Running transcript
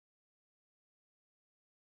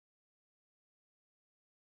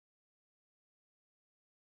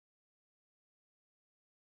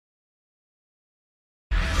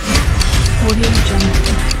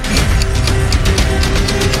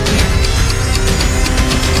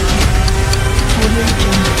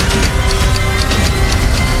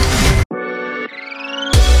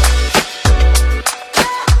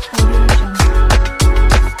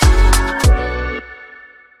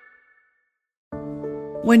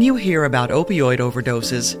When you hear about opioid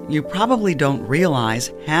overdoses, you probably don't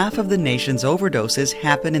realize half of the nation's overdoses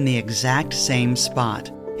happen in the exact same spot.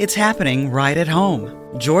 It's happening right at home.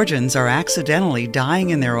 Georgians are accidentally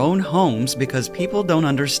dying in their own homes because people don't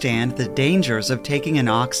understand the dangers of taking an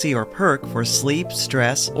Oxy or Perk for sleep,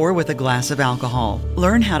 stress, or with a glass of alcohol.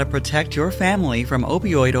 Learn how to protect your family from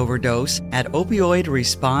opioid overdose at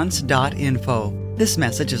opioidresponse.info. This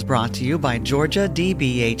message is brought to you by Georgia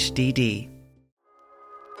DBHDD.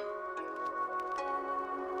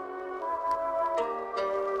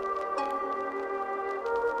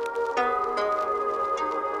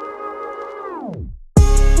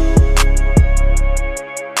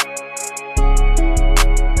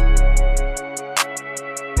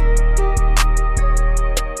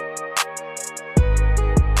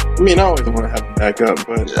 I mean, I always want to have a backup,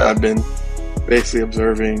 but I've been basically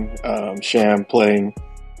observing Sham playing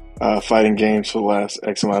fighting games for the last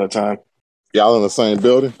X amount of time. Y'all in the same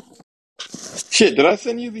building? Shit, did I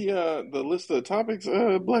send you the list of the topics,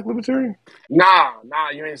 Black Libertarian? Nah,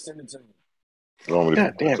 you ain't send it to me. You want me to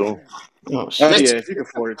God damn to it. him? Oh, shit. Yeah, if you can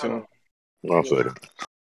forward it to him. I'll say it. I'm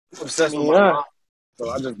obsessed with my mom,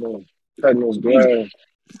 so I just been cutting those grass.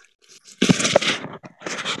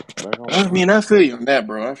 I mean, I feel you on that,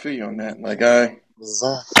 bro. I feel you on that. Like, Son,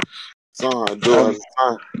 I do all the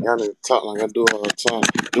time. Y'all need to talk like I do all the time.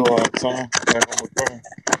 Do all the time. Like I'm a girl.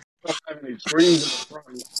 I don't have any trees in the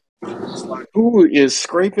front. It's like, who is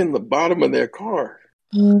scraping the bottom of their car?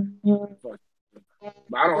 but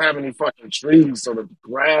I don't have any fucking trees, so the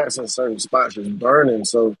grass in certain spots is burning.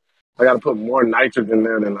 So I got to put more nitrogen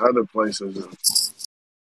there than other places.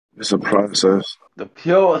 It's a process. The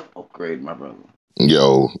purest upgrade, my brother.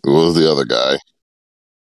 Yo, it was the other guy.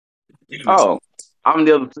 Oh, I'm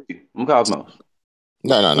the other two. I'm Cosmos.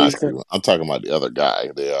 No, not you. I'm talking about the other guy.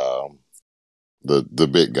 The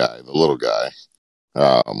big guy, the little guy.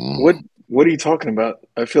 What are you talking about?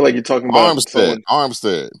 I feel like you're talking about Armstead.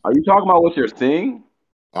 Are you talking about what you're seeing?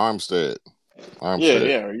 Armstead.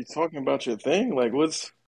 Yeah. Are you talking about your thing? Like,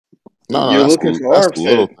 what's? No, you're that's looking for that's the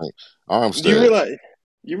little Armstead. thing. Armstead.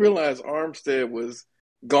 You realize Armstead was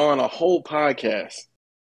gone a whole podcast,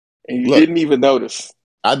 and you didn't even notice.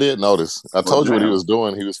 I did notice. I told you what he was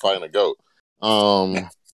doing. He was fighting a goat.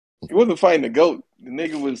 He wasn't fighting a goat. The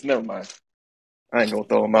nigga was. Never mind. I ain't gonna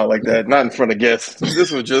throw him out like that. Not in front of guests.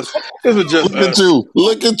 This was just. Look at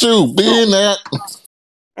you being that.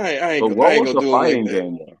 I ain't What was the fighting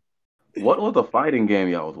game? What was the fighting game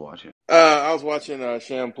y'all was watching? I was watching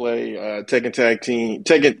Sham play Tekken Tag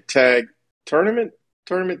Tournament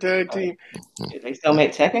Tag Team. They still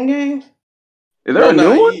make Tekken games? Is there a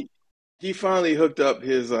new one? He finally hooked up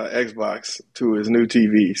his Xbox to his new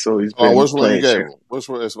TV, so he's been which one playing. You gave him? Which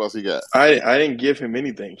one Xbox he got? I didn't give him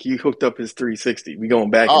anything. He hooked up his 360. We going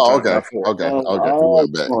back in time. Okay. We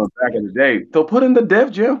went back. Back in the day. So put in the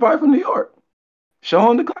Def Jam fight from New York.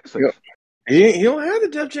 Show him the classics. He don't have the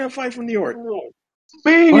Def Jam fight from New York.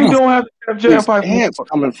 Man, you don't have the Def Jam fight from New York.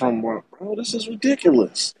 Coming from what, bro? This is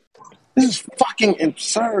ridiculous. This is fucking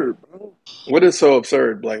absurd, bro. What is so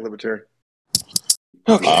absurd, Black Libertarian?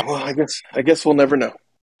 Okay, well, I guess we'll never know.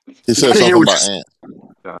 He said something about ants.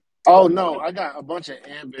 Oh no, I got a bunch of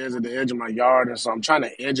ant beds at the edge of my yard, and so I'm trying to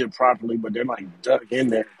edge it properly, but they're like dug in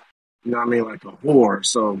there. You know what I mean, like a whore.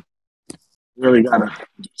 So really gotta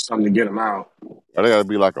do something to get them out. Why they gotta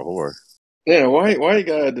be like a whore? Yeah, why you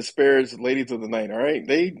gotta disparage ladies of the night? All right,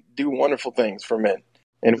 they do wonderful things for men.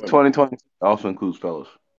 And 2020 also includes fellas.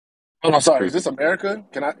 Hold on, sorry. Is this America?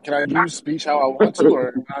 Can I use speech how I want to,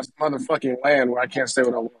 or am I some motherfucking land where I can't say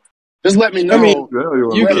what I want? Just let me know. I mean,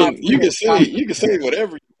 you can say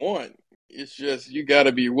whatever you want. It's just you got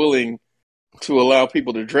to be willing to allow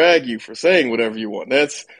people to drag you for saying whatever you want.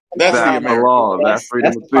 That's the American law. That's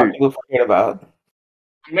freedom of speech. People forget about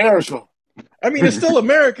America. I mean, it's still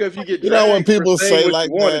America if you get. You know when people say what like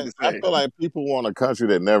you wanted that, to say. I feel like people want a country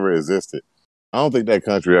that never existed. I don't think that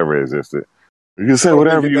country ever existed. You can say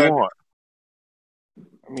whatever you want.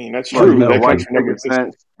 I mean, that's true. The That white country never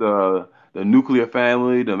existed. The nuclear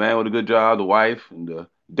family, the man with a good job, the wife, and the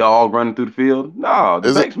dog running through the field. No,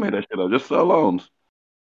 the banks made that shit up. Just sell loans.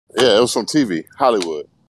 Yeah, it was from TV, Hollywood.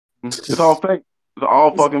 It's all fake. It's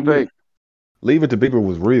all fucking fake. Leave It to Beaver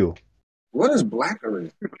was real. What is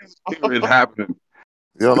blackery? It's happening.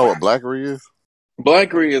 You don't know what blackery is?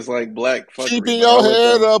 Blackery is like black fuckery. Keeping your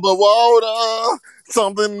head above water,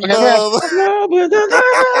 something other.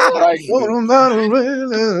 Like, is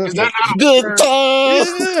that not good time?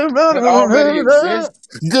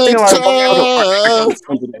 Good time.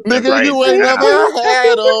 Nigga, you ain't never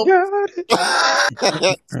had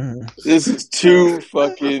them. This is too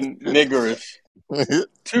fucking niggerish.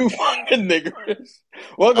 Too fucking niggerish.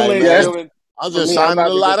 Welcome, Hey ladies and man, gentlemen. I'm For just me, I'm shining about the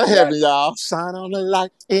to get light of the heaven, y'all. Shine on the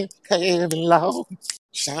light in heaven, Lord.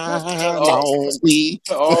 Shine on me.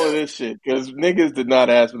 All of this shit because niggas did not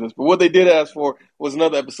ask for this. But what they did ask for was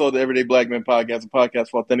another episode of the Everyday Black Men Podcast, a podcast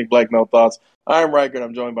for authentic black male thoughts. I'm Riker.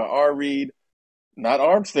 I'm joined by R. Reed, not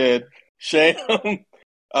Armstead, Sham,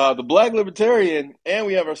 the Black Libertarian, and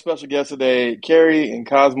we have our special guest today, Carrie and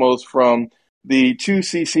Cosmos from the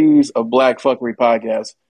 2CCs of Black Fuckery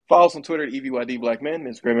Podcast. Follow us on Twitter at EVYD Black Men,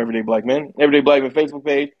 Instagram Everyday Black Men, Everyday Black Men Facebook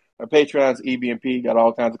page, our Patreon's EBMP, got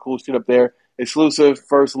all kinds of cool shit up there, exclusive,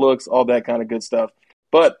 first looks, all that kind of good stuff.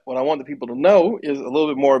 But what I want the people to know is a little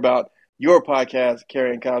bit more about your podcast,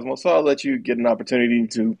 Carrie and Cosmos, so I'll let you get an opportunity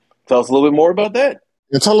to tell us a little bit more about that.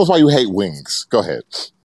 And tell us why you hate wings. Go ahead.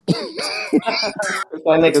 It's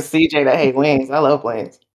that nigga CJ that hate wings. I love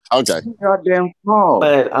wings. Okay. Goddamn small.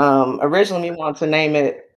 But originally we wanted to name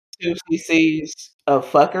it 2CCs of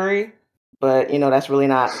Fuckery, but that's really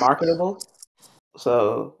not marketable.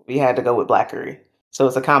 So we had to go with Blackery. So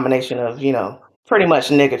it's a combination of, pretty much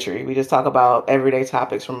niggatry. We just talk about everyday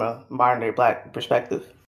topics from a modern day black perspective.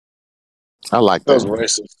 I like Feels that.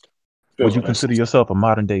 racist. Would you consider yourself a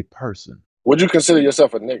modern day person? Would you consider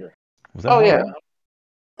yourself a nigger? Was that Oh, yeah. hard?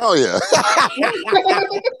 Oh yeah.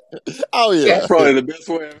 Oh yeah. That's probably the best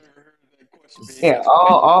way I've ever heard that question being Yeah, answered.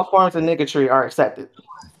 all forms of niggatry are accepted.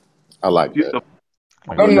 I like that.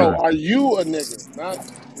 Like, No, whatever. are you a nigger? Not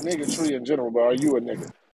niggatry in general, but are you a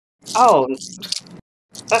nigger? Oh,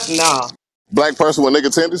 no. Black person with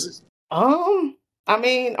nigga tendencies? I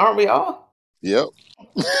mean, aren't we all? Yep.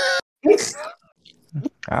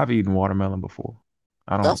 I've eaten watermelon before.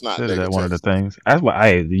 I don't That's not consider that nigga one of the things. That's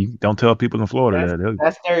why you don't tell people in Florida that.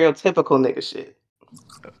 That's stereotypical nigga shit.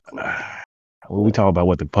 Well, we talk about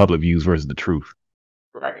what the public views versus the truth.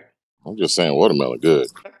 Right. I'm just saying watermelon good.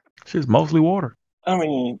 Shit's mostly water. I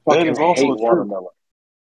mean, that Fucking is also hate true. watermelon.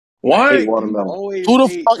 Why? Hate watermelon. You always Who the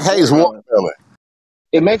hate fuck hates watermelon?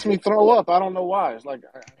 It makes me throw up. I don't know why. It's like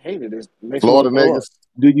I hate it. It makes Florida me throw up. niggas.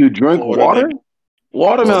 Do you drink Florida water? nigga.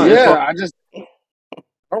 Watermelon. is Yeah, I just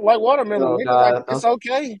don't like watermelon. Oh, Nigga, God. like it's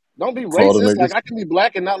okay. Don't be Florida racist. niggas. Like I can be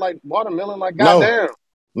black and not like watermelon. Like No. goddamn.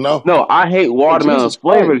 No. No, I hate watermelon Jesus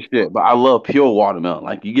flavored shit, but I love pure watermelon.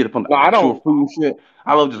 Like you get it from the No, I actual don't. fruit and shit.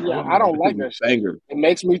 I love just. Yeah, I don't like that shit. Banger. It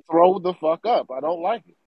makes me throw the fuck up. I don't like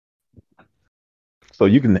it. So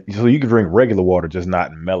you can drink regular water, just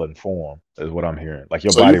not in melon form, is what I'm hearing. Like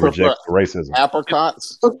your So body you prefer rejects the racism.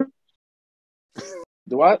 apricots?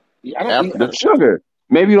 Do I? I don't eat The sugar.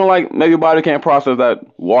 Maybe you don't like. Maybe your body can't process that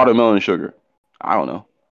watermelon sugar. I don't know.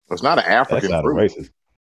 It's not an That's African not a fruit. racist.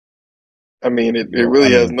 I mean, it No,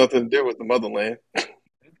 really I has mean- nothing to do with the motherland.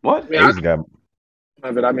 What? Yeah, Asians got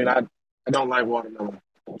but I mean, I don't like watermelon.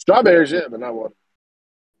 Strawberries, yeah, but not water.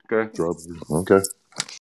 Okay. Okay.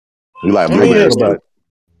 You like I mean, blueberries yeah, too?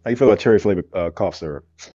 how you feel about cherry flavored cough syrup?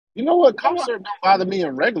 You know what? Cough syrup don't bother me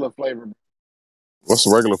in regular flavor. What's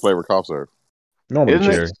the regular flavor cough syrup? Normally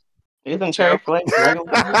Isn't it? cherry. Isn't cherry flavor regular?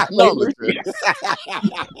 No,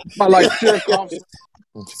 I like pure cough syrup.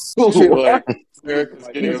 I feel like America's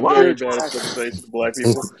getting a What? very bad representation of black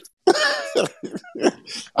people.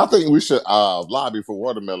 I think we should lobby for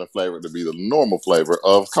watermelon flavor to be the normal flavor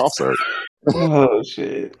of cough syrup. Oh,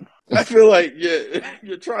 shit. I feel like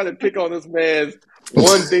you're trying to pick on this man's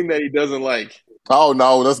one thing that he doesn't like. Oh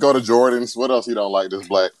no, let's go to Jordan's. What else he don't like? This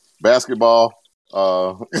black basketball.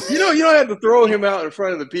 You don't have to throw him out in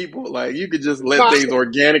front of the people. Like you could just let No, things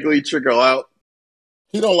organically trickle out.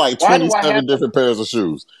 He don't like Why do I 27 have to- different pairs of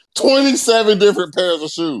shoes. 27 different pairs of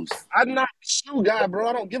shoes. I'm not a shoe guy, bro.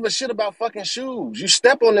 I don't give a shit about fucking shoes. You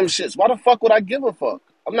step on them shits. Why the fuck would I give a fuck?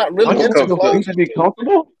 I'm not really I'm into comfortable. clothes. You should be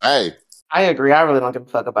comfortable. Hey, I agree. I really don't give a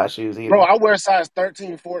fuck about shoes either. Bro, I wear size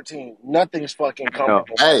 13, 14. Nothing's fucking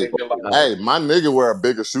comfortable. Hey, my nigga. Like, hey, my nigga wear a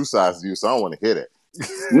bigger shoe size than you, so I don't want to hit it.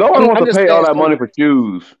 No one I'm wants to just pay all saying that money for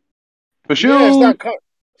shoes. For shoes. yeah, it's not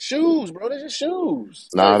shoes, bro. They're just shoes.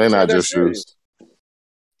 Nah, Like, they're it's not that just serious. shoes.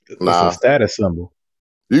 It's Nah. a status symbol.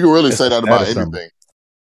 You can really It's say a that about status symbol. anything.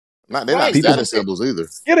 They're not Right. status symbols either.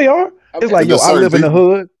 Yeah, they are. Okay. It's like, yo, There's I certain live in the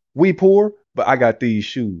people- hood. We poor, but I got these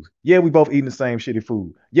shoes. Yeah, we both eating the same shitty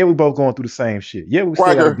food. Yeah, we both going through the same shit. Yeah, we still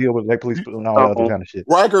got to Riker. deal with like police and all that other kind of shit.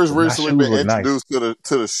 Riker's But my recently shoes been look nice. introduced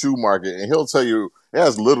to the shoe market, and he'll tell you it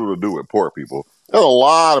has little to do with poor people. There's a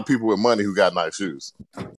lot of people with money who got nice shoes,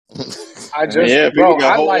 I just, Yeah, bro, people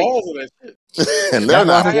got I whole like, walls of that shit. and they're That's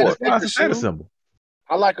not why I had poor. to it's a pick status the symbol.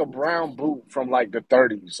 I like a brown boot from like the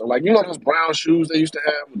 30s. So like those brown shoes they used to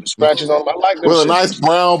have with the scratches on them. I like them With a shit. nice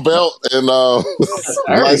brown belt and nice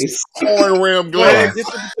 30s. horn rim Go ahead, gloves. get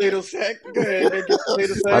the potato sack. Go ahead, man, get the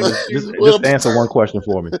potato I sack. just answer one question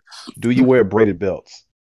for me. Do you wear braided belts?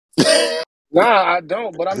 Nah, I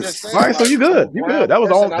don't. But I'm just saying. All right, so like, you I'm a good. You brown good. That was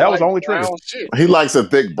person. on. I That was the like only trigger. brown shit. He likes a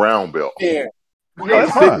thick brown belt. Yeah. No,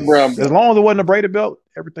 that's Thick fine. brown As belt. long as it wasn't a braided belt,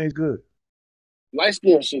 everything's good. Light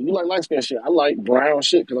skin shit. You like light skin shit. I like brown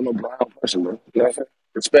shit because I'm a brown person, bro. You know what I'm saying?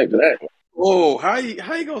 Respect to that. Whoa, how you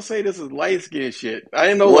gonna say this is light skin shit? I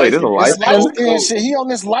didn't know Wait, light there's a skin. light It's skin? light skin shit. He on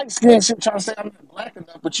this light skin shit trying to say I'm not black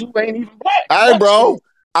enough, but you ain't even black. Hey, Light bro,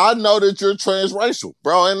 I know that you're transracial,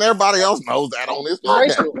 bro, and everybody else knows that on this skin. podcast.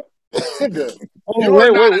 Racial. Nigga. Oh, You wait,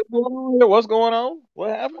 are not. what's going on? What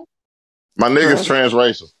happened? My nigga's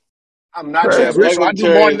transracial. I'm not Trash. transracial. I do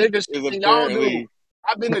more Cherry niggas is shit than y'all do. apparently.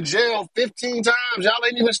 I've been to jail 15 times. Y'all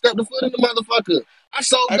ain't even stepped a foot in the motherfucker. I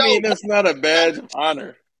sold I mean, dope. that's not a badge of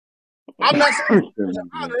honor. I'm not saying it's an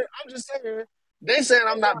honor. I'm just saying they saying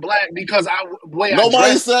I'm not black because way I Nobody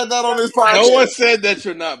dress. said that on this No podcast. one said that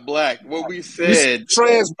you're not black. What we You said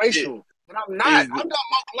transracial, but I'm not. is, I've done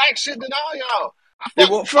more black shit than all y'all. yeah,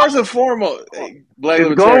 well, first and foremost, hey, black Is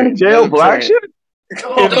going to libertarian. jail black shit?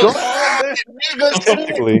 Calm It's going- down. Niggas shit.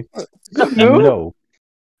 Technically, No. no.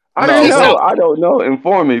 I No, didn't it's know. not. I don't know.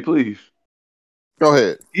 Inform me, please. Go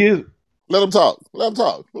ahead. He is. Let him talk. Let him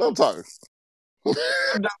talk. Let him talk. I've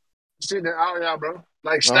done shit than all y'all, bro.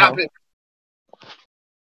 Like, stop it.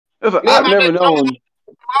 Listen, Me and I've my never baby known,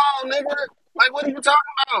 mama, nigga. Like, what are you talking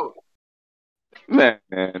about?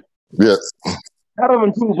 man. Yes. That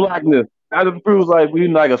doesn't prove blackness. That just proves like we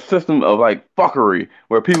like a system of like fuckery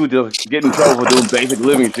where people just get in trouble for doing basic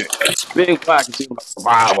living shit. Being black is being like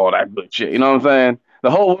survive all that good shit. You know what I'm saying?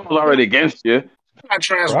 The whole world's already against you. I'm not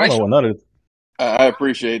Bro, I don't know transracial. what none of this. I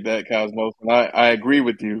appreciate that, Cosmos, and I agree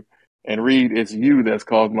with you. And Reed, it's you that's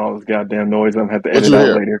causing all this goddamn noise. I'm gonna have to What edit you out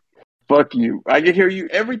hear? later. Fuck you. I can hear you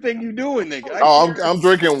everything you doing, nigga. Oh, I'm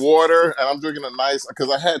drinking water and I'm drinking a nice because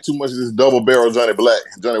I had too much of this double barrel Johnny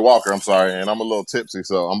Walker. I'm sorry, and I'm a little tipsy,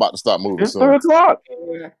 so I'm about to stop moving It's soon. 3 o'clock.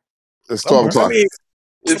 It's 12 Okay. I o'clock. mean,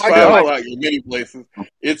 it's Like, 5 Yeah. o'clock in many places.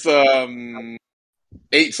 It's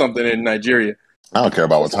 8 something in Nigeria. I don't care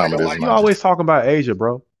about what time it is. You always talking about Asia,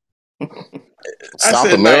 bro. I South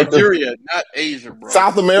said America, Nigeria, not Asia, bro.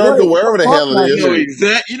 South America, wherever the hell it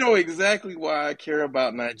is. You know exactly why I care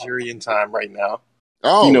about Nigerian time right now.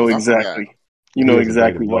 Oh, You know I exactly. forgot. You He know has a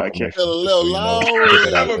exactly braided why I belt care. connection, A just little so you know. low. Put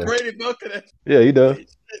that I'm out a there. braided belt to that. Yeah, he does.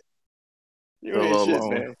 You ain't shit,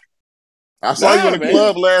 Alone. man. I saw you in the man.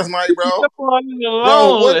 club last night, bro. Keep on Bro,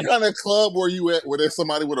 alone. what kind of club were you at where there's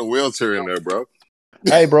somebody with a wheelchair in there, bro?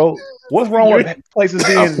 Hey, bro, what's wrong with places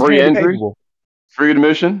being Free handy entry, capable? free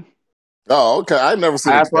admission, Oh, okay. I've never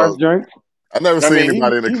seen a high price club. drink. I've never seen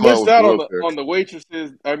anybody in the he club missed with a out wheelchair. on the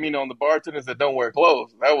waitresses. I mean, on the bartenders that don't wear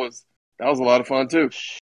clothes. That was a lot of fun too.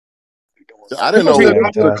 I didn't People know be that.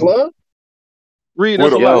 out to the advertising. club? Reed,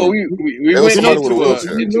 With that's a- why Well, we There was went somebody with a into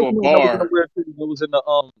wheelchair. into a bar. That was in the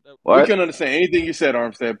We What? couldn't understand anything you said,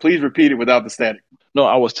 Armstead. Please repeat it without the static. No,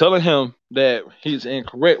 I was telling him that he's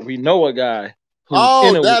incorrect. We know a guy who's Oh,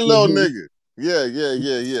 in it that with little him. nigga.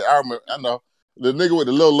 Yeah. I remember. I know. The nigga with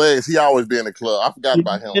the little legs, he always be in the club. I forgot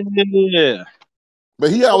about him. Yeah. But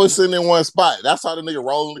he always sitting in one spot. That's how the nigga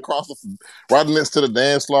rolling across right next to the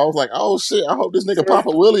dance floor. I was like, oh shit, I hope this nigga Papa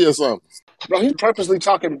Willie or something. Bro, he's purposely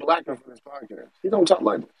talking blacker for this podcast. He don't talk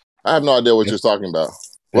like this. I have no idea what you're talking about.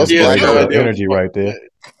 That's What's Yeah, black? braided no belt idea what energy the fuck- right there.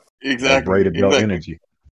 That Exactly. braided belt Exactly. energy.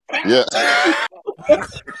 Yeah.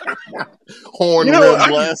 Horn You know, rim I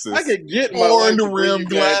glasses. could get my Horn wife to bring rim you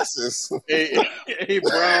guys glasses. a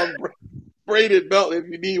brown braided belt if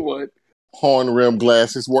you need one. Horn rim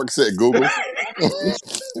glasses. Works at Google.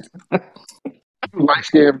 You light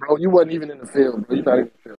skinned, bro. You wasn't even in the field, bro. You not in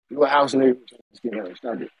the field. You a house nigga.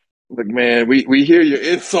 Stop it. Look, man, we hear your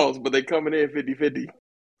insults, but they coming in 50-50.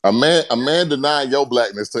 A man denying your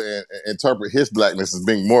blackness to interpret his blackness as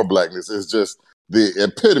being more blackness is just the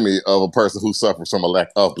epitome of a person who suffers from a lack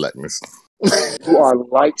of blackness. You are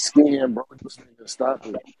light skinned, bro. This nigga, stop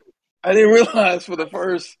it. I didn't realize for the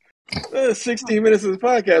first 16 minutes of this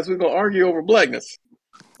podcast we're gonna argue over blackness.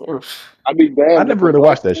 I be damned. I never really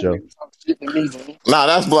watched that show. Nah,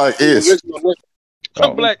 that's black-ish.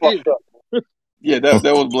 Some black is. Yeah, that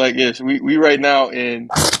was blackish. We right now in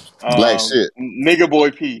Black shit. nigga boy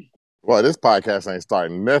P. Well, this podcast ain't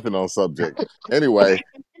starting nothing on subject. Anyway,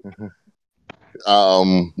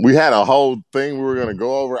 we had a whole thing we were going to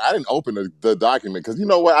go over. I didn't open the document because you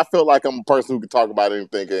know what? I feel like I'm a person who can talk about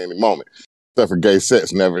anything at any moment. Except for gay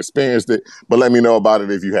sex. Never experienced it. But let me know about it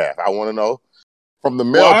if you have. I want to know. From the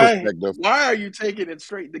male Why? perspective. Why are you taking it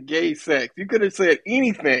straight to gay sex? You could have said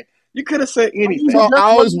anything. You could have said anything. So I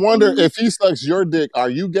always wonder Well, if he sucks your dick, are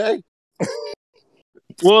you gay?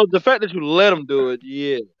 the fact that you let him do it,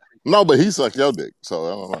 yeah. No, but he sucks your dick, so I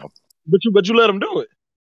don't know. But you let him do it.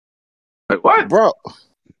 Like, what? Bro.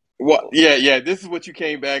 What? Yeah. This is what you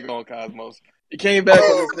came back on, Cosmos. You came back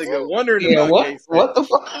on this nigga wondering Yeah, about gay sex. what the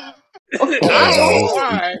fuck? I don't know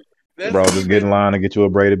why. That's Bro, just get in line and get you a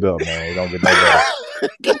braided belt, man. You don't get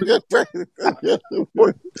no better.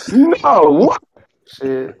 No, what?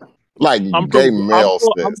 Shit. Like I'm gay pro, male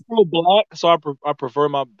I'm sex. pro black, so I prefer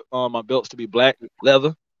my my belts to be black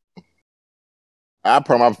leather. I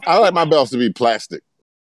like my belts to be plastic.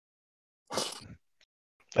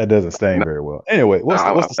 That doesn't stain very well. Anyway, what's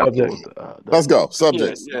the subject? Let's go.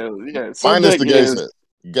 Subjects. Yeah. Minus Subject the gay is, sex.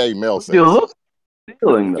 Gay male sex. You look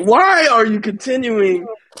feeling them. why are you continuing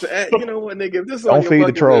to add, you know what, nigga? If this is on Don't your feed the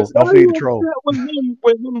bucket troll. list, Don't feed the troll.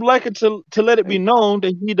 With him liking to let it be known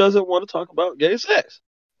that he doesn't want to talk about gay sex.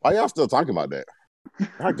 Why y'all still talking about that?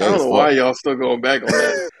 I don't know why y'all still going back on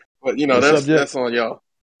that. But you know, The subject? that's on y'all.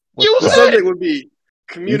 You The said subject would be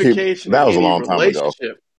communication that was in a any long time ago.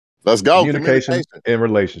 relationship. Let's go. Communication in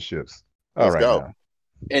relationships. All Let's right go. now.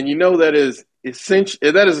 And you know that is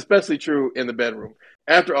essential. That is especially true in the bedroom.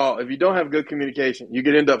 After all, if you don't have good communication, you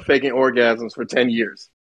could end up faking orgasms for 10 years.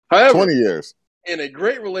 However, 20 years. in a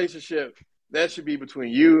great relationship, that should be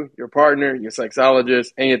between you, your partner, your sexologist,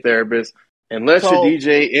 and your therapist, unless your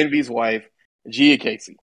DJ envy's wife, Gia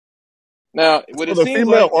Casey. Now, what So it the seems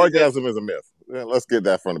female like orgasm is a myth. Yeah, let's get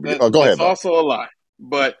that from the beginning. that, Go ahead, that's though. also a lie.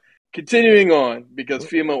 But continuing on, because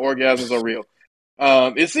female orgasms are real,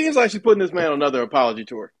 it seems like she's putting this man on another apology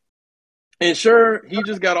tour. And sure, he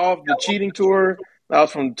just got off the cheating tour. That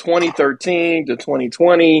was from 2013 to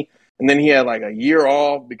 2020. And then he had like a year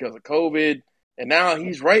off because of COVID. And now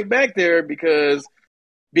he's right back there because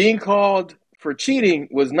being called for cheating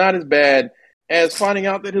was not as bad as finding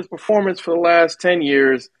out that his performance for the last 10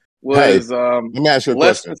 years was let me ask you a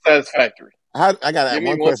less question. than satisfactory. I got to ask Give me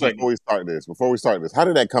one one question second. before we start this. How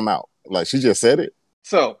did that come out? Like, she just said it?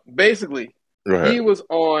 So basically, Go ahead. he was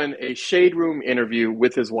on a Shade Room interview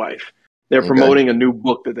with his wife. They're promoting a new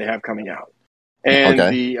book that they have coming out. And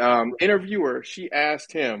the interviewer, she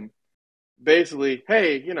asked him basically,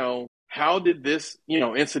 hey, you know, how did this, you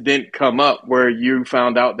know, incident come up where you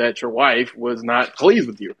found out that your wife was not pleased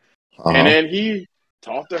with you? And then he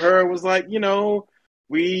talked to her and was like, you know,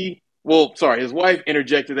 his wife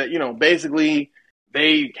interjected that, you know, basically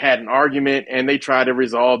they had an argument and they tried to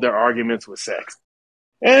resolve their arguments with sex.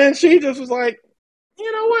 And she just was like,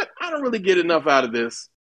 you know what? I don't really get enough out of this.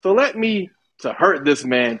 So let me, to hurt this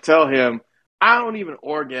man, tell him I don't even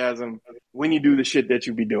orgasm when you do the shit that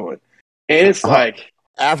you be doing. And it's like...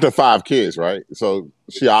 After 5 kids, right? So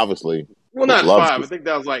she obviously... Well, not loves 5. kids. I think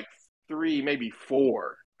that was like 3, maybe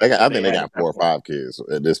 4. I think they got 4 or 5 kids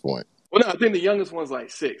at this point. Well, no, I think the youngest one's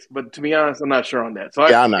like 6. But to be honest, I'm not sure on that. So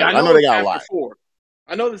I know they got a lot. 4.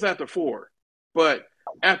 I know this after 4. But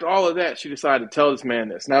after all of that, she decided to tell this man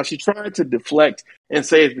this. Now, she tried to deflect and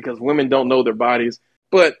say it's because women don't know their bodies.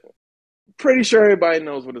 But pretty sure everybody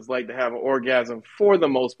knows what it's like to have an orgasm for the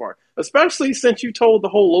most part. Especially since you told the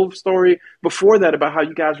whole love story before that about how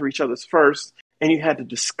you guys were each other's first. And you had to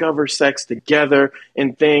discover sex together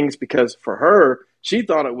and things. Because for her, she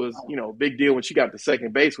thought it was, you know, a big deal when she got to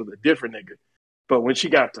second base with a different nigga. But when she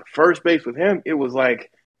got to first base with him, it was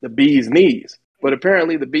like the bee's knees. But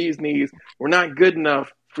apparently the bee's knees were not good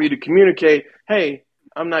enough for you to communicate, hey,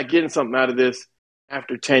 I'm not getting something out of this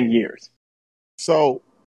after 10 years. So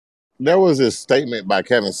there was this statement by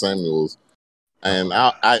Kevin Samuels, and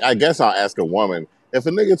I guess I'll ask a woman, if a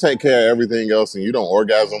nigga take care of everything else and you don't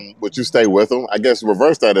orgasm, would you stay with him? I guess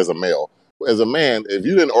reverse that as a male. As a man, if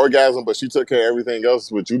you didn't orgasm but she took care of everything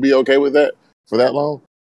else, would you be okay with that for that long?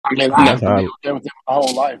 I mean, I have to be okay with it my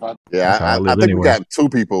whole life. I think we got 2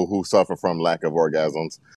 people who suffer from lack of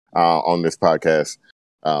orgasms on this podcast,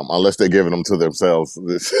 unless they're giving them to themselves.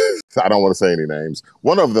 I don't want to say any names.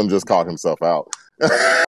 One of them just called himself out.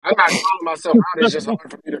 I'm not calling myself out. It's just hard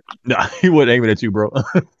for me to. No, he wasn't aiming at you, bro.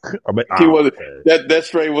 He wasn't. That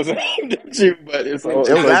straight wasn't aimed at you, but it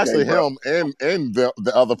was actually him and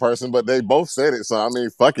the other person, but they both said it. So I mean,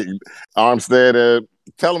 fuck it, Armstead,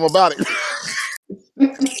 tell him about it.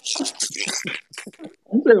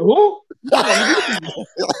 Who?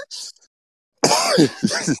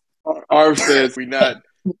 Armstead, we not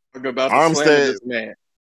talking about the slander this man.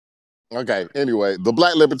 Okay. Anyway, the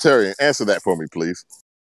Black Libertarian, answer that for me, please.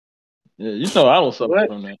 Yeah, you know I don't suffer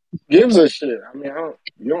from that. Gives a shit. I mean,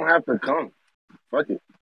 you don't have to come. Fuck it.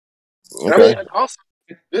 Okay. I mean, also,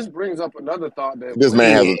 this brings up another thought that This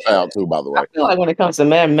man has women. a child too, by the I way. feel like when it comes to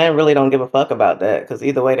men really don't give a fuck about that because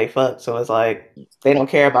either way they fuck. So it's like they don't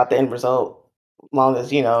care about the end result, as long as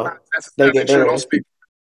That's not they necessarily get true. Don't theirs. speak.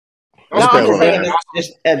 Don't No, I'm Depends speak just on for the saying men. man. it's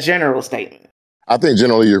just a general statement. I think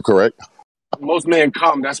generally you're correct. Most men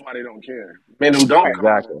come. That's why they don't care. Men who don't come,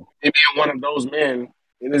 Exactly. they being one of those men,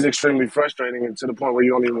 it is extremely frustrating and to the point where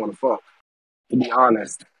you don't even want to fuck. To be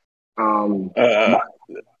honest. Uh,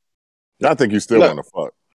 I think you still no. want to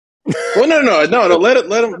fuck. Well, no.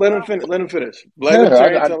 Let him finish. Let him finish. Let him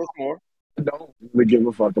I tell us more. don't really give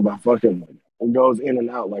a fuck about fucking. It goes in and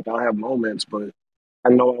out. Like I'll have moments, but I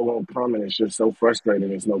know I won't come, and it's just so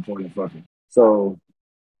frustrating. It's no point in fucking. So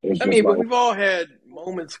it's I just mean, but like, we've all had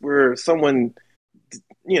moments where someone,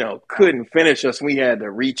 couldn't finish us. We had to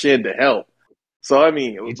reach in to help. So I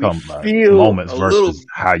mean, You we talking about feel moments a little. versus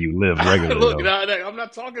how you live regularly, Look, though. I'm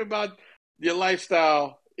not talking about your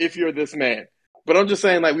lifestyle if you're this man, but I'm just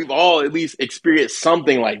saying like we've all at least experienced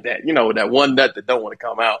something like that. That one nut that don't want to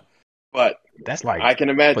come out. But That's like, I can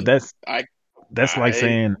but imagine. that's like I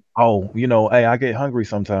saying, oh, hey, I get hungry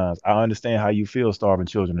sometimes. I understand how you feel starving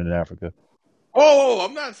children in Africa. Oh,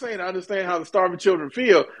 I'm not saying I understand how the starving children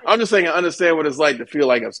feel. I'm just saying I understand what it's like to feel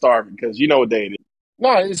like I'm starving because you know what day it is.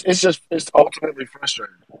 no, it's ultimately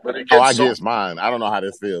frustrating. But it Oh, gets I so. guess mine. I don't know how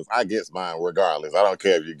this feels. I guess mine regardless. I don't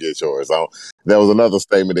care if you get yours. There was another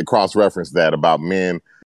statement that cross-referenced that about men.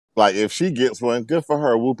 Like, if she gets one, good for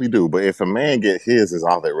her, whoopie-doo. But if a man get his, is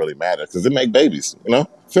all that really matters. Because it make babies,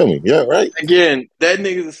 Feel me? Yeah, right? Again, that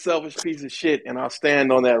nigga's a selfish piece of shit, and I'll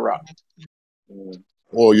stand on that rock.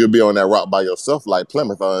 Or you'll be on that rock by yourself like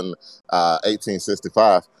Plymouth on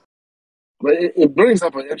 1865. But it brings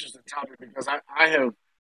up an interesting topic because I have,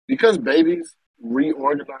 because babies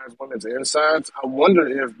reorganize women's insides, I wonder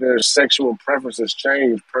if their sexual preferences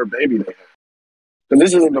change per baby they have. Because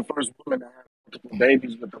this isn't the first woman to have multiple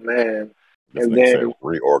babies with a man. This And nigga said then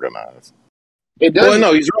reorganize. it Well, does.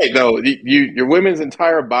 no, he's right though. Your women's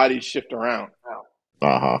entire bodies shift around.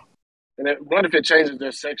 Uh-huh. And what if it changes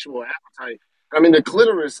their sexual appetite? I mean, the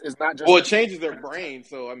clitoris is not just. Well, it changes their brain,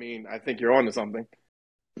 so I mean, I think you're onto something.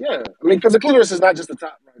 Yeah, I mean, because the clitoris is not just the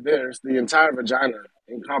top right there; it's the entire vagina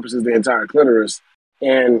encompasses the entire clitoris.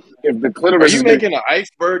 And if the Are clitoris you is getting, making an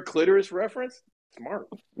iceberg clitoris reference? Smart.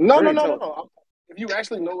 no, Very no, no, no, intelligent. no. If you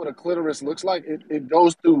actually know what a clitoris looks like, it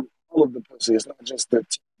goes through all of the pussy. It's not just the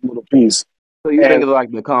little piece. So you think And it's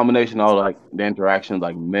like the combination of like the interactions,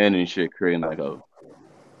 like men and shit, creating like a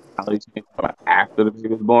personality change after the baby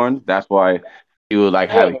was born. That's why he would like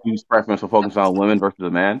have yeah, a huge preference for focusing on women versus a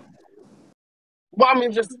man. well, I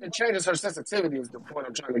mean, just it changes her sensitivity is the point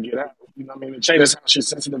I'm trying to get at. You know, what I mean, it changes how she's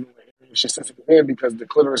sensitive in the area she's sensitive in because the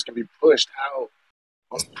clitoris can be pushed out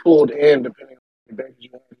or pulled in depending on the baby you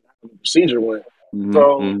have and how the procedure went.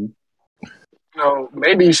 So Mm-hmm.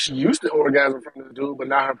 maybe she used to orgasm from the dude, but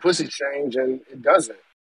now her pussy changed and it doesn't.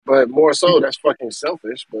 But more so, that's fucking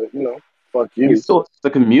selfish. But fuck You you. still have to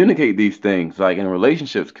communicate these things. Like in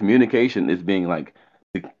relationships, communication is being like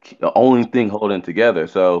the only thing holding together.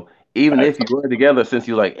 So even if you were together since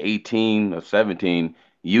you're like 18 or 17,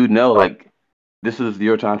 you know like this is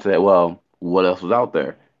your time to say, well, what else was out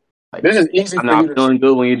there? Like This is easy I'm for you not to. feeling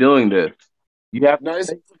good when you're doing this. You have No, to it's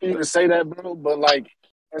say, easy for you to say that, bro. But like,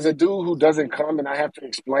 as a dude who doesn't come, and I have to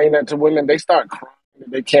explain that to women, they start crying.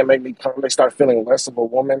 They can't make me come. They start feeling less of a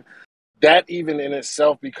woman. That even in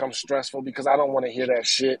itself becomes stressful because I don't want to hear that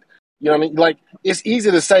shit. You know what I mean? Like, it's easy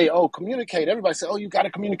to say, "Oh, communicate." Everybody say, "Oh, you got to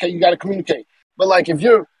communicate. You got to communicate." But like, if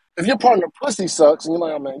your partner pussy sucks, and you're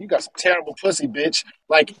like, "Oh man, you got some terrible pussy, bitch."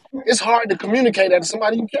 Like, it's hard to communicate that to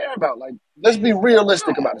somebody you care about. Like, let's be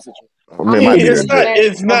realistic about the situation. For How me, it do might you be It's that not. deep.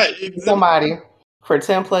 communicate It's not. with somebody for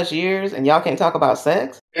 10 plus years and y'all can't talk about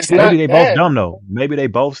sex? It's Maybe not they both that. dumb though. Maybe they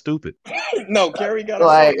both stupid. No, Carrie got it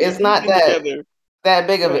Like, right. it's We've not been together. that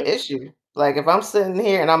big Go of an ahead. issue. Like, if I'm sitting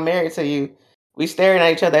here and I'm married to you, we staring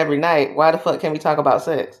at each other every night, why the fuck can't we talk about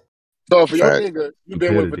sex? So for your Fact. nigga you've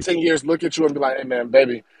been with for Stupidity. 10 years, look at you and be like, "Hey man,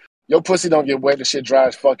 baby, your pussy don't get wet. The shit dry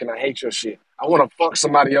as fuck, and I hate your shit. I want to fuck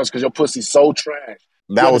somebody else because your pussy's so trash.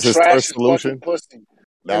 You That got the was his first trashiest fucking solution. pussy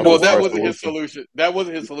That in was the Well, his that first wasn't world." his solution. solution. That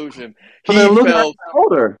wasn't his solution. so He then look how you felt.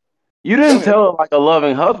 told her. You Go didn't ahead. tell her like a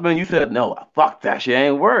loving husband. You said, no, fuck that shit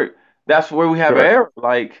ain't work. That's where we have an Correct. error.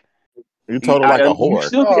 Like, You told her like a you whore.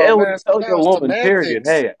 should be Oh able man, to so tell now your it's woman, period, semantics.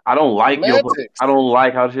 hey, I don't like Semantics. I don't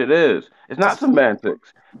like how shit is. It's not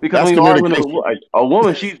semantics. Because That's when you're arguing with communication. a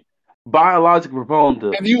woman, she's biologically prone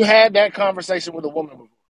to, Have you had that conversation with a woman before?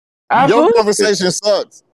 Your absolutely. conversation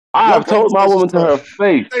sucks. Your I've told my conversation woman to her sucks.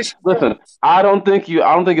 face, Conversation listen, sucks. I don't think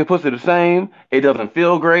your pussy the same. It doesn't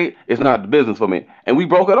feel great. It's not the business for me. And we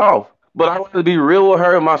broke it off. But I'd rather be real with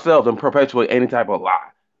her and myself than perpetuate any type of lie.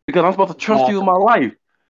 Because I'm supposed to trust you with my life.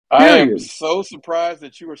 I am Period. so surprised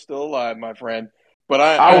that you are still alive, my friend. But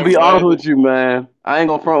I I will am be honest glad that with you, man. I ain't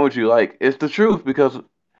gonna front with you. Like, it's the truth because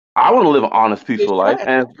I want to live an honest, It's peaceful life. trash.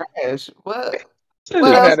 And Trash. What shit, I've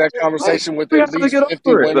else had is that there to say? conversation with we at have to least get 50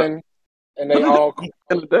 over it. Look, women, and they at the all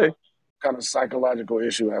end of the day. kind of psychological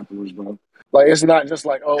issue afterwards, bro. Like, it's not just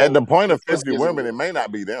like, At oh, the point the of pussy 50 isn't women, good. it may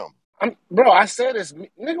not be them. Bro, I said it's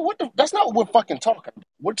nigga. That's not what we're fucking talking about.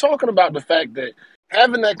 We're talking about the fact that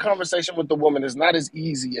having that conversation with the woman is not as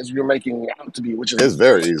easy as you're making it out to be, which is It's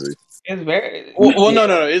very easy. It's very. well, Yeah.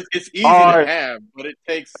 no. It's easy All to right. have, but it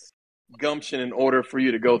takes gumption in order for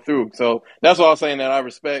you to go through. So that's why I was saying that I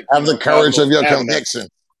respect, Have the courage of Cosmo your having that. conviction.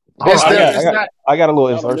 Hold on, it's I not. mean, It's not I got a little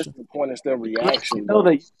y'all are insertion. missing the point. It's their You reaction, know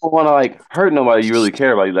bro. that you don't want to like hurt nobody you really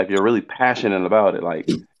care about. Like you're really passionate about it. Like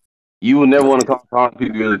you will never want to cause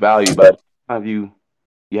people you really value, but sometimes you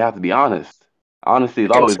have to be honest. Honesty is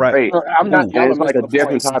always Right. great, I'm not. and Y'all are it's like missing a the point.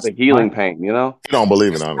 different type of My healing pain. You know. You don't believe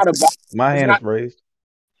in It's not honesty. about. my It's hand not. is raised.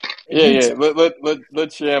 yeah, You yeah.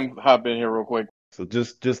 Let Sham hop in here real quick. So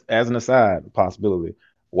just as an aside, possibility.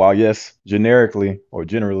 While yes, generically or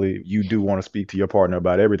generally, you do want to speak to your partner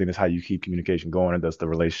about everything. That's how you keep communication going, and that's the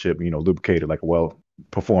relationship, lubricated like a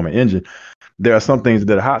well-performing engine. There are some things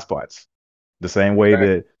that are hot spots. The same way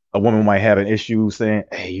that a woman might have an issue saying,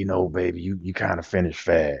 "Hey, baby, you kind of finished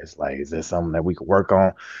fast. Like, is there something that we could work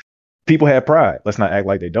on?" People have pride. Let's not act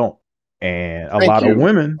like they don't. And a Thank lot of you.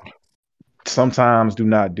 women sometimes do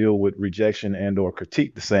not deal with rejection and or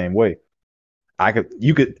critique the same way.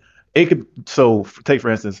 So take for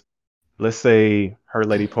instance, let's say her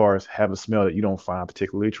lady parts have a smell that you don't find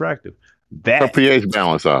particularly attractive. Her That pH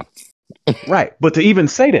balance off. right, but to even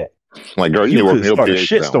say that, Like, girl, you need you to work could on your start a pH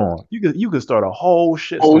balance. shitstorm. You could start a whole Oh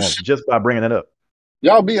shitstorm shit. just by bringing it up.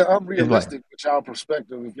 Y'all being It's like, unrealistic with y'all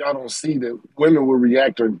perspective if y'all don't see that women will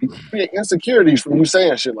react or create insecurities from you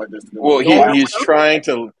saying shit like this to them. Well, Like, don't act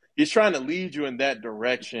he's trying to lead you in that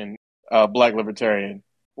direction, Black Libertarian,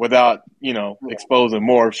 without exposing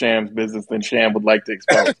more of Sham's business than Sham would like to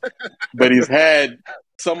expose. But he's had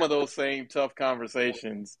some of those same tough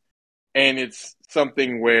conversations, and it's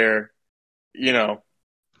something where you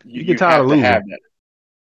you get tired have of to have losing that.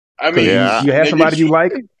 I because mean, Yeah. you have somebody you she,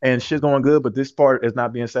 like and shit's going good, but this part is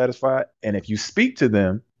not being satisfied. And if you speak to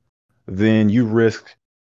them, then you risk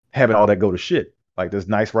having all that go to shit. Like this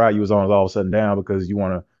nice ride you was on is all of a sudden down because you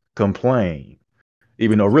want to complain,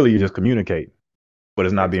 even though really you just communicate, but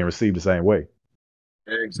it's not being received the same way.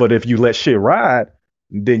 But if you let shit ride,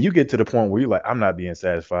 then you get to the point where you're like, I'm not being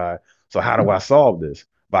satisfied. So how do I solve this?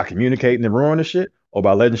 By communicating and ruining shit, or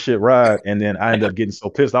by letting shit ride, and then I end up getting so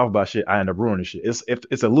pissed off about shit, I end up ruining shit.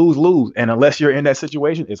 It's a lose lose, and unless you're in that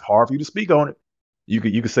situation, it's hard for you to speak on it. You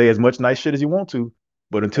can say as much nice shit as you want to,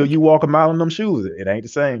 but until you walk a mile in them shoes, it ain't the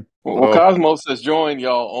same. well, Cosmos has joined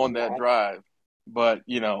y'all on that drive, but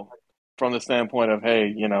from the standpoint of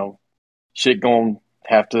hey, shit gonna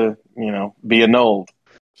have to be annulled.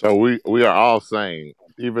 So we are all saying,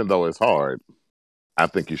 even though it's hard, I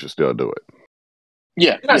think you should still do it.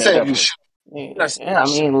 Yeah, You're not saying you definitely. should. Yeah, I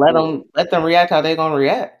mean, let them react how they gonna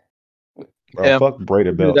react. Bro, Yeah. fuck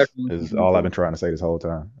braided Agree with belts that. is all I've been trying to say this whole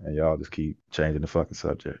time, and y'all just keep changing the fucking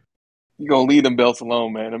subject. You gonna leave them belts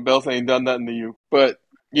alone, man. Them belts ain't done nothing to you. But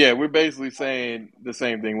yeah, we're basically saying the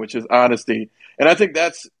same thing, which is honesty. And I think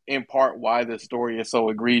that's in part why this story is so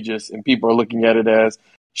egregious and people are looking at it as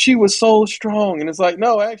she was so strong. And it's like,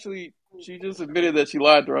 no, actually, she just admitted that she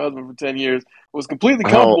lied to her husband for 10 years, was completely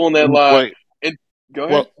comfortable in that lie. Wait. And go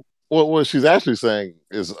ahead. Well, what she's actually saying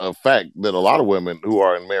is a fact that a lot of women who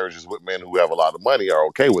are in marriages with men who have a lot of money are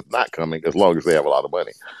okay with not coming as long as they have a lot of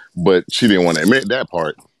money. But she didn't want to admit that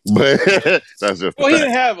part. But that's just Well, the he fact.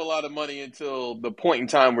 didn't have a lot of money until the point in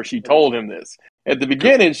time where she told him this. At the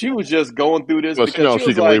beginning, she was just going through this Well, she because knows she she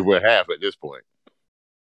was can like, leave with half at this point.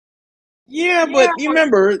 yeah, but you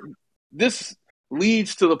remember, this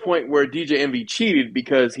leads to the point where DJ Envy cheated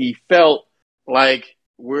because he felt like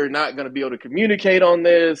we're not going to be able to communicate on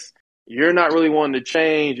this. You're not really wanting to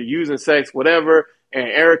change. You're using sex, whatever. And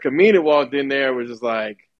Erica Mena walked in there, was just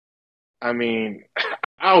like, I mean,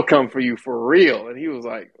 I'll come for you for real. And he was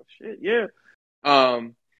like, oh, shit, yeah.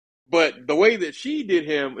 But the way that she did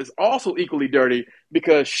him is also equally dirty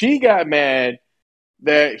because she got mad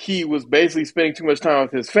that he was basically spending too much time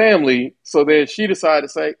with his family. So then she decided to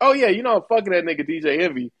say, oh, yeah, I'm fucking that nigga DJ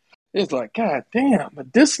Envy. It's like, God damn, a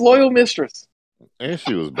disloyal mistress. And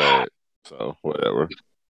she was bad. So, whatever.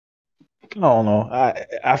 I don't know.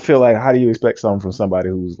 I feel like, how do you expect something from somebody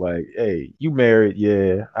who's like, hey, you married?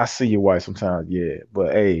 Yeah, I see your wife sometimes. Yeah,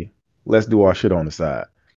 but hey, let's do our shit on the side.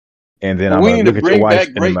 and then But I'm we gonna need to look at your bring wife back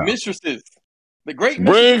in the great mouth. mistresses. The great Bring,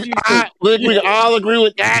 mistresses used to. we can all agree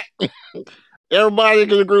with that. Everybody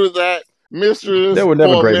can agree with that. Mistress There were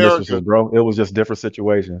never for great mistresses, America. bro. It was just different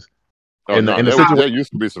situations. Oh In no, the there situation,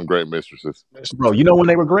 used to be some great mistresses. bro, you know when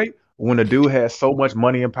they were great? When a dude had so much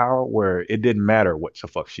money and power where it didn't matter what the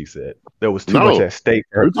fuck she said. There was too much No, at stake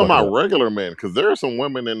for her we're to talking fuck it about up. regular men because there are some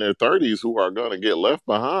women in their 30s who are going to get left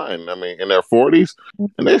behind. I mean, in their 40s,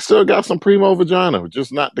 and they still got some primo vagina,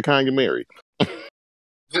 just not the kind you marry.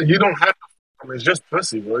 You don't have to. I mean, it's just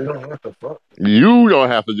pussy, bro. You don't have to fuck. You don't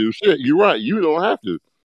have to do shit. You're right. You don't have to.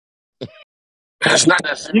 It's not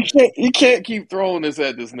that serious. You can't keep throwing this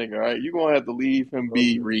at this nigga, all right? You're gonna have to leave him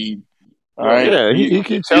be, Reed. All right? Yeah, he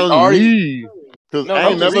keeps telling already, me because no, I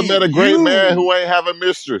ain't never Reed, met a great man you. who ain't have a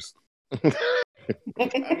mistress.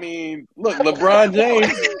 I mean, look, LeBron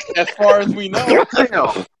James, as far as we know,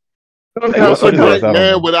 Damn. What's a Put his ass great out on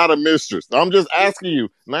man him. without a mistress? I'm just asking you.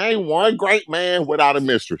 Name one great man without a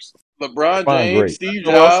mistress. LeBron Fine, James, great. Steve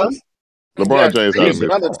Wilson. Jobs. LeBron James had a He's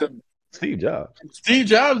mistress. relative. Steve Jobs. Steve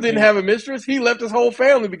Jobs didn't have a mistress. He left his whole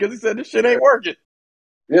family because he said this shit ain't working.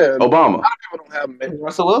 Yeah, Obama. a lot of people don't have men.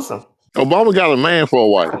 Russell Wilson. Obama got a man for a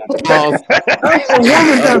wife. That's a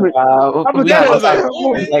woman, damn it. I was We That not is gonna a talk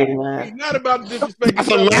woman. about lady, man. We're not about to disrespect That's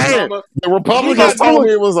a Michelle man. Obama. The Republicans not told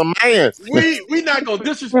me it was a man. We not gonna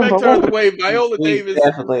disrespect her the way Viola We Davis'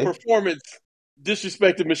 definitely. performance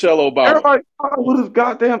disrespected Michelle Obama. Everybody thought with this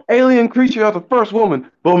goddamn alien creature as the first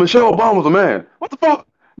woman, but Michelle Obama was a man. What the fuck?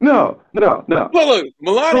 No. Look,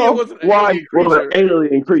 Melania Trump's was an wife alien was an creature.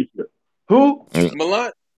 alien creature. Who?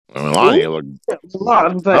 Melania looked. That's a lot.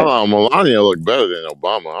 That's what I'm saying. Melania looked better than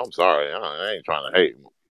Obama. I'm sorry. I ain't trying to hate.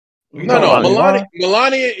 No.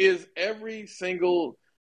 Melania is every single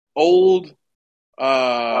old what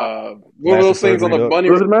are those things on the bunny?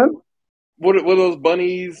 Was it, man? What are those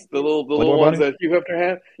bunnies? The little Playboy ones bunnies? that Hugh Hefner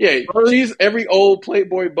had? Yeah, she's every old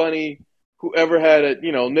Playboy bunny who ever had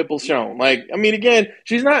a nipples shown. Like, I mean, again,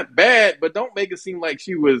 she's not bad, but don't make it seem like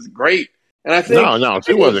she was great. And I think No,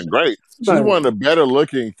 she wasn't great. She's one of the better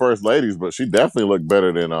looking first ladies, but she definitely looked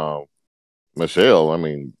better than Michelle. I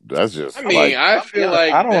mean, that's just. I mean, I feel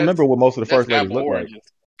like I don't remember what most of the first that's ladies look like. oranges.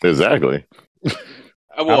 Exactly.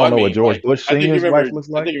 I don't know what George Bush Sr.'s wife looks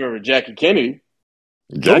I like. think you remember Jackie Kennedy.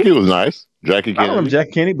 Jackie was nice. Jackie I Kennedy. don't remember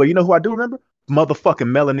Jackie Kennedy, but you know who I do remember? Motherfucking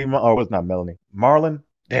Melanie. Or it's not Melanie. Marlon.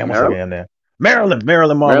 Damn, what's her name there? Marilyn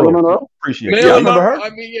Monroe. Appreciate it. Yeah, remember her? I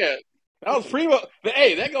mean, yeah. That was pretty much.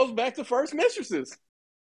 Hey, that goes back to first mistresses.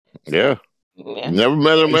 Yeah. Never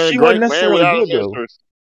met a man. She Great wasn't necessarily man without good, a though. mistress.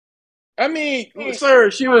 I mean,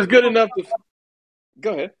 sir, she was good enough to.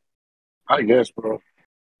 Go ahead. I guess, bro.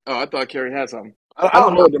 Oh, I thought Carrie had something. I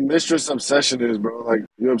don't know what the mistress obsession is, bro. Like,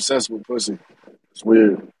 you're obsessed with pussy. It's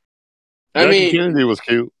weird. I mean, Jackie Kennedy was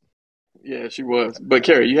cute. Yeah, she was. But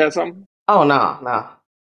Carrie, you had something? Oh no.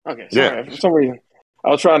 Okay, sorry. For some reason, I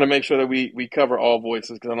was trying to make sure that we cover all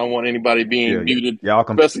voices because I don't want anybody being muted. Y'all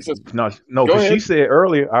can no, because she said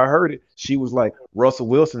earlier, I heard it. She was like, Russell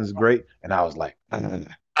Wilson's great, and I was like, hey,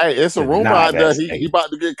 it's a rumor out there. He about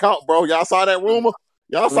to get caught, bro. Y'all saw that rumor?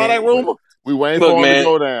 That rumor? We waiting for him to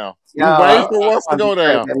go down. We waiting for Russ to go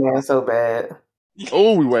down. That man so bad.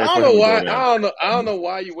 Oh, we waiting for him to go down. I don't know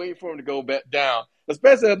why you waiting for him to go back down.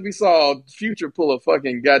 Especially after we saw Future pull a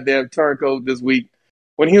fucking goddamn turncoat this week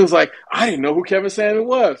when he was like, I didn't know who Kevin Samuel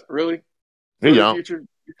was. Really? He young. Future?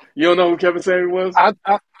 You don't know who Kevin Samuel was? I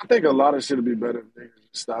think a lot of shit would be better if niggas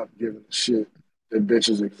stop giving a shit that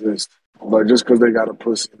bitches exist. Like, just because they got a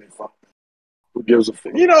pussy and they fuck. Who gives a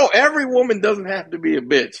fuck? You know, every woman doesn't have to be a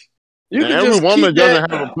bitch. You can every just woman keep doesn't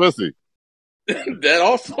that, have a pussy. That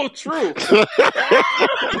also true.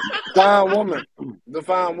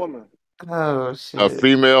 Define woman. Oh shit. A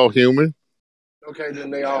female human. Okay,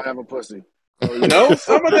 then they all have a pussy. No,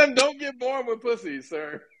 some of them don't get born with pussies,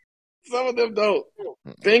 sir. Some of them don't.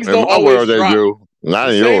 Things In don't my always world, they drop. do. Not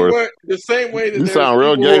in yours. The same way that You there's sound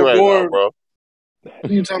real people gay who are right born, now, bro.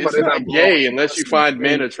 What are you talking it's about? not gay unless you find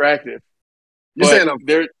men attractive. You saying a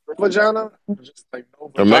they're vagina? Just like no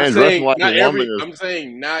A man dressing like not a woman is. I'm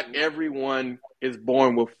saying not everyone is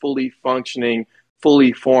born with fully functioning,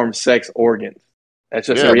 fully formed sex organs. That's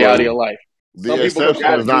just the reality of life. The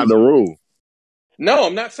exception is not the rule. No,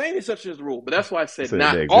 I'm not saying the exception is the rule, but that's why I said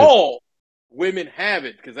not they exist. all women have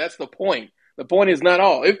it, because that's the point. The point is not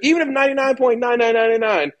all. Even if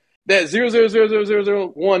 99.9999, that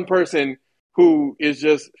 0.00001 person who is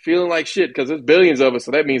just feeling like shit, because there's billions of us,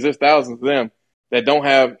 so that means there's thousands of them that don't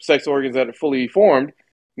have sex organs that are fully formed,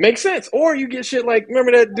 makes sense. Or you get shit like,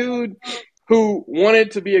 remember that dude who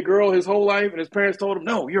wanted to be a girl his whole life and his parents told him,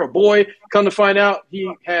 no, you're a boy. Come to find out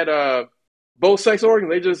he had both sex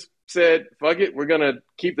organs. They just said, "Fuck it, we're gonna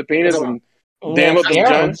keep the penis Hold on. and Yeah, damn up the Sierra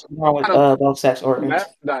vagina." was born with Out of both sex organs.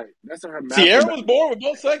 hermaphrodite. That's a hermaphrodite. Sierra was born with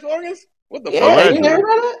both sex organs. What the Yeah, fuck? you Allegedly. never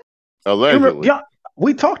heard of that? You remember, Allegedly. yeah,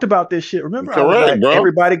 we talked about this shit. Remember, I was Correct, like, bro.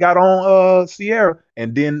 everybody got on Sierra,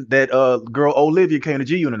 and then that girl Olivia came to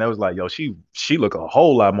G Unit, and I was like, yo, she look a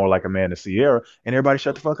whole lot more like a man than Sierra, and everybody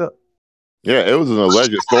shut the fuck up. Yeah, it was an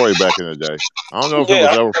alleged story back in the day. I don't know if it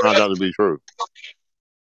was ever found out to be true.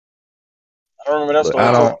 I don't remember that But story.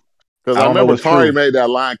 I don't Because I I don't know remember what's Kari true. made that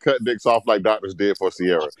line, cut dicks off like doctors did for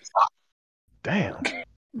Sierra. Damn.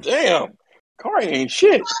 Damn, Kari ain't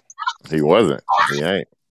shit. He wasn't. He ain't.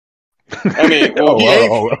 I mean, well, he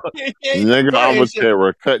ain't. Nigga, Kari I'm a ain't shit.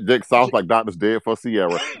 terror. Cut dicks off like doctors did for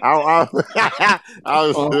Sierra. I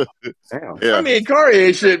was, Damn. yeah. I mean, Kari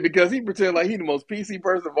ain't shit because he pretend like he the most PC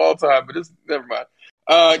person of all time, but it's never mind.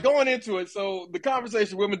 Going into it, so the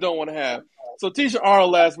conversation women don't want to have. So Tisha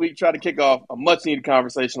Arnold last week tried to kick off a much-needed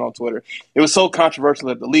conversation on Twitter. It was so controversial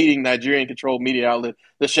that the leading Nigerian-controlled media outlet,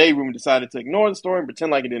 The Shade Room, decided to ignore the story and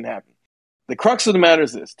pretend like it didn't happen. The crux of the matter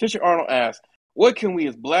is this. Tisha Arnold asked, what can we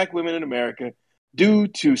as black women in America do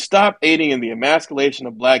to stop aiding in the emasculation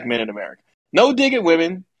of black men in America? No dig at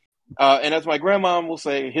women. And as my grandma will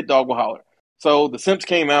say, hit dog will holler. So the simps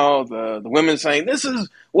came out, the women saying, this is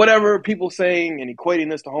whatever, people saying and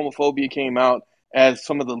equating this to homophobia came out as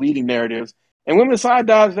some of the leading narratives. And women side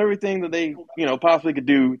dodged everything that they, possibly could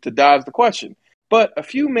do to dodge the question. But a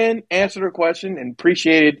few men answered her question and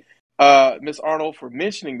appreciated Miss Arnold for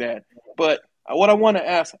mentioning that. But what I want to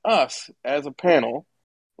ask us as a panel,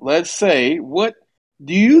 let's say, what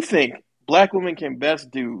do you think black women can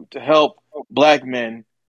best do to help black men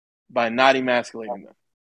by not emasculating them?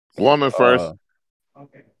 Woman first.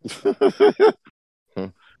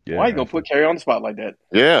 Yeah, Why you gonna put Carrie on the spot like that?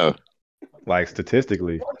 Yeah. like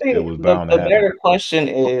statistically, I think it was bound the to happen. better question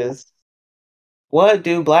is, what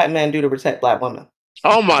do black men do to protect black women?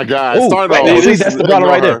 Oh my God. Ooh, Start right over. there. See, that's the bottle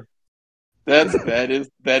right there. That is.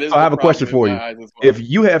 So I have a question for you. Well. If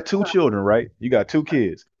you have two children, right? You got two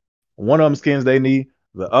kids. One of them skins their knee.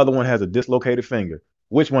 The other one has a dislocated finger.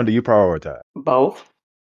 Which one do you prioritize? Both.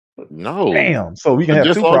 No. Damn. So we can A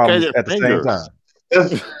have two problems dislocated at the finger. same time.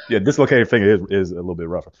 Yeah, dislocated finger is a little bit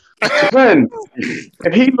rougher. Man,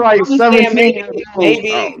 if he's like I'm just 17 saying, years old, maybe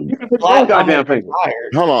you can put your black own goddamn women finger. are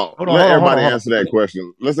tired. Hold on. Hold Let everybody on. answer that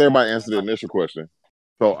question. Let's everybody answer the initial question.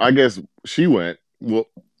 So I guess she went,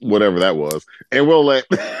 whatever that was, and we'll let.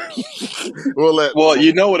 Well,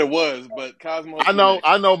 you know what it was, but Cosmo. I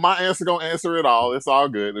know. My answer gonna answer it all. It's all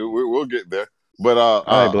good. We'll get there. But All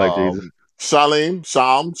right, Black Jesus.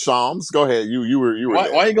 Shams, go ahead. You were Why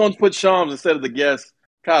there. are you going to put Shams instead of the guest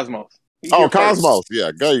Cosmos? He's Oh, here first. Cosmos. Yeah,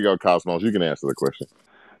 there you go, Cosmos. You can answer the question.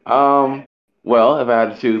 Well, if I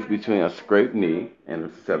had to choose between a scraped knee and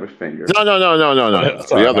a severed finger, No. Sorry,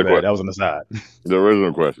 The other my bad. question. That was on the side. The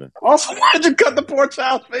original question. Also, why did you cut the poor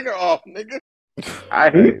child's finger off, nigga?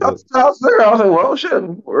 Hey, I was like, well, shit,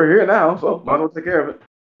 we're here now, so might as well take care of it.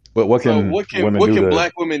 But what So can what can women do to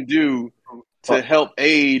black women do to help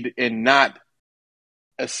aid in not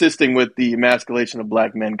assisting with the emasculation of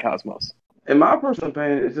black men, Cosmos? In my personal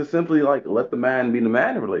opinion, it's just simply like let the man be the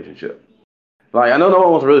man in a relationship. Like I know no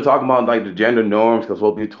one wants to really talk about like the gender norms because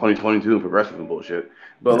we'll be 2022 and progressive and bullshit.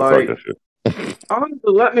 But Yeah, like, fuck that shit. honestly,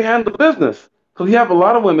 let me handle the business. Because you have a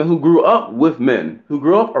lot of women who grew up with men, who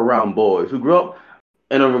grew up around boys, who grew up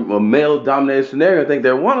in a male-dominated scenario and think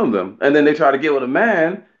they're one of them. And then they try to get with a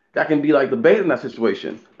man that can be like the bait in that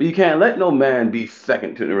situation. But you can't let no man be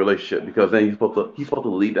second to the relationship because then he's supposed to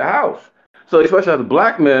lead the house. So especially as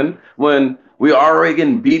black men, when we are already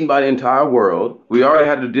getting beaten by the entire world, we already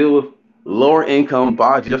had to deal with lower income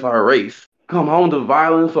by just our race. Come home to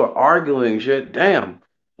violence or arguing shit. Damn.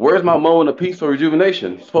 Where's my moment of peace or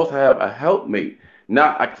rejuvenation? You're supposed to have a helpmate,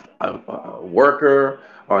 not a worker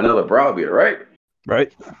or another browbeater, right?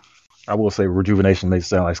 right? I will say rejuvenation makes it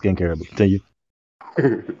sound like skincare, but continue.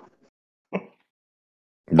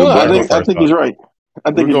 Well, I First think thought. he's right. I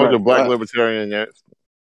think We're he's going right. to Black Libertarian yet.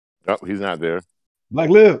 Oh, he's not there. Black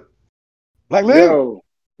live. Yo,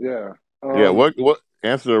 yeah. Yeah, what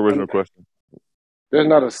answer the original question? There's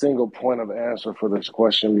not a single point of answer for this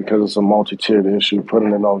question because it's a multi-tiered issue.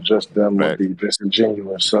 Putting it on just them would be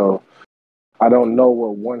disingenuous. So I don't know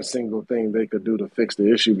what one single thing they could do to fix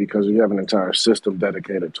the issue because we have an entire system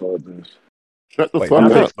dedicated toward this. Shut the Wait, fuck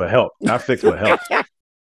not up. fix for help. Not fix for help.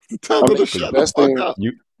 Tell them to shut the fuck up.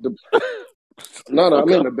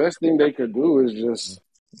 The best thing they could do is just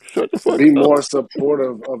Shut the fuck be up. more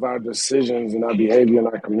supportive of our decisions and our behavior in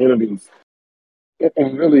our communities.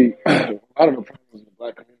 And really, a lot of the problems in the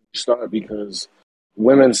black community start because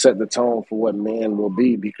women set the tone for what men will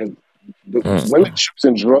be because The Mm. women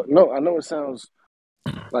choosing drug. No, I know it sounds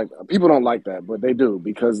like people don't like that, but they do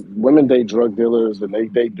because women date drug dealers and they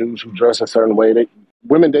date dudes who dress a certain way.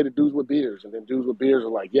 Women dated dudes with beards, and then dudes with beards are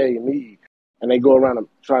like, yay, me. And they go around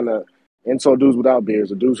trying to insult dudes without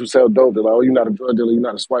beards, or dudes who sell dope. They're like, oh, you're not a drug dealer, you're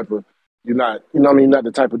not a swiper, you're not, you know what I mean, you're not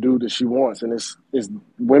the type of dude that she wants. And it's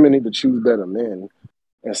women need to choose better men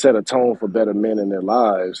and set a tone for better men in their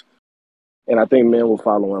lives. And I think men will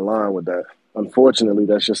follow in line with that. Unfortunately,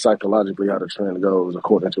 that's just psychologically how the trend goes,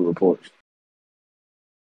 according to reports.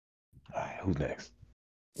 All right, who's next?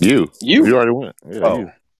 You already went. Yeah, Oh,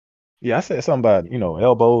 you. yeah, I said something about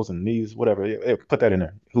elbows and knees, whatever. Yeah, put that in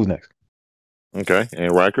there. Who's next? Okay,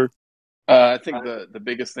 and Riker. I think the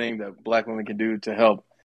biggest thing that black women can do to help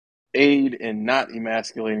aid in not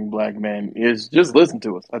emasculating black men is just listen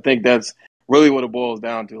to us. I think that's really what it boils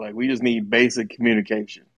down to. Like, we just need basic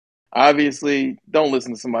communication. Obviously, don't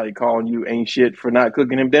listen to somebody calling you ain't shit for not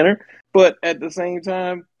cooking him dinner. But at the same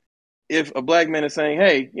time, if a black man is saying,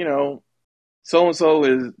 hey, so-and-so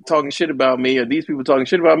is talking shit about me, or these people talking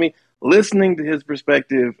shit about me, listening to his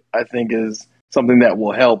perspective, I think, is something that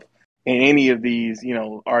will help in any of these,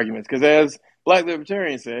 arguments. Because as Black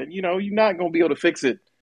Libertarian said, you're not going to be able to fix it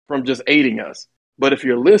from just aiding us. But if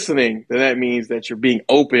you're listening, then that means that you're being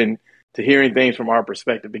open to hearing things from our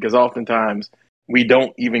perspective, because oftentimes we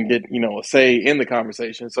don't even get, a say in the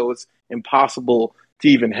conversation. So it's impossible to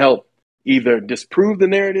even help either disprove the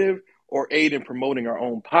narrative or aid in promoting our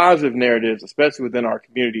own positive narratives, especially within our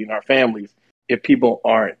community and our families, if people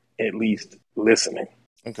aren't at least listening.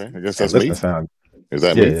 Okay, I guess that's me. Is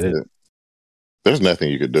that me? Yeah. There's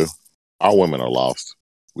nothing you could do. Our women are lost.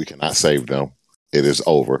 We cannot save them. It is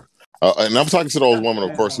over. And I'm talking to those women,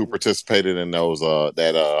 of course, who participated in those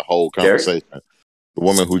that whole conversation. The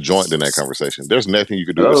woman who joined in that conversation. There's nothing you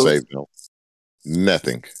could do to save them.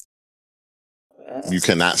 Nothing. You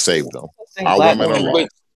cannot save them. Our women are lost.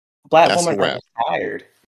 Black women are tired.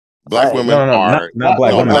 Black women are not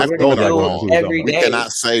black women. Black women are gone. Every we day.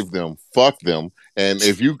 cannot save them. Fuck them. And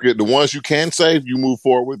if you get the ones you can save, you move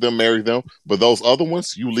forward with them, marry them. But those other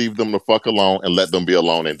ones, you leave them the fuck alone and let them be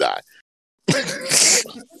alone and die.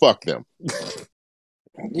 Fuck them.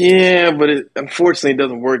 Yeah, but it unfortunately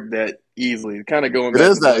doesn't work that easily. It kind of going back. It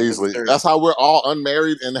is that easily. That's how we're all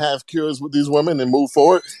unmarried and have cures with these women and move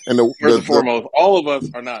forward. And first and foremost, all of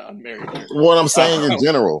us are not unmarried. What I'm saying in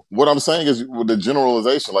general, what I'm saying is with the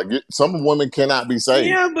generalization. Like some women cannot be saved.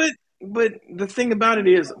 Yeah, but the thing about it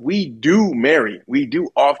is, we do marry. We do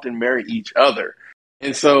often marry each other,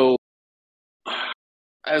 and so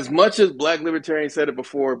as much as Black Libertarian said it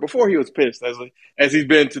before he was pissed as he's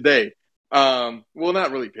been today. Well,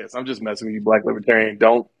 not really pissed. I'm just messing with you, Black Libertarian.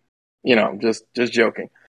 Don't, just joking.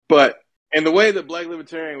 But in the way that Black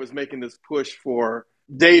Libertarian was making this push for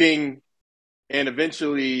dating and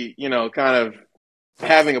eventually, kind of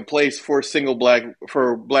having a place for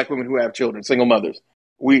Black women who have children, single mothers.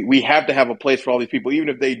 We have to have a place for all these people, even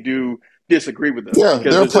if they do disagree with us. Yeah,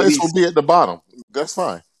 their place will be at the bottom. That's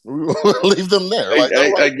fine. We'll leave them there.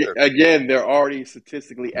 Again, they're already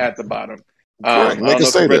statistically at the bottom. I don't know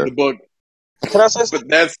if you read the book. Can I say something?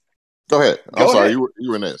 Go ahead. I'm sorry.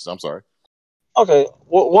 You were next. I'm sorry. Okay.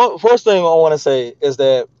 Well, first thing I want to say is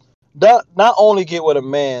that not only get with a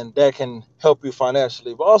man that can help you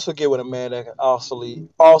financially, but also get with a man that can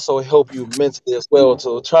also help you mentally as well,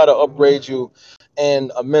 to try to upgrade you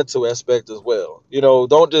in a mental aspect as well.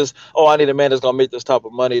 Don't just, I need a man that's gonna make this type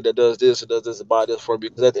of money, that does this and does this and buy this for me.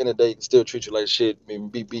 Because at the end of the day, he can still treat you like shit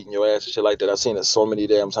and be beating your ass and shit like that. I've seen it so many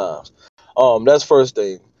damn times. That's first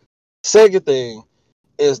thing. Second thing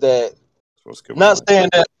is that, not saying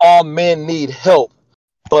that all men need help,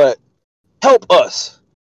 but help us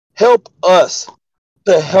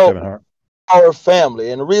to help our family.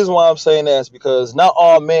 And the reason why I'm saying that is because not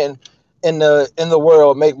all men in the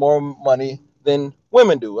world make more money than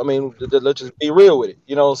women do. I mean, let's just be real with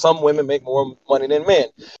it. Some women make more money than men,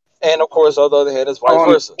 and of course, on the other hand, it's vice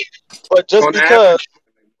versa. But just because,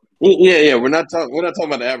 yeah, we're not talking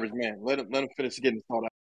about the average man. Let him finish getting his thought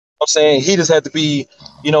out. I'm saying he just had to be,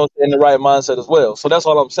 in the right mindset as well. So that's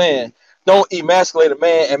all I'm saying. Don't emasculate a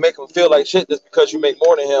man and make him feel like shit just because you make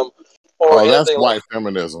more than him. Or that's white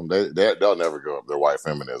feminism. They'll never go up. They're white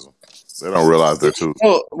feminism. They don't realize they're too.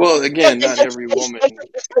 Well, again, not every woman.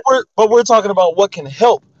 But we're talking about what can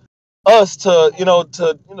help us to,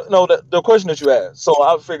 the question that you asked. So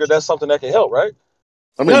I figured that's something that can help, right?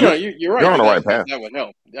 I mean, you're right. You're on the right path. That would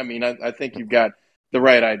help. I mean, I think you've got the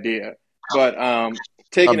right idea. But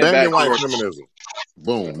taking it back to white feminism.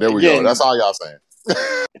 Boom. There we go. That's all y'all saying.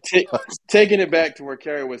 Taking it back to where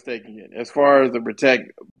Carrie was taking it, as far as the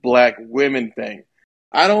protect Black women thing,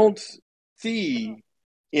 I don't see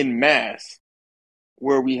in mass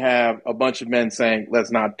where we have a bunch of men saying,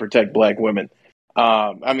 let's not protect black women.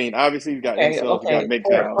 I mean, obviously you got incels, you got For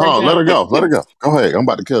MGTOWs. Hold on, let her example, go. Let her go. Go ahead. I'm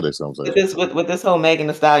about to kill this with conversation. this whole Megan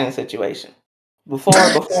Thee Stallion situation. Before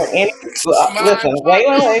any My listen,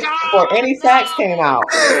 wait. Before any facts came out,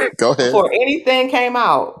 Go ahead. before anything came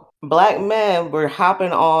out, black men were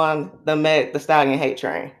hopping on the Meg Thee Stallion hate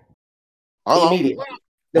train Hold on. immediately,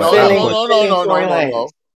 No, defending no. Tory Lanez.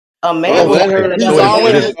 A Well, man let was her. He's standing So up is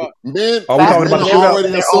already it? defending men. Are we facts, talking Men about but the are men shootout? already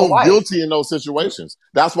defending their own assumed wife. guilty in those situations.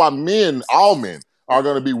 That's why men, all men, are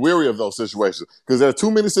going to be weary of those situations because there are too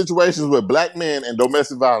many situations with black men and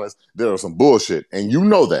domestic violence that are some bullshit, and you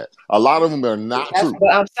know that a lot of them are not That's true.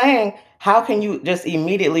 what I'm saying. How can you just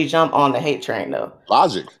immediately jump on the hate train though?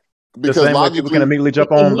 Logic, The because same way people can logically, immediately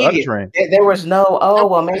jump on the other Immediate. train. There was no, oh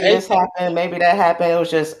well, maybe hate this happened, maybe that happened. It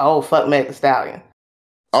was just, oh fuck, Meg Thee Stallion.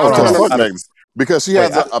 oh, Hold on, because hold on. fuck Megan, because she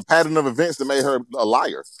Wait, has a pattern of events that made her a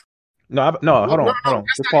liar. no, hold on.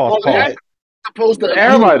 That's Just not pause. that's supposed to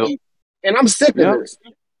Everybody. immediately. And I'm sick of Yeah. this.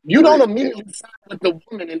 You don't immediately side with the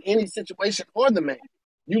woman in any situation or the man.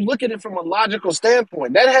 You look at it from a logical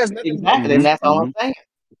standpoint. That has nothing to do Exactly, with and that's all I'm saying.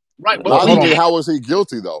 right. But Well, hold Logically, on. how was he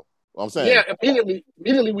guilty though? I'm saying, yeah,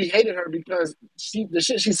 immediately we hated her because the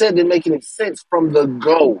shit she said didn't make any sense from the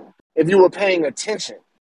go. If you were paying attention,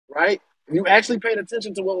 right? If you actually paid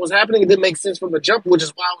attention to what was happening, it didn't make sense from the jump, which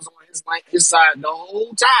is why I was on his side the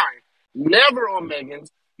whole time. Never on Megan's,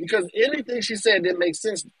 because anything she said didn't make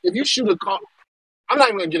sense. If you shoot a car, I'm not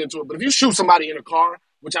even gonna get into it, but if you shoot somebody in a car,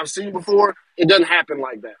 which I've seen before, it doesn't happen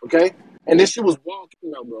like that, okay? And then she was walking.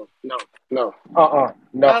 No, bro. No. No.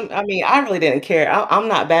 I mean, I really didn't care. I'm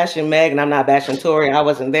not bashing Meg, and I'm not bashing Tory. I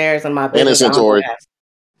wasn't there. It's in my business. I innocent don't Tory. ask.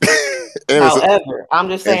 Innocent. However, I'm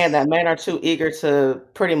just And saying that men are too eager to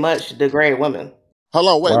pretty much degrade women. hold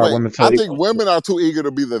on, Why are wait. women I so? think women are too eager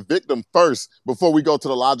to be the victim first before we go to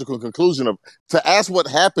the logical conclusion of to ask what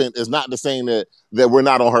happened is not the saying that we're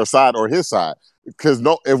not on her side or his side. Because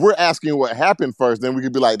if we're asking what happened first, then we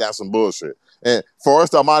could be like, that's some bullshit. And for us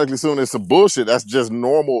to automatically assume it's some bullshit, that's just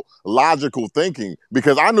normal logical thinking.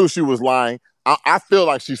 Because I knew she was lying. I feel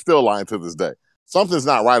like she's still lying to this day. Something's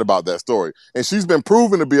not right about that story. And she's been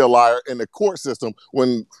proven to be a liar in the court system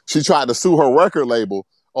when she tried to sue her record label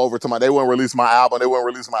over to they wouldn't release my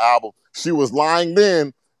album. She was lying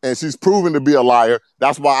then, and she's proven to be a liar.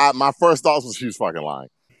 That's why my first thought was she was fucking lying.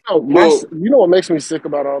 Oh, you know what makes me sick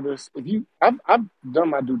about all this? I've done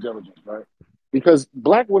my due diligence, right? Because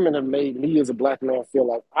black women have made me as a black man feel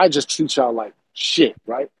like I just treat y'all like shit,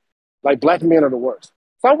 right? Like black men are the worst.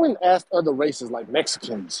 If I went and asked other races like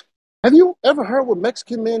Mexicans, have you ever heard what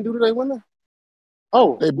Mexican men do to their women?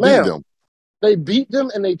 Oh, They beat man, them. they beat them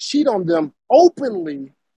and they cheat on them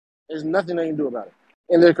openly. There's nothing they can do about it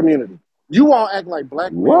in their community. You all act like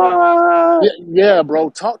black men. What? Yeah, bro.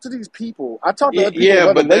 Talk to these people. I talk to other people of Yeah,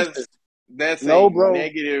 other but races. that's No, a bro.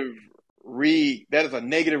 negative that is a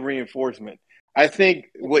negative reinforcement. I think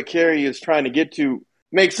what Carrie is trying to get to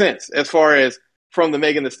makes sense as far as from the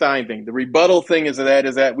Megan Thee Stallion thing. The rebuttal thing is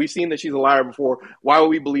that we've seen that she's a liar before. Why would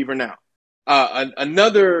we believe her now?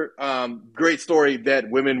 Another great story that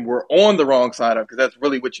women were on the wrong side of, because that's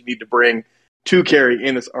really what you need to bring to Carrie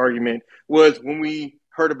in this argument, was when we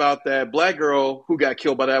heard about that black girl who got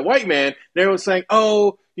killed by that white man. They were saying,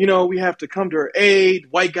 oh, we have to come to her aid.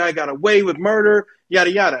 White guy got away with murder,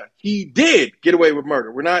 yada, yada. He did get away with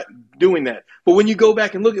murder. We're not doing that. But when you go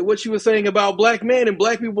back and look at what she was saying about black men and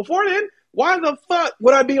black people before then, why the fuck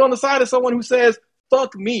would I be on the side of someone who says,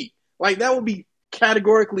 fuck me? Like, that would be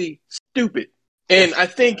categorically stupid. And I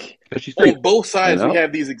think on both sides we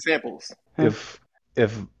have these examples.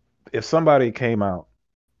 If somebody came out,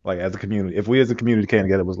 like as a community, if we as a community came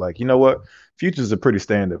together, was like, you know what, Future's a pretty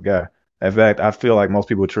stand-up guy. In fact, I feel like most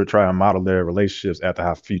people would try and model their relationships after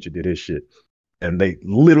how Future did his shit, and they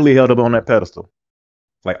literally held up on that pedestal,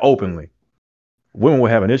 like openly. Women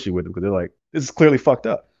would have an issue with it because they're like, this is clearly fucked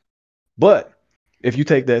up. But if you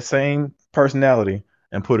take that same personality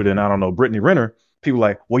and put it in, I don't know, Brittany Renner, people are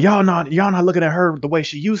like, well, y'all not looking at her the way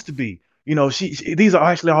she used to be. These are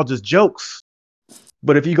actually all just jokes.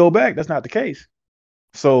 But if you go back, that's not the case.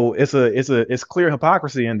 So it's clear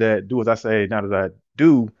hypocrisy in that do as I say, not as I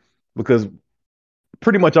do, because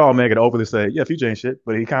pretty much all men can openly say, yeah, Future ain't shit,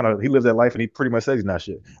 but he lives that life and he pretty much says he's not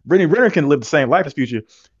shit. Brittany Renner can live the same life as Future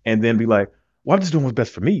and then be like, well, I'm just doing what's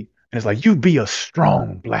best for me. And it's like, you be a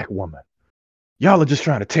strong black woman. Y'all are just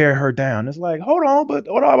trying to tear her down. It's like, hold on, but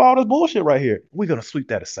what about all this bullshit right here? We're going to sweep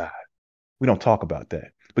that aside. We don't talk about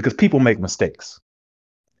that because people make mistakes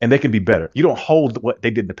and they can be better. You don't hold what they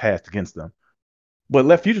did in the past against them. But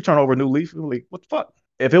let Future turn over a new leaf. Like, what the fuck?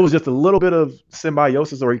 If it was just a little bit of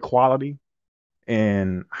symbiosis or equality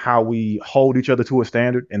and how we hold each other to a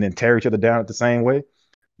standard and then tear each other down at the same way,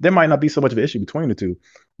 there might not be so much of an issue between the two.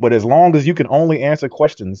 But as long as you can only answer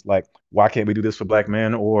questions like, why can't we do this for black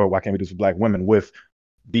men, or why can't we do this for black women, with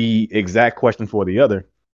the exact question for the other,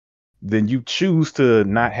 then you choose to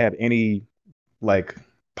not have any like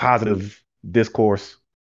positive discourse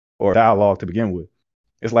or dialogue to begin with.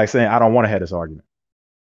 It's like saying, I don't want to have this argument.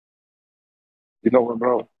 You know what,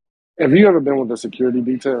 bro? Have you ever been with a security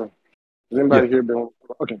detail? Has anybody Yeah. here been?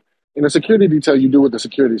 Okay. In a security detail, you do what the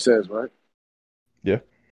security says, right? Yeah.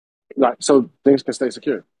 Right. So things can stay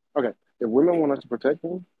secure. Okay. If women want us to protect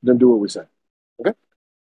them, then do what we say. Okay.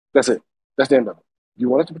 That's it. That's the end of it. If you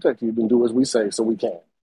want us to protect you, then do as we say so we can.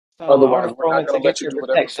 So Otherwise, in we're order not to going to let get you your do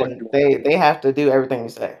whatever the fuck protection, you want. they have to do everything you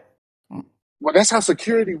say. Well, that's how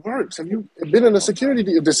security works. Have you been in a security?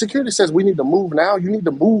 If the security says we need to move now, you need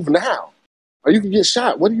to move now, or you can get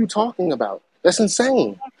shot. What are you talking about? That's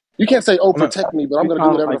insane. You can't say, "Oh, Well, no, protect me," but I'm it's going to do kind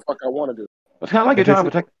of whatever like the fuck I want to do. it's kind of like you're If trying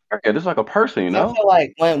it's to protect America. Just like a person, you I know. feel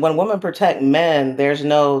like when women protect men, there's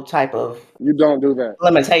no type of You don't do that.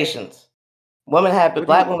 limitations. What Black do you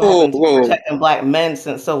women have Whoa, been whoa. protecting black men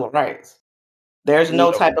since civil rights. There's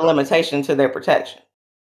no mean? type of limitation to their protection.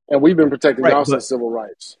 And we've been protecting right, y'all but since civil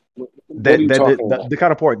rights. What are that you that talking the, about? the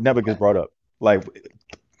kind of part never gets brought up. Like,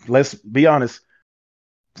 let's be honest.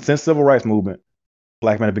 Since civil rights movement,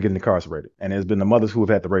 black men have been getting incarcerated, and it's been the mothers who have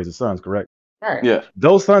had to raise the sons. Correct? Right. Yeah.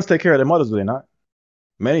 Those sons take care of their mothers, do they not?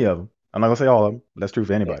 Many of them. I'm not gonna say all of them, but that's true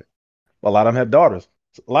for anybody. A lot of them have daughters.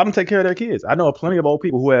 A lot of them take care of their kids. I know plenty of old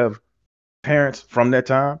people who have parents from that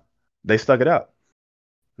time. They stuck it out.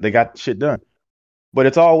 They got shit done. But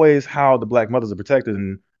it's always how the black mothers are protected,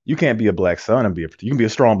 and you can't be a black son and you can be a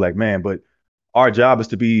strong black man, but our job is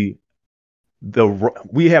to be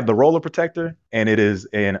we have the role of protector, and it is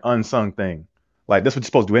an unsung thing. Like, that's what you're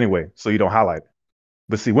supposed to do anyway, so you don't highlight it.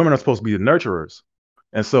 But see, women are supposed to be the nurturers,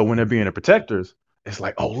 and so when they're being the protectors, it's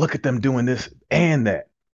like, oh, look at them doing this and that.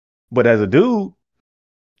 But as a dude,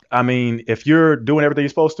 I mean, if you're doing everything you're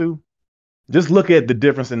supposed to, just look at the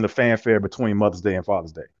difference in the fanfare between Mother's Day and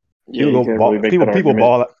Father's Day. Yeah, you can't really make that People argument.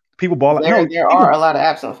 ball out. People ball out. No, There people, are a lot of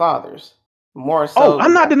absent fathers. More oh, so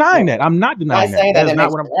I'm not than denying men. that. I'm not I'm not denying that. saying That that is it not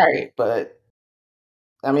makes what it I'm. right, but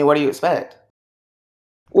I mean, what do you expect?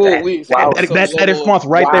 Well, That we Wow. That, some that, that level response of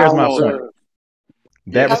right there is my growth. point. Wowzer.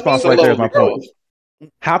 That Yeah, I response mean, some right there is level my of point.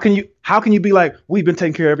 growth. How can you be like, we've been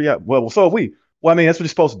taking care of every year? Well, so have we. Well, I mean, that's what you're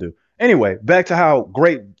supposed to do. Anyway, back to how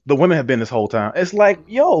great the women have been this whole time. It's like,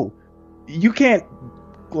 yo, you can't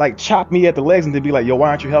like chop me at the legs and then be like, yo, why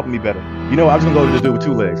aren't you helping me better? You know, I'm just gonna go to this dude with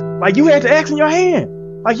 2 legs. Like, you had the axe in your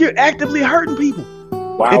hand. Like, you're actively hurting people.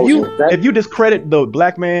 Wowzer. If you discredit the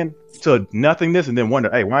black man to nothingness and then wonder,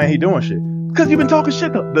 hey, why ain't he doing shit? Because you've been talking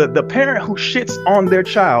shit. The parent who shits on their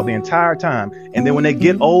child the entire time, and then when they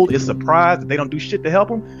get old is surprised that they don't do shit to help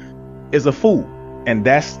them, is a fool. And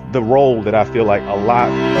that's the role that I feel like a lot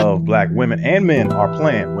of black women and men are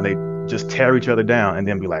playing when they just tear each other down and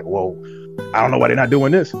then be like, whoa, I don't know why they're not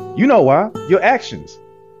doing this. You know why? Your actions.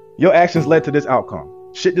 Your actions led to this outcome.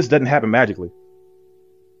 Shit just doesn't happen magically.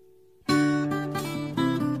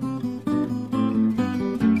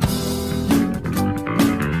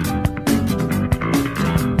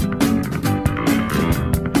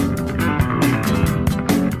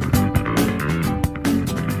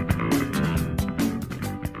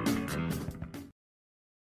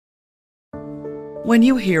 When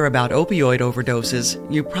you hear about opioid overdoses,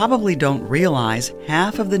 you probably don't realize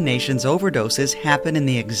half of the nation's overdoses happen in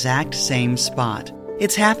the exact same spot.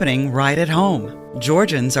 It's happening right at home.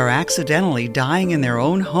 Georgians are accidentally dying in their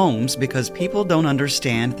own homes because people don't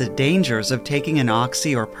understand the dangers of taking an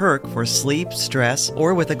oxy or perk for sleep, stress,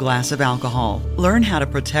 or with a glass of alcohol. Learn how to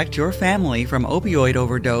protect your family from opioid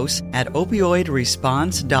overdose at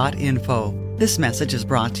opioidresponse.info. This message is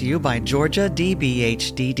brought to you by Georgia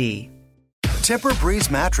DBHDD.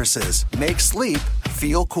 Tempur-Breeze mattresses make sleep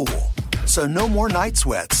feel cool. So no more night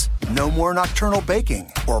sweats, no more nocturnal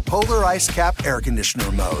baking, or polar ice cap air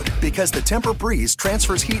conditioner mode. Because the Tempur-Breeze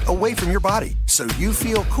transfers heat away from your body, so you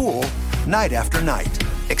feel cool night after night.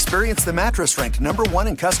 Experience the mattress ranked #1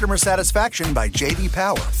 in customer satisfaction by J.D.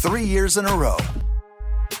 Power 3 years in a row.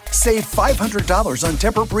 Save $500 on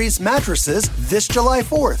Tempur-Breeze mattresses this July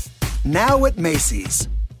 4th. Now at Macy's.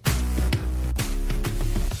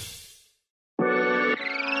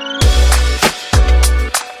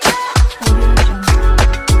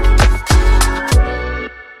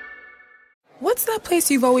 What's that place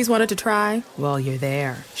you've always wanted to try? Well, you're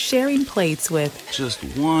there, sharing plates with... Just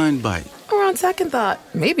one bite. Or on second thought,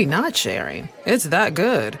 maybe not sharing. It's that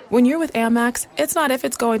good. When you're with Amex, it's not if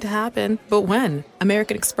it's going to happen, but when.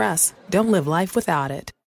 American Express. Don't live life without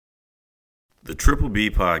it. The Triple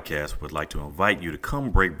B Podcast would like to invite you to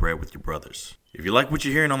come break bread with your brothers. If you like what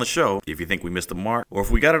you're hearing on the show, if you think we missed the mark, or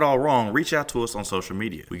if we got it all wrong, reach out to us on social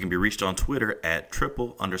media. We can be reached on Twitter at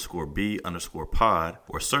triple_B_pod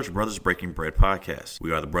or search Brothers Breaking Bread Podcast.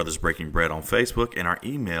 We are the Brothers Breaking Bread on Facebook, and our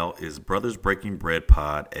email is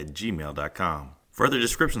brothersbreakingbreadpod@gmail.com. Further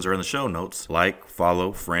descriptions are in the show notes. Like,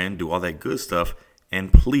 follow, friend, do all that good stuff,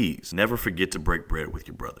 and please never forget to break bread with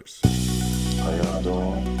your brothers. How y'all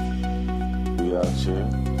doing? We out here,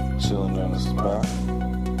 chilling in the spot.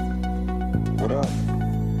 What up?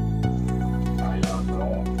 How y'all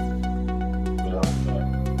doing? We out here,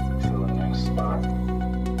 chilling in the spot.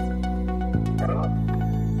 What up?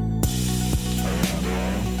 How y'all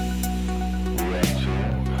doing? We out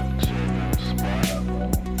here, chilling in the spot.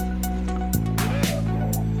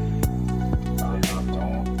 How y'all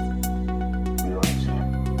doing? We out here,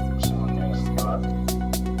 chilling in the spot.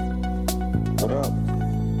 What up?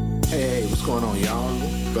 Hey, what's going on, y'all?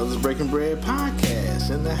 Brothers Breaking Bread Podcast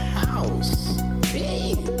in the house.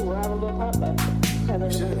 Hey. We're having a little hot back. It'll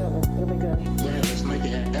be good. Yeah, let's make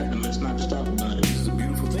it happen. Let's not just talk about it. This is a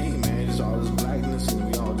beautiful thing, man. It's all this blackness, and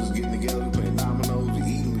we all just getting together, we playing dominoes, we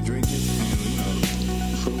eating, we drinking.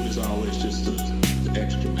 And, food is always just the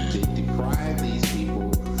extra, man. They deprive these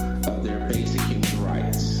people of their basic human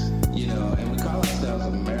rights. And we call ourselves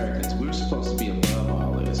Americans. We're supposed to be above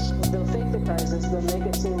all this. They'll fake the crisis. They'll make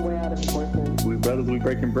it seem way out of proportion. We brothers, we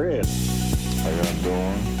breaking bread. How y'all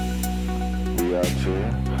doing? We out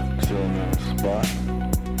here, chilling in the spot.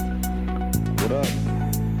 What up?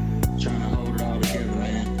 Trying to hold it all together,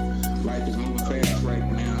 man. Life is moving fast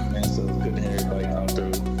right now, man. So it's good to have everybody come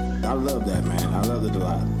through. I love that, man. I love it a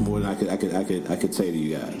lot. More than I could say to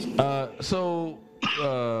you guys.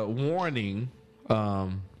 Warning.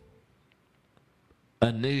 A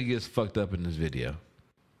nigga gets fucked up in this video.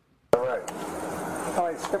 All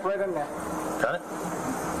right, step right in there. Got it?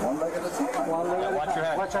 One leg at a time. One leg at a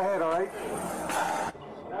time. Watch your head, all right?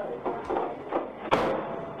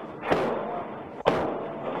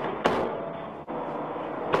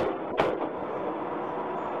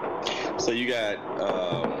 So you got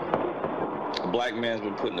a black man's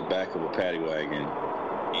been put in the back of a paddy wagon.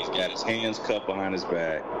 He's got his hands cupped behind his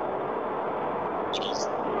back.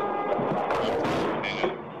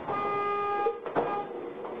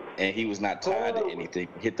 And he was not tied to anything.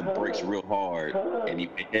 He hit the brakes real hard, and he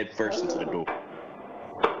went head first into the door.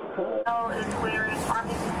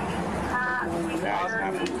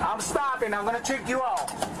 I'm stopping. I'm gonna check you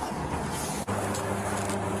out.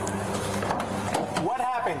 What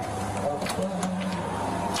happened?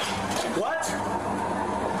 What?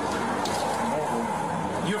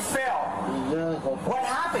 You fell. What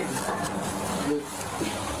happened?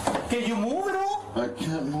 Can you move at all? I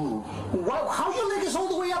can't move. What? How your leg is all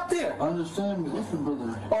the way up there? Understand me. Listen,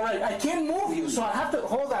 brother. All right, I can't move you, so I have to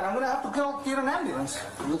hold on. I'm gonna have to go get an ambulance.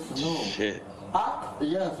 Listen, no. Shit. Huh?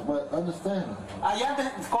 Yes, but understand. Go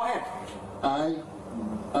ahead. I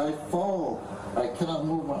fall. I cannot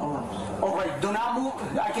move my arms. All right, do not move.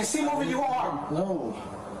 I can see moving your arm. No.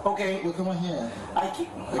 Okay. Look at my hand. All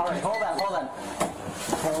right, hold on.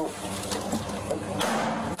 Help.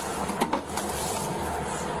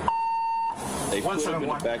 They put him in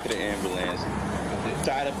the back of the ambulance,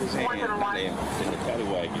 tied up his hands in the paddy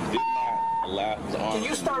wagon. Did not allow his arms. Can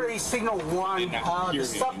you start a signal 1? The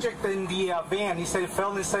subject in the van, he said he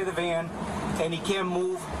fell inside the van and he can't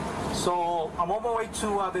move. So I'm on my way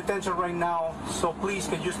to detention right now. So please,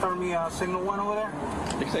 can you start me signal 1 over there?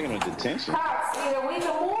 They're taking him to detention. Cops, either we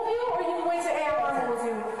can move you or you can wait to ambulance with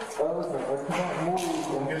you.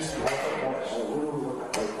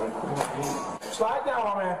 Slide down,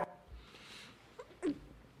 my man.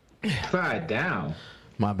 Slide down.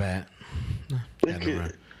 My bad.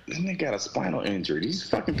 This nigga got a spinal injury. He's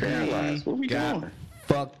fucking paralyzed. What are we doing?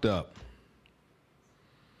 Fucked up.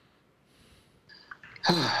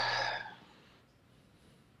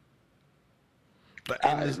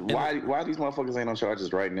 Why these motherfuckers ain't on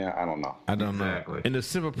charges right now? I don't know. I don't know. And the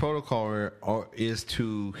simple protocol is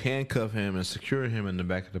to handcuff him and secure him in the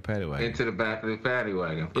back of the paddy wagon. Into the back of the paddy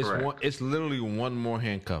wagon. Correct. It's literally one more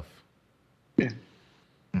handcuff. Yeah.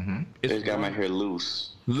 Mm-hmm. They got him out here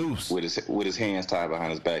loose with his hands tied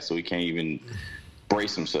behind his back, so he can't even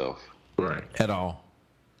brace himself. Right. At all.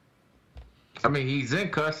 I mean, he's in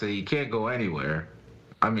custody. He can't go anywhere.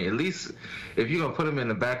 I mean, at least if you're gonna put him in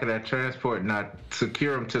the back of that transport, not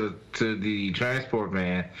secure him to the transport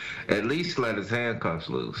van, at least let his handcuffs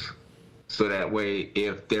loose, so that way,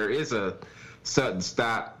 if there is a sudden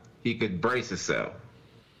stop, he could brace himself.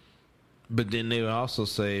 But then they would also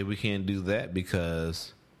say we can't do that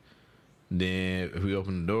because then if we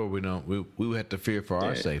open the door, we would have to fear for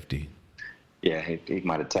our safety. Yeah, he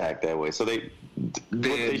might attack that way. So what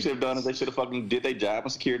they should have done is they should have fucking did their job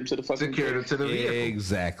and secured him to the fucking vehicle.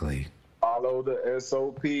 Exactly. Follow the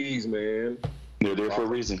SOPs, man. They're there for a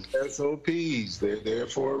reason. SOPs. They're there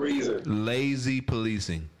for a reason. Lazy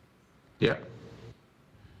policing. Yeah.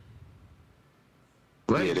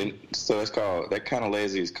 Yeah, so it's called that kind of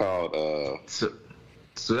lazy is called. So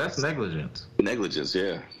that's negligence. Negligence,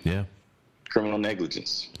 yeah. Yeah. Criminal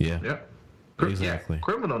negligence. Yeah. Yeah. Exactly. Yeah,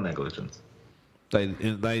 criminal negligence. And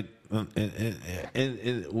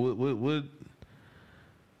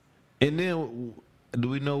then do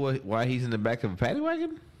we know why he's in the back of a paddy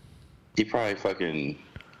wagon? He probably fucking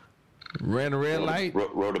ran a red light,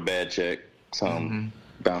 wrote a bad check,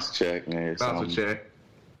 bounce a check, man. Bounce a check.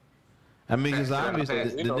 I mean, it's obvious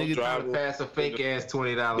the nigga trying to pass a fake ass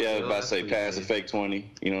 $20. Yeah, I was about to say pass a fake 20.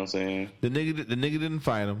 You know what I'm saying? The nigga didn't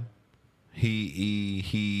fight him.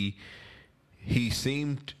 He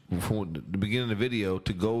seemed from the beginning of the video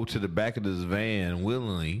to go to the back of this van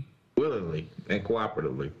willingly and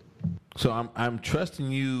cooperatively. So I'm trusting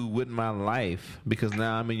you with my life because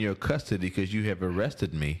now I'm in your custody because you have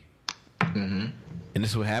arrested me. Mm-hmm. And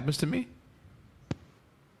this is what happens to me?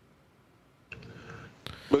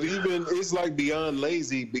 But even it's like beyond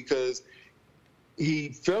lazy because he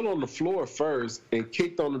fell on the floor first and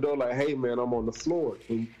kicked on the door like, "Hey man, I'm on the floor.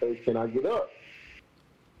 Can I get up?"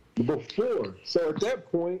 Before, so at that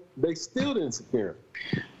point, they still didn't secure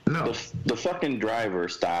him. No, the fucking driver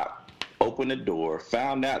stopped, opened the door,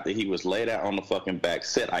 found out that he was laid out on the fucking back,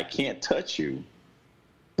 said, "I can't touch you,"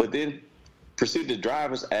 but then proceeded to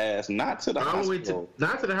drive his ass not to the hospital,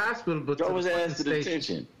 but drove his ass to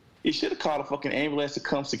detention. He should have called a fucking ambulance to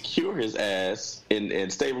come secure his ass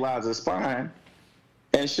and stabilize his spine,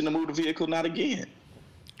 and shouldn't have moved the vehicle not again.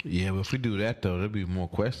 Yeah, but if we do that though, there'll be more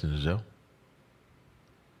questions, Joe.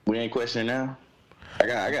 We ain't questioning now. I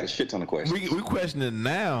got a shit ton of questions. We questioning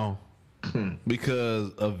now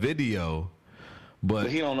because of video,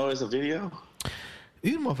 but he don't know it's a video.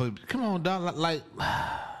 These motherfuckers, come on, dog. Like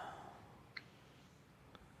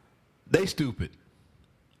they stupid.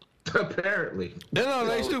 Apparently, no,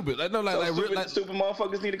 they stupid. Like stupid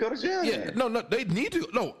motherfuckers need to go to jail. Yeah, no, they need to.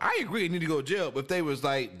 No, I agree, they need to go to jail. But if they was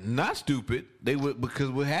like not stupid, they would,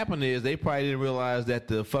 because what happened is they probably didn't realize that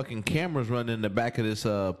the fucking cameras running in the back of this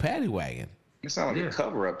paddy wagon. It sounds like a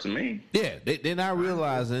cover up to me. Yeah, they're not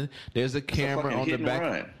realizing there's a camera on the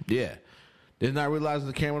back. Yeah, they're not realizing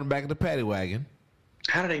the camera on the back of the paddy wagon.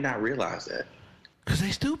 How do they not realize that? Because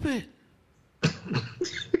they stupid.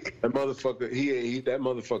 That motherfucker, that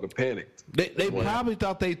motherfucker panicked. They probably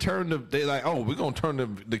thought they like, oh, we're gonna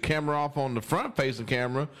turn the camera off on the front facing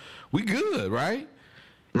camera. We good, right?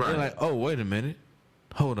 They're like, oh, wait a minute,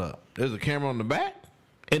 hold up. There's a camera on the back,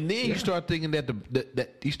 and then you start thinking that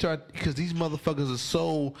because these motherfuckers are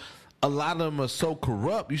so, a lot of them are so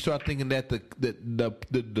corrupt. You start thinking that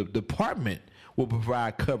the department will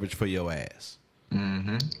provide coverage for your ass.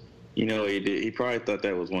 Mm-hmm. You know, he probably thought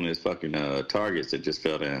that was one of his fucking targets that just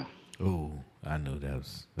fell down. Ooh, I knew that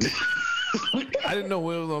was. I didn't know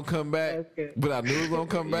when it was gonna come back, but I knew it was gonna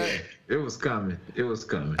come back. It was coming.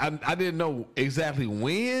 I didn't know exactly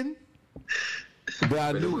when, but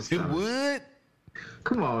I knew it would.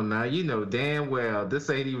 Come on now, you know damn well this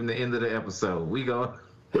ain't even the end of the episode. We go.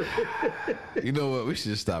 You know what? We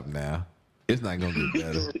should just stop now. It's not gonna get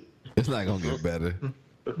better. It's not gonna get better.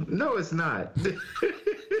 No, it's not.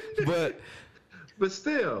 But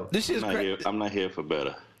still, this shit's I'm not here for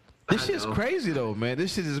better. This shit's crazy though, man.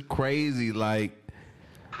 This shit is crazy. Like,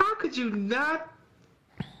 how could you not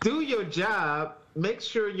do your job? Make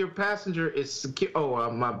sure your passenger is secure. Oh,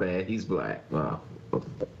 my bad. He's black. Wow.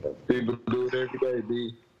 People do it every day,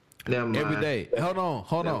 B. Never mind. Every day. Hold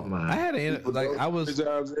on. I had I was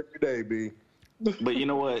jobs every day, B. But you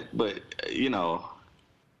know what? But you know,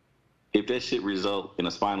 if that shit result in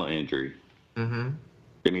a spinal injury, there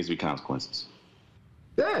needs to be consequences.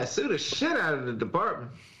 Yeah, sue the shit out of the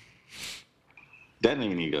department. That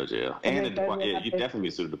nigga need to go to jail. And the department, you definitely need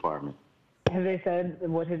to sue the department. Have they said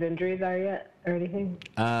what his injuries are yet, or anything?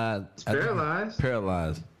 It's paralyzed.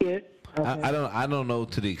 Paralyzed. Yes. Okay. I don't know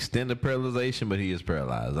to the extent of paralyzation, but he is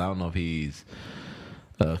paralyzed. I don't know if he's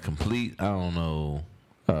complete. I don't know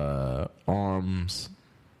arms,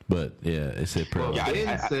 but yeah, it said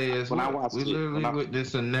paralyzed. We literally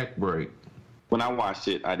witnessed a neck break. When I watched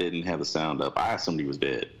it, I didn't have the sound up. I assumed he was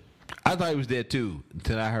dead. I thought he was dead too.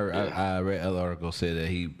 Until I heard, I read other article said that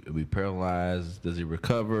he would be paralyzed. Does he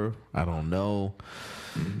recover? I don't know.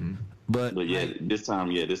 But yeah, this time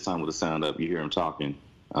with the sound up, you hear him talking.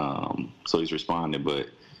 So he's responding. But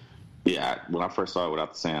yeah, when I first saw it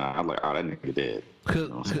without the sound, I was like, oh, that nigga dead.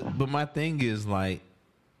 But my thing is like,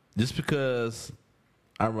 just because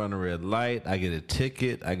I run a red light, I get a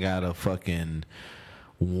ticket, I got a fucking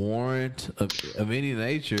warrant of any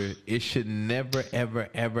nature, it should never, ever,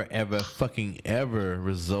 ever, ever, fucking ever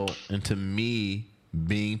result into me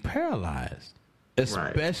being paralyzed.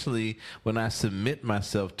 Especially when I submit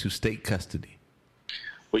myself to state custody.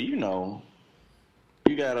 Well, you know,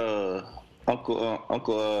 you got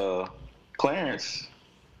Uncle Clarence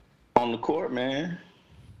on the court, man.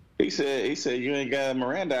 He said you ain't got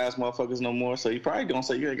Mirandize motherfuckers no more. So you probably gonna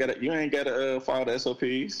say you ain't got to follow the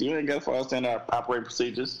SOPs. You ain't got to follow standard operating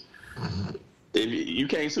procedures. If you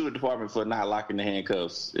can't sue the department for not locking the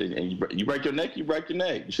handcuffs, and you break your neck, you break your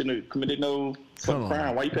neck. You shouldn't have committed no fucking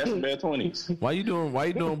crime. Why you passing bad 20s? Why you doing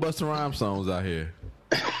Busta Rhymes songs out here?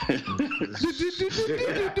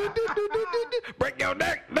 Break your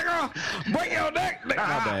neck, nigga! Break your neck,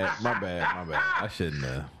 nigga! My bad. I shouldn't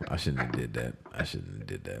have did that.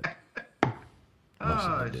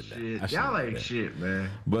 Oh shit! Y'all ain't shit, man.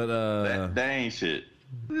 But they ain't shit.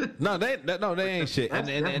 No, they ain't shit. And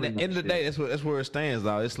at the end of the day, that's where it stands,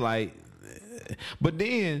 though. It's like, but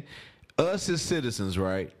then us as citizens,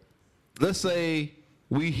 right? Let's say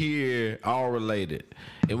we here all related,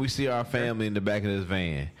 and we see our family in the back of this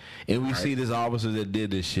van, and we see this officer that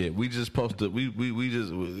did this shit. We just posted. We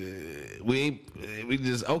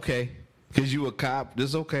just okay, cause you a cop.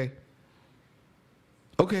 Just okay.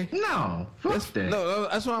 Okay. No, fuck that. No,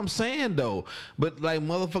 that's what I'm saying though. But like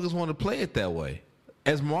motherfuckers want to play it that way.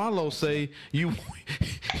 As Marlo say, you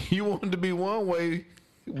want to be one way,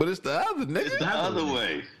 but it's the other, nigga. It's the other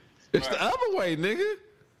way. It's the other way, nigga.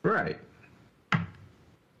 Right.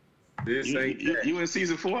 This ain't you in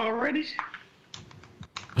season 4 already?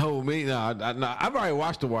 Oh me, no. I've already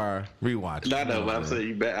watched The Wire, rewatch. No, but I'm saying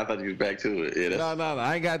you back. I thought you was back to it. Yeah, no,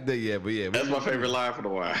 I ain't got there yet, but yeah. That's my favorite line for The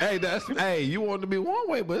Wire. Hey, you want to be one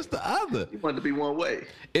way, but it's the other. You want to be one way.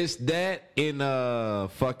 It's that in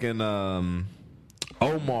fucking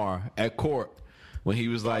Omar at court when he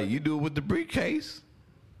was like, "You do it with the briefcase,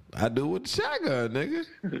 I do it with the shotgun, nigga.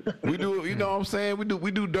 We do it, you know what I'm saying? We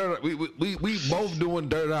do dirt. We both doing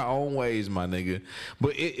dirt our own ways, my nigga.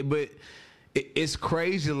 But it's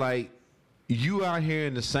crazy. Like you out here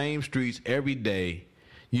in the same streets every day.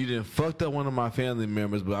 You done fucked up one of my family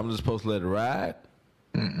members, but I'm just supposed to let it ride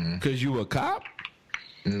because you a cop?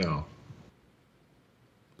 No.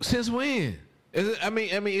 Since when? I mean,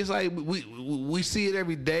 it's like we see it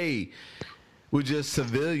every day with just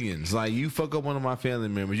civilians. Like you fuck up one of my family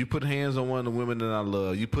members, you put hands on one of the women that I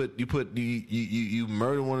love, you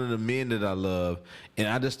murder one of the men that I love, and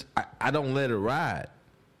I don't let it ride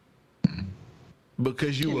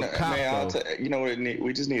because you a cop. Man, you know what?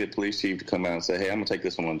 We just need a police chief to come out and say, "Hey, I'm gonna take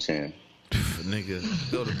this one on the chin." Nigga,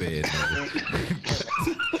 go to bed.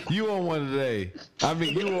 You on one today? I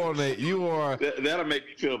mean, you are. That'll make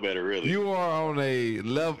me feel better, really. You are on a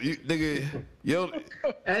level, nigga.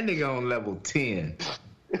 That nigga on level 10.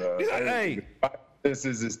 Hey, this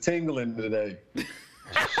is tingling today.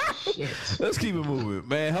 Let's keep it moving,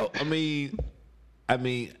 man. I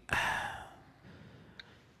mean,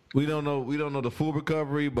 we don't know the full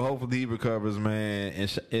recovery, but hopefully he recovers, man,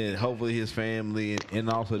 and hopefully his family and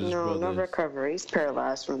also his brothers. No recovery. He's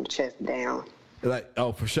paralyzed from the chest down. Like,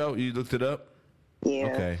 oh, for sure. You looked it up? Yeah.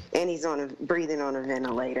 Okay. And he's breathing on a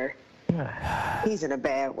ventilator. He's in a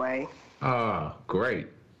bad way. Oh, great.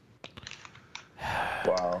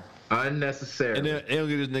 Wow. Unnecessary. And then they'll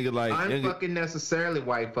get this nigga like unfucking necessarily,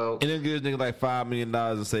 white folks. And they'll get this nigga like $5 million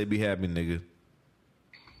and say, "Be happy, nigga."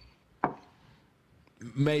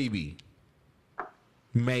 Maybe.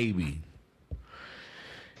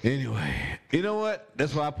 Anyway, you know what?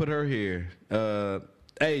 That's why I put her here.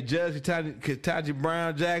 Hey, Judge Ketanji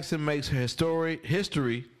Brown Jackson makes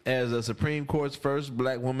history as a Supreme Court's first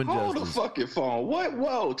black woman justice. Hold the fucking phone. What?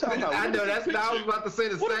 Whoa. I know. That's what I was about to say.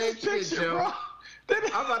 The same shit, Joe.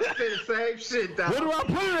 I'm about to say the same shit, dog. Where do I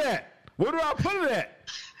put it at?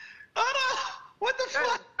 What the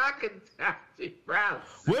fuck? Ketanji Brown.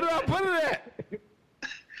 Where do I put it at?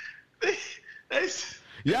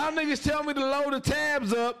 Y'all niggas tell me to load the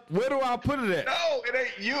tabs up. Where do I put it at? No, it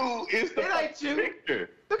ain't you. It's the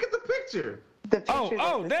picture. Look at the picture.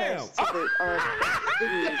 Oh, damn.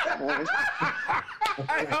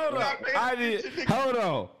 Hey, hold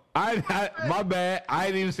on. My bad. I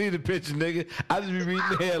didn't even see the picture, nigga. I just be reading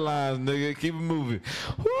the headlines, nigga. Keep it moving.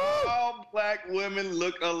 Woo! All black women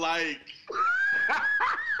look alike.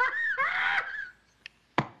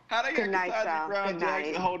 How they Good night, y'all. Brown Good night.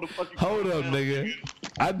 Jackson hold the fucking Hold up, nigga.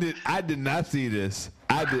 I did not see this.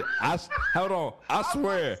 Hold on. I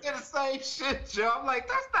swear. I the same shit, Joe. I'm like,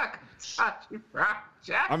 that's not Ketanji Brown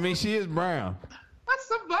Jackson. I mean, she is brown. That's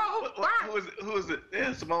Simone Biles. Who is it?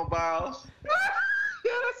 Yeah, Simone Biles.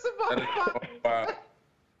 Yeah, that's Simone Biles.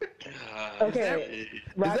 Okay,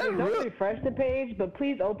 Roger, don't refresh the page, but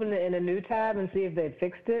please open it in a new tab and see if they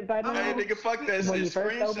fixed it by now. Hey, nigga, fuck that When shit. you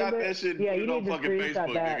first Screenshot opened that it? shit. Yeah, and you put it need to on fucking screenshot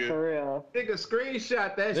Facebook, that nigga. for real. Nigga,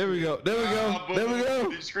 screenshot that There we shit. go. There we go. There we go.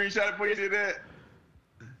 Did you screenshot it before you did that?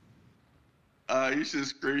 You should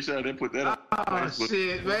screenshot it and put that on Facebook.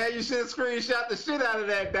 Shit, man, you should screenshot the shit out of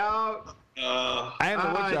that, dog. I didn't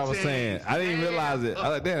know what y'all was saying. I didn't realize it. I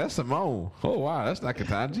was like, damn, that's Simone. Oh wow, that's not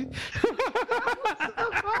Ketanji.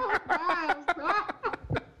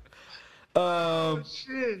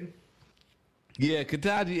 Shit. Yeah,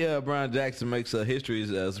 Ketanji Brown Jackson makes history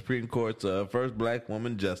as Supreme Court's first black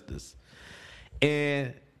woman justice.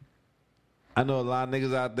 And I know a lot of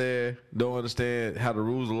niggas out there don't understand how the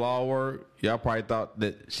rules of law work. Y'all probably thought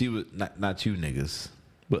that she was, not you niggas,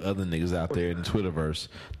 but other niggas out there in the Twitterverse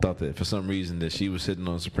thought that for some reason that she was sitting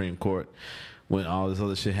on the Supreme Court when all this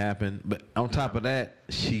other shit happened. But on top of that,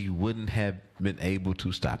 she wouldn't have been able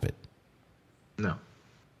to stop it. No.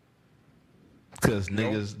 Because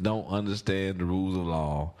niggas don't understand the rules of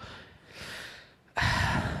law.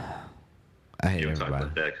 I hate everybody. Talked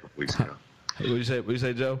about that a couple weeks ago. What you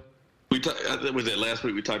say, Joe? Was that last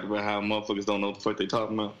week we talked about how motherfuckers don't know what the fuck they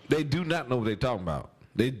talking about? They do not know what they talking about.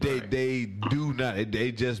 They do not.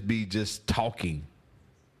 They just be talking.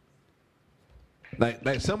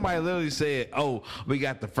 Like somebody literally said, "Oh, we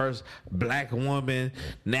got the first black woman,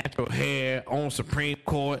 natural hair on Supreme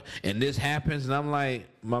Court, and this happens." And I'm like,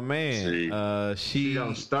 my man, she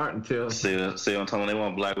don't start until see on time they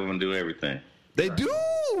want black women to do everything. They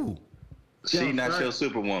do. She not your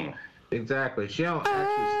superwoman. Exactly. She don't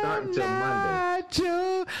actually start until Monday. Not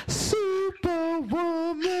your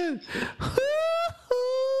superwoman.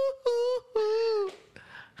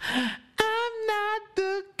 I'm not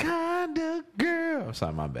the kind of girl.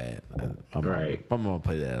 Sorry, my bad. I'm gonna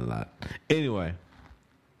play that a lot. Anyway,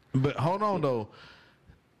 but hold on though.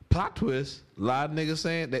 Plot twist. A lot of niggas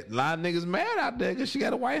saying that. A lot of niggas mad out there because she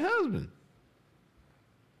got a white husband.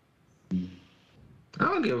 I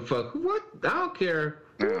don't give a fuck. What? I don't care.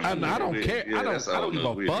 I don't care. Yeah, I don't give a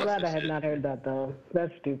I'm fuck. glad I have not heard that though.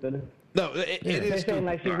 That's stupid. No, it They're is saying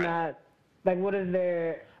like she's stupid. not. Like, what is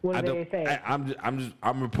their? What do they say?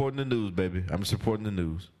 I'm reporting the news, baby. I'm supporting the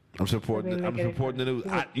news. I'm supporting the news.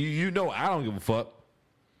 You know I don't give a fuck.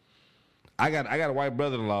 I got a white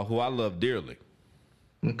brother-in-law who I love dearly.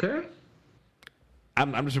 Okay.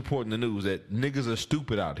 I'm just reporting the news that niggas are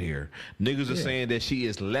stupid out here. Niggas are saying that she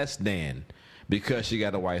is less than because she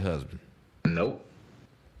got a white husband. Nope.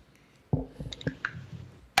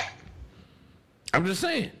 I'm just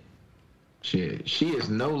saying. She is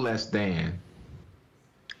no less than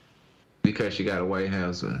because she got a white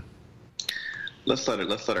husband. Let's let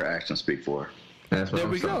her actions speak for her. That's what there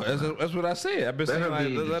I'm we go. saying. That's what I said. I've been Let saying her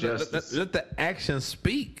be like, let the actions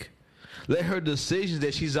speak. Let her decisions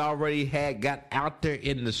that she's already got out there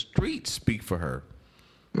in the streets speak for her.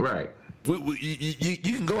 Right. You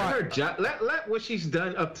can go out. Let what she's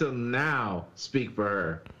done up till now speak for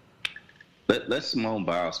her. Let Simone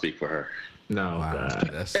Biles speak for her. No, God.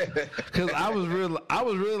 That's because I was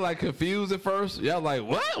really like confused at first. Y'all like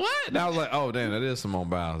what? And I was like, oh damn, that is Simone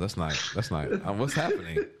Biles. That's not. What's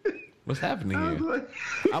happening? What's happening here?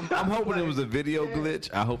 I'm hoping it was a video glitch.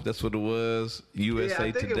 I hope that's what it was. USA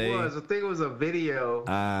I think Today. It was. I think it was a video.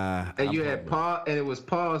 And you had paused, and it was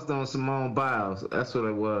paused on Simone Biles. That's what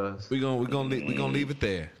it was. We gonna leave it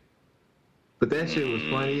there. But that shit was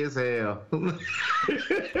funny as hell.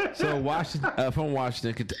 So Washington, from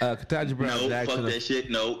Washington, Ketanji Brown Jackson. Fuck that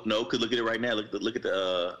shit. No. Cause look at it right now. Look at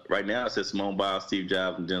the right now. It says Simone Biles, Steve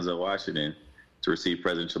Jobs, and Denzel Washington to receive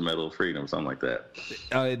Presidential Medal of Freedom, something like that.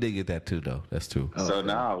 Oh, they did get that too, though. That's true. So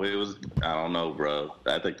now it was. I don't know, bro.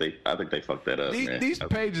 I think they fucked that up. Man. These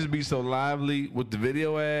pages be so lively with the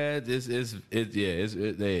video ads. They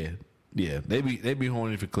be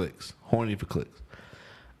horny for clicks.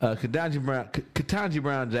 Ketanji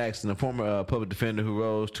Brown Jackson, a former public defender who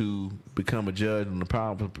rose to become a judge on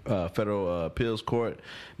the federal appeals court,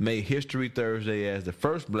 made history Thursday as the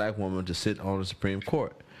first black woman to sit on the Supreme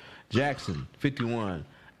Court. Jackson, 51,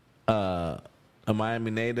 a Miami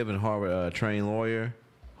native and Harvard-trained lawyer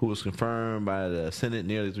who was confirmed by the Senate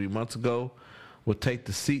nearly 3 months ago, will take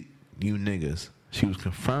the seat, you niggas. She was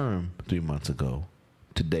confirmed 3 months ago.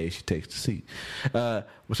 Today she takes the seat.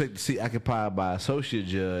 Will take the seat occupied by Associate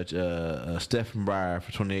Judge Stephen Breyer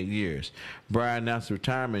for 28 years. Breyer announced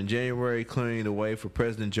retirement in January, clearing the way for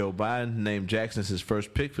President Joe Biden, named Jackson as his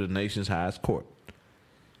first pick for the nation's highest court.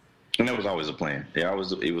 And that was always a plan.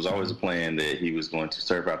 It was always a plan that he was going to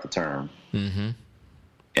serve out the term and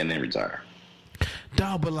then retire.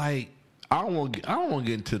 Dog, but like, I don't want to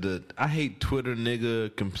get into the. I hate Twitter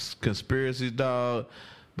nigga conspiracies, dog.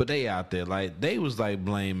 But they out there like they was like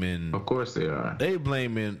blaming. Of course they are. They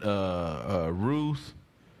blaming Ruth.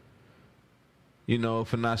 You know,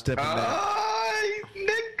 for not stepping down.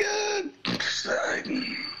 Nigga.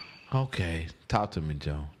 Okay, talk to me,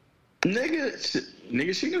 Joe.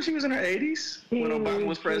 Nigga, she knew she was in her 80s when Obama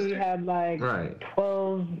was president. She had like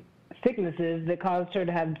 12 sicknesses that caused her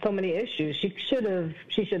to have so many issues. She should have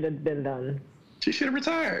been done. She should have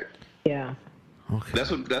retired. Yeah. Okay. That's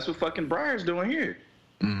what fucking Breyer's doing here.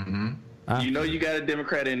 Mm-hmm. You know you got a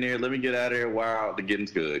Democrat in there. Let me get out of there while the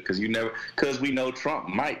getting's good, because we know Trump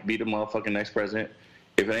might be the motherfucking next president.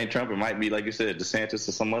 If it ain't Trump, it might be, like you said, DeSantis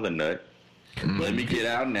or some other nut. Let me get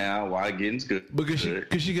out now while it getting's good. Because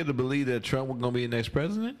she get to believe that Trump was gonna be the next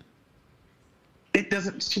president. It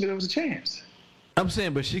doesn't. She knew there was a chance. I'm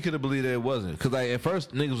saying, but she could have believed that it wasn't. Because like, at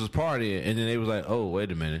first niggas was partying, and then they was like, "Oh,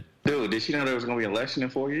 wait a minute, dude, did she know there was gonna be an election in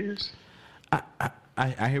 4 years?" I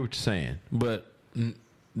hear what you're saying, but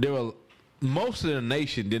there were most of the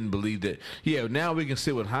nation didn't believe that. Yeah, now we can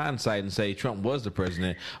sit with hindsight and say Trump was the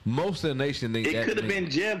president. Most of the nation think it could have been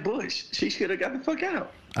Jeb Bush. She should have got the fuck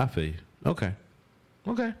out. I feel you. Okay.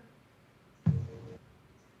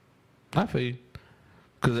 I feel you.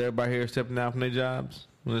 Because everybody here is stepping down from their jobs.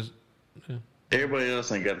 Yeah. Everybody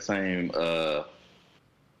else ain't got the same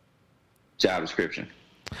job description.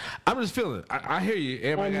 I'm just feeling. I hear you.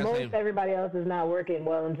 Everybody else is not working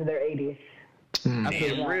well into their 80s.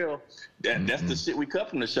 Damn real. That's the shit we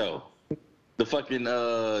cut from the show. The fucking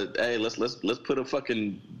hey, let's put a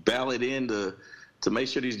fucking ballot in to make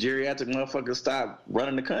sure these geriatric motherfuckers stop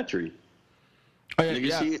running the country. Oh,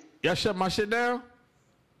 yeah, y'all shut my shit down?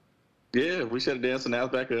 Yeah, we shut it down, so now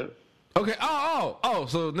it's back up. Okay. Oh,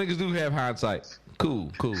 so niggas do have hindsight.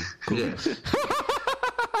 Cool. Yeah.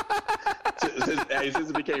 since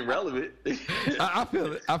it became relevant. I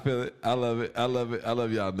feel it. I love it. I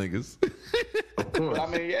love y'all niggas. Of course. I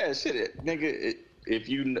mean, yeah, shit. Nigga,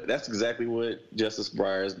 that's exactly what Justice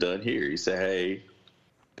Breyer has done here. He said, hey,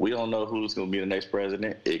 we don't know who's going to be the next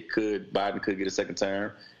president. Biden could get a second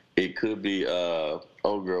term. It could be,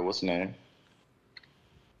 what's her name?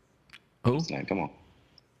 Who? What's her name? Come on.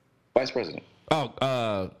 Vice President.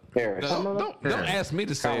 Oh, Harris. Don't ask me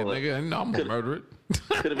to say Kamala. It, nigga. No, I'm going to murder it.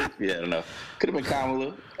 Could have been, I don't know. Could have been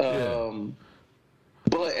Kamala.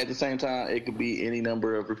 But at the same time, it could be any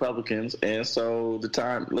number of Republicans. And so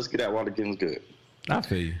let's get out while the getting's good. I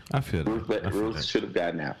feel you. I feel that. Ruth should have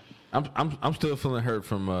gotten out. I'm still feeling hurt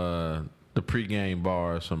from the pregame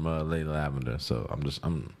bars from Lady Lavender. So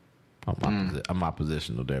I'm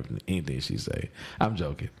oppositional to anything she say. I'm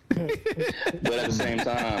joking. But at the same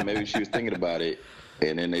time, maybe she was thinking about it,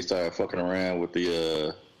 and then they started fucking around with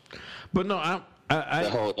the. But no,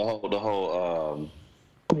 the whole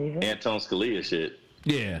Anton Scalia shit.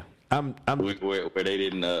 Yeah, where they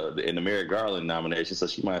didn't in the Merrick Garland nomination, so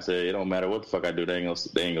she might say it don't matter what the fuck I do, they ain't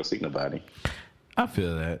gonna seek nobody. I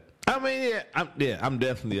feel that. I mean, I'm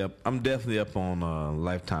definitely up. I'm definitely up on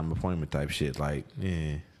lifetime appointment type shit. Like,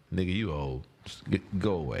 yeah, nigga, you old. Just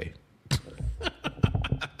go away.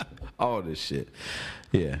 All this shit.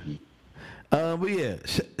 Yeah. But yeah,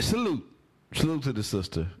 salute to the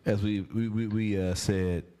sister, as we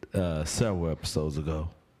said several episodes ago.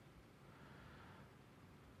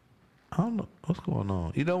 I don't know what's going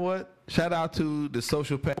on. You know what? Shout out to the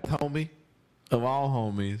sociopath homie of all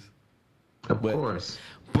homies. Of course.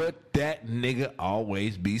 But that nigga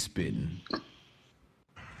always be spitting.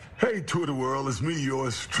 Hey, Twitter world, it's me,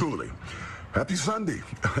 yours truly. Happy Sunday.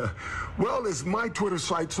 Well, it's my Twitter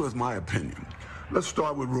site, so it's my opinion. Let's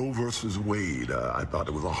start with Roe versus Wade. I thought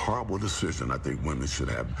it was a horrible decision. I think women should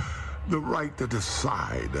have the right to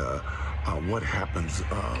decide what happens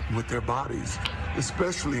with their bodies,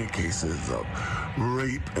 especially in cases of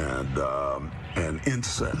rape and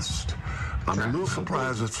incest. I'm a little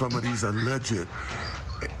surprised at some of these alleged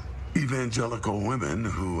evangelical women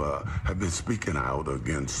who have been speaking out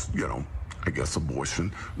against, I guess,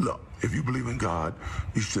 abortion. Look, if you believe in God,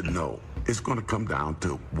 you should know it's going to come down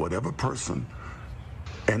to whatever person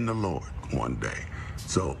and the Lord one day.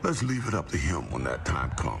 So let's leave it up to him when that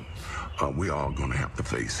time comes. We all going to have to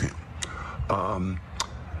face him.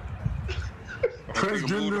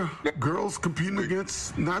 Transgender girls competing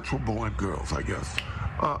against natural-born girls, I guess.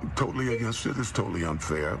 Totally against it. It's totally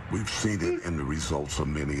unfair. We've seen it in the results of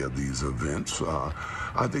many of these events.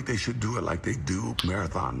 I think they should do it like they do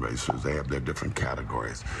marathon racers. They have their different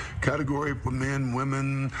categories. Category for men,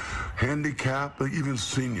 women, handicap, even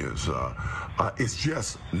seniors. It's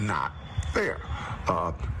just not fair.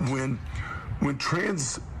 When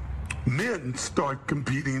trans men start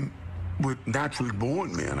competing with naturally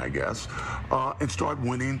born men, I guess, and start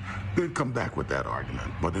winning, then come back with that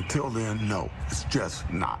argument. But until then, no, it's just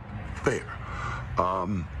not fair.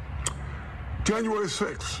 January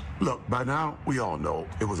 6th, look, by now, we all know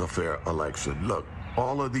it was a fair election. Look,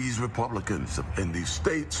 all of these Republicans in these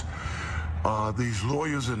states, these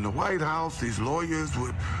lawyers in the White House, these lawyers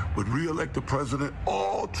would re-elect the president,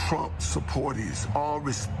 all Trump supporters, all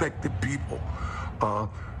respected people,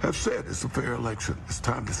 have said it's a fair election. It's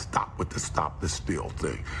time to stop with the stop the steal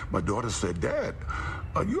thing. My daughter said, Dad,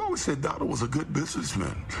 you always said Donald was a good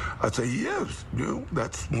businessman. I say, he is. You know,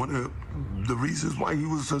 that's one of the reasons why he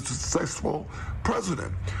was a successful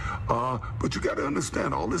president. But you got to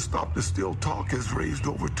understand, all this stop the steal talk has raised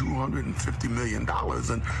over $250 million,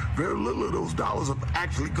 and very little of those dollars have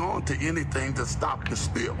actually gone to anything to stop the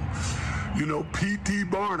steal. You know, P.T.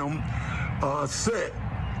 Barnum said,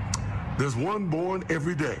 there's one born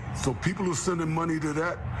every day. So people are sending money to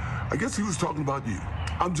that. I guess he was talking about you.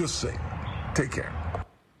 I'm just saying. Take care.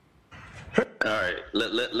 All right,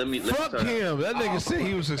 let me Fuck him. That nigga said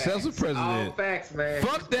he was a successful president. All facts, man.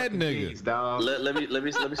 Fuck that nigga. Let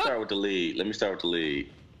me start with the lead. Let me start with the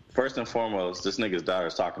lead. First and foremost, this nigga's daughter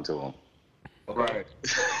is talking to him. Right.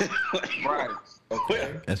 Right.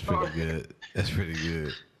 Okay. That's pretty good. That's pretty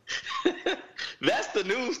good. That's the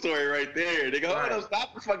news story right there. They go, hold on,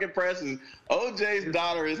 stop the fucking presses. OJ's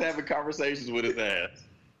daughter is having conversations with his ass.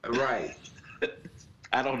 Right.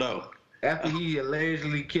 I don't know. After he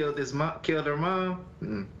allegedly killed her mom.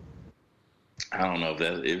 I don't know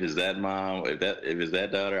if it's that mom, if it's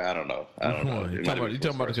that daughter. I don't know. I don't know. You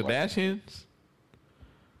talking about the Kardashians?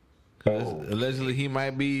 Allegedly, he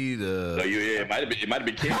might be the. Oh, yeah, it might have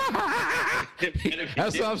been Kim.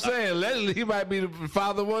 That's what I'm saying. Allegedly, he might be the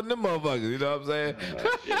father of one of them motherfuckers. You know what I'm saying?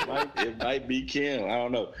 It might be Kim. I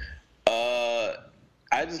don't know.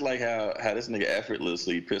 I just like how this nigga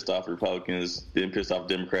effortlessly pissed off Republicans, then pissed off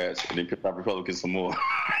Democrats, and then pissed off Republicans some more.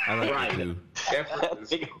 I like that too.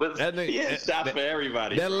 That nigga, he had shots for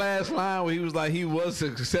everybody. That last line where he was like, he was a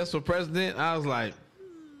successful president, I was like,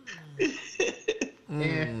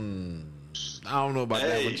 I don't know about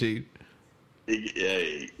that one, Chief.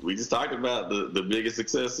 Hey, we just talked about the biggest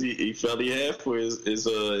success he felt he had for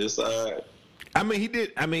his side. I mean, he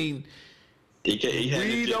did. I mean, he had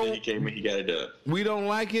it. He came in. He got it done. We don't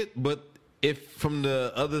like it, but if from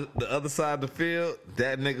the other side of the field,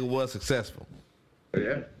 that nigga was successful.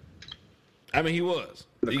 Yeah. I mean, he was.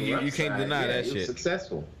 You can't deny that shit.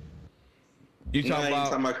 Successful. You talking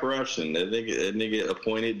about corruption? That nigga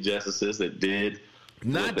appointed justices that did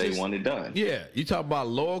what they wanted done. Yeah, you talk about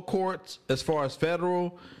lower courts as far as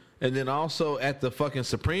federal, and then also at the fucking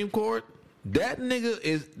Supreme Court. That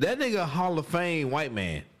nigga a Hall of Fame white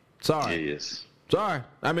man. Sorry. Yes. Sorry.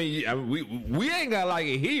 I mean, we ain't got like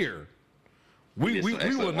it here. We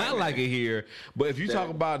will not like it here. But if you talk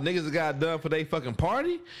about niggas that got it done for their fucking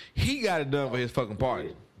party, he got it done for his fucking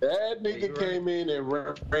party. That nigga came in and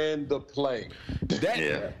ran the play.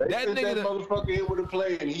 That motherfucker in with the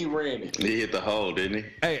play and he ran it. He hit the hole, didn't he?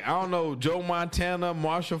 Hey, I don't know, Joe Montana,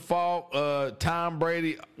 Marshall Faulk, Tom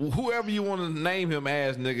Brady, whoever you want to name him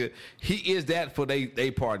as, nigga, he is that for they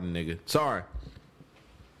party, nigga. Sorry.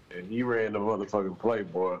 And he ran the motherfucking play,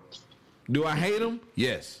 boy. Do I hate him?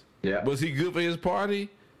 Yes. Yeah. Was he good for his party?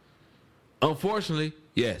 Unfortunately,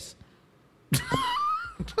 yes.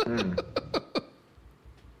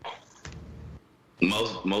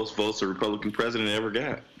 Most votes a Republican president ever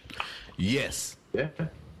got. Yes. Yeah.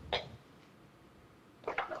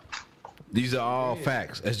 These are all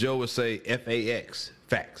facts. As Joe would say, FAX.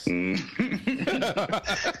 Facts.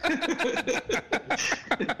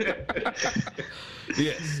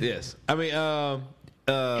 Yes. I mean, I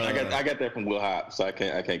got that from Will Hop, so I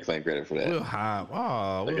can't claim credit for that. Will Hop.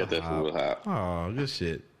 Oh, I got that from Will Hop. Oh, good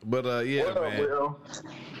shit. But yeah, what man. Up,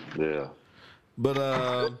 yeah.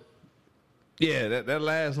 But yeah, that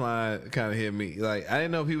last line kind of hit me. Like, I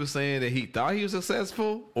didn't know if he was saying that he thought he was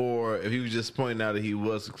successful or if he was just pointing out that he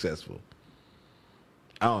was successful.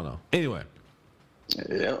 I don't know. Anyway.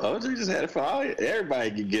 Yeah, OJ just had it for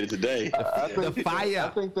everybody can get it today. I think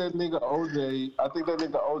that nigga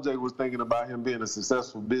OJ was thinking about him being a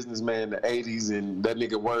successful businessman in the 80s, and that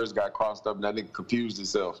nigga words got crossed up and that nigga confused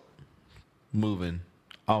himself. Moving.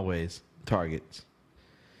 Always. Targets.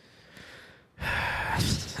 I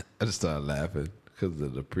just started laughing because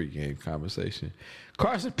of the pregame conversation.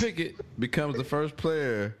 Carson Pickett becomes the first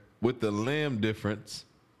player with the limb difference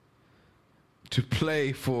to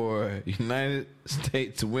play for United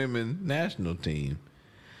States women national team.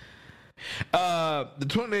 The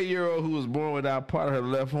 28-year-old who was born without part of her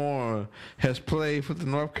left arm has played for the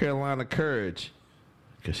North Carolina Courage,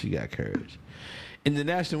 because she got courage, in the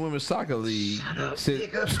National Women's Soccer League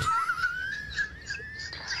said.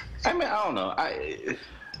 I mean, I don't know.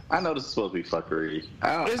 I know this is supposed to be fuckery.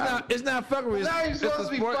 It's not fuckery. It's not even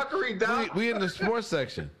supposed to be fuckery, dog. We in the sports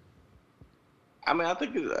section. I mean, I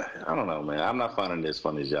think I don't know, man. I'm not finding it as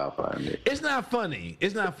funny as y'all finding it. It's not funny.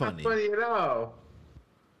 It's not funny. Not funny at all.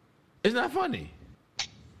 It's not funny.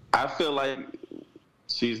 I feel like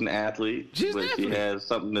she's an athlete, she has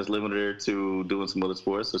something that's limited her to doing some other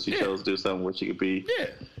sports, so she chose to do something where she could be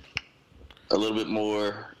a little bit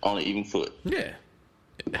more on an even foot. Yeah.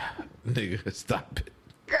 Nigga, stop it.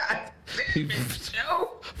 God damn it,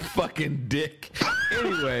 Joe. Fucking dick.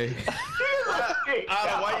 Anyway.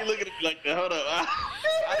 Why are you looking at me like that? Hold up. I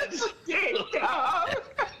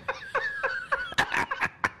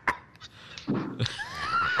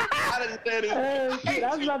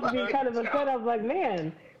was about to be kind of upset. I was like,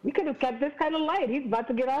 man, we could have kept this kind of light. He's about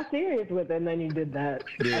to get all serious with it, and then you did that.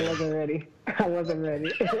 Yeah. I wasn't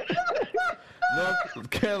ready. North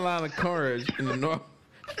Carolina Courage in the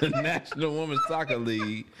National Women's Soccer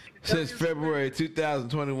League since February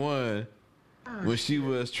 2021 when she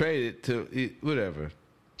was traded to whatever.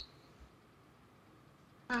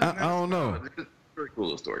 I don't know. It's a very cool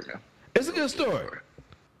little story, man. It's a good story.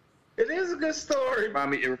 It is a good story.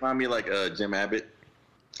 It remind me like Jim Abbott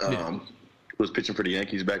was pitching for the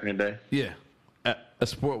Yankees back in the day. Yeah. A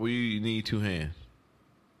sport where you need two hands.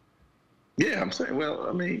 Yeah, I'm saying, well,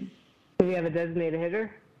 I mean. Do you have a designated hitter?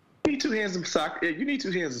 You need two hands in soccer. Yeah, you need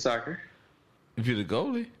two hands in soccer. If you're the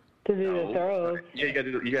goalie. To do the throws. Yeah,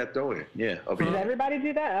 you got to throw it. Yeah. Okay. Does everybody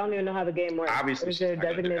do that? I don't even know how the game works. Obviously. Is there a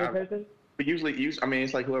designated person? But usually, I mean,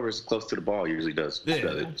 it's like whoever's close to the ball usually does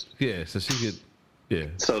it. Yeah, so she could, yeah.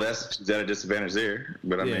 So she's at a disadvantage there.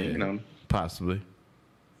 But I mean, you know. Possibly.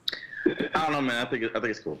 I don't know, man. I think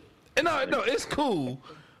it's cool. No, it's cool.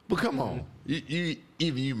 But come on. Even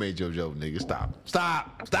you made your joke, nigga. Stop.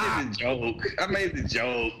 I made the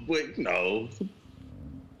joke. But no.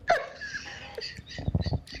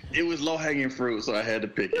 It was low-hanging fruit, so I had to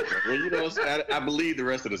pick it. Well, you know, I believe the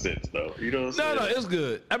rest of the sentence, though. You know what I'm saying? No, it's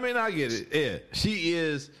good. I mean, I get it. Yeah, she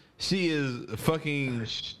is fucking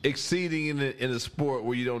exceeding in a sport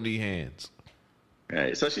where you don't need hands.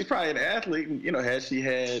 Right. So she's probably an athlete. You know, had she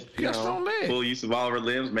had full use of all of her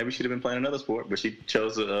limbs, maybe she'd have been playing another sport. But she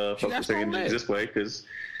chose to focus her energy this way because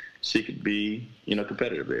she could be,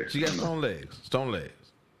 competitive there. She got strong legs.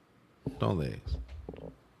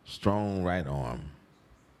 Strong right arm.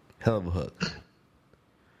 Hell of a hook.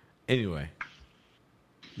 Anyway,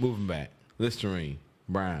 moving back. Listerine,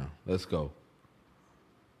 Brown, let's go.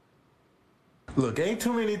 Look, ain't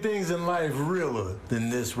too many things in life realer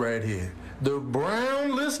than this right here. The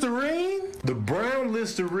Brown Listerine? The Brown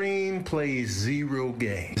Listerine plays zero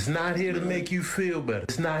games. It's not here to make you feel better.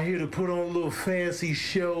 It's not here to put on a little fancy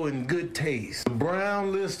show and good taste. The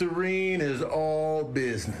Brown Listerine is all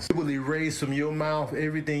business. It will erase from your mouth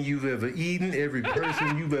everything you've ever eaten, every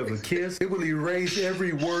person you've ever kissed. It will erase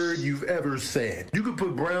every word you've ever said. You could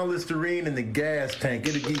put Brown Listerine in the gas tank.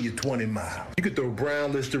 It'll give you 20 miles. You could throw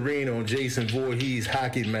Brown Listerine on Jason Voorhees'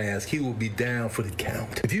 hockey mask. He will be down for the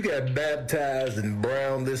count. If you got baptized in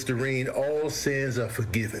Brown Listerine, all sins are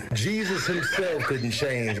forgiven. Jesus himself couldn't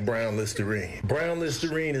change Brown Listerine. Brown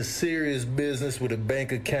Listerine is serious business with a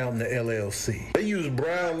bank account and the LLC. They use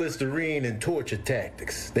Brown Listerine in torture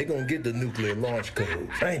tactics. They gonna get the nuclear launch codes.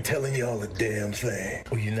 I ain't telling y'all a damn thing.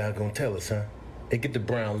 Well, you're not gonna tell us, huh? Hey, get the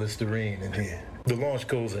Brown Listerine in here. The launch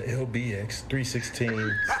codes are LBX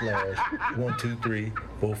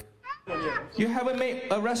 316/12345. You have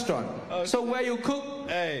a restaurant. So where you cook?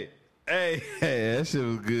 Hey, that shit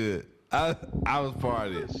was good. I was part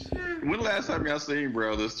of this. When the last time y'all seen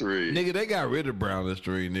Brown Listerine? Nigga, they got rid of Brown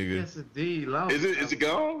Listerine, nigga. Yes, indeed. Is it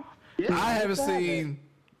gone? Yeah, I have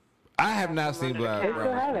not seen Brown They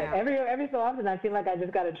still have it. Every so often, I feel like I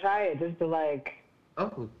just gotta try it just to like.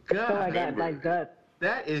 Oh God! So I got like guts.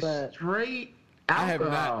 That is straight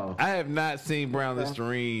alcohol. I have not seen Brown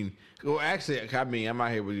Listerine. Well, actually, I mean, I'm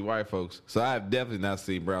out here with you white folks, so I have definitely not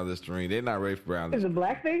seen Brown Listerine. They're not ready for Brown Listerine. Is it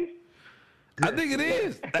black thing? I think it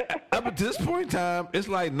is. Up to this point in time, it's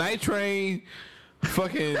like Night Train,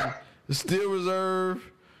 fucking Steel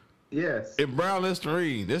Reserve, yes, and Brown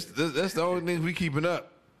Listerine. That's the only thing we keeping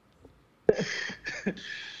up.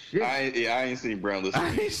 I ain't seen Brown Listerine.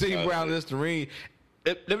 I ain't seen Brown Listerine.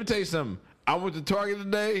 Let me tell you something. I went to Target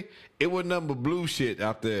today. It wasn't nothing but blue shit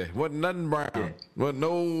out there. Wasn't nothing brown. Wasn't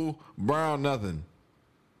no brown nothing.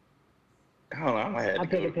 Hold on, I'll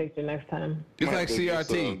take a picture next time. It's like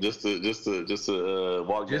CRT. Just to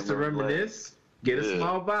walk. Just to reminisce. Get a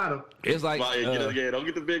small bottle. It's like don't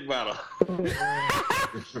get the big bottle.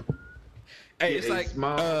 Hey, it's like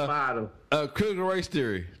small bottle. Critical race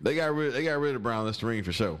theory. They got rid of Brown Listerine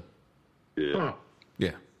for sure. Yeah. Huh.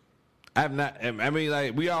 Yeah. I've not. I mean,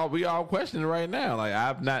 like we all question it right now. Like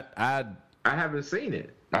I've not. I haven't seen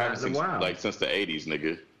it. I haven't seen like since the 80s,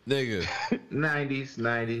 nigga.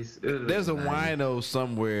 90s. There's a wino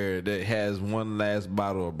somewhere that has one last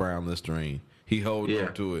bottle of Brown Listerine. He holding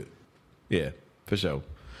on to it. Yeah, for sure.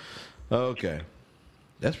 Okay,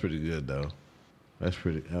 that's pretty good though. That's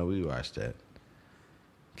pretty. Oh, we watched that.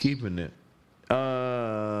 Keeping it. You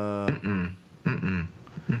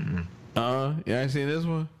ain't seen this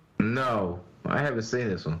one? No, I haven't seen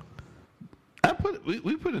this one.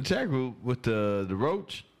 We put in a chat group with the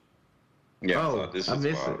Roach. Yeah, I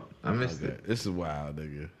missed it. I missed it. This is wild,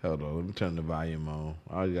 nigga. Hold on, let me turn the volume on.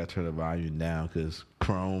 I always gotta turn the volume down because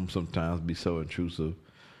Chrome sometimes be so intrusive.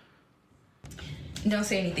 Don't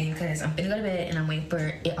say anything because I'm finna go to bed and I'm waiting for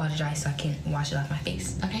it all to dry so I can wash it off my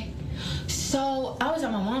face. Okay? So I was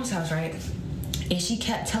at my mom's house, right? And she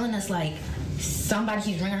kept telling us like somebody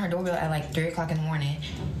keeps ringing her doorbell at like 3 o'clock in the morning.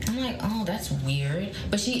 I'm like, oh, that's weird.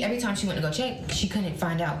 But every time she went to go check, she couldn't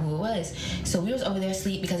find out who it was. So we was over there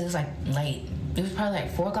asleep because it was like late. It was probably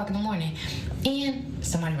like 4 o'clock in the morning. And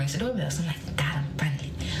somebody rings the doorbell. So I'm like, God, I'm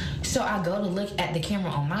friendly. So I go to look at the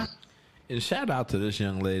camera on my... And shout out to this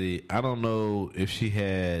young lady. I don't know if she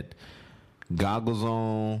had goggles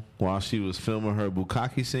on while she was filming her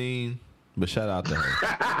bukkake scene, but shout out to her.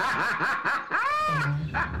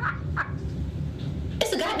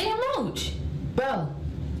 It's a goddamn roach. Bro.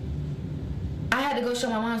 I had to go show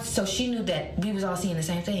my mom so she knew that we was all seeing the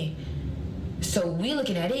same thing. So we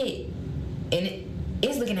looking at it, and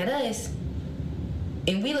it's looking at us,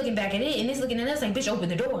 and we looking back at it, and it's looking at us like, bitch, open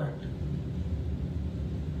the door.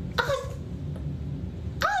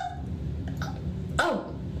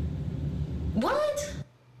 Oh. What?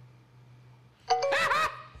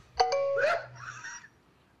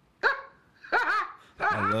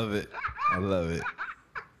 I love it.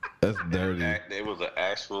 That's dirty. It was an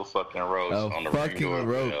actual fucking roach on the fucking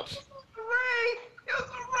roach.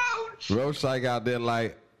 Roach like out there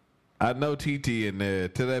like, I know TT in there.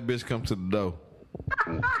 Till that bitch come to the door.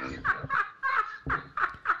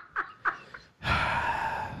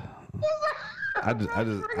 I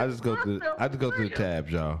just go through the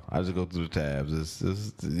tabs, y'all. I just go through the tabs.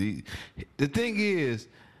 The thing is,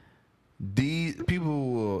 these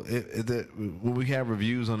people will, when we have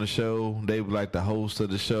reviews on the show, they be like the host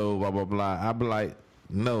of the show, blah blah blah. I be like,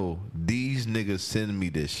 no, these niggas send me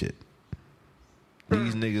this shit.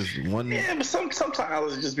 These niggas Yeah, but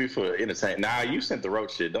sometimes it just be for entertainment. Nah, you sent the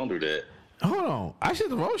roach shit. Don't do that. Hold on, I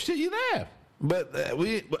sent the roach shit. You laugh, but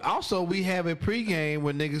but also we have a pregame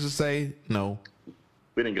where niggas will say no.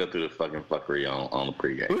 We didn't go through the fucking fuckery on the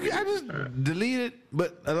pregame. I just deleted,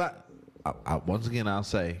 but a lot. Once again, I'll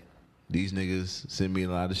say. These niggas send me a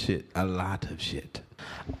lot of shit.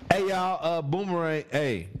 Hey, y'all, Boomerang.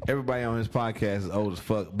 Hey, everybody on his podcast is old as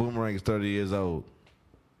fuck. Boomerang is 30 years old.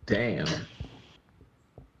 Damn.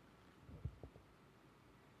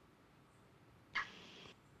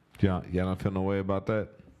 Y'all don't feel no way about that?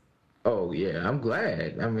 Oh, yeah, I'm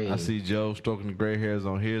glad. I mean... I see Joe stroking the gray hairs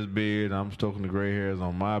on his beard. I'm stroking the gray hairs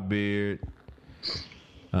on my beard.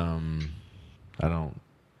 I don't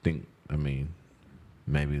think...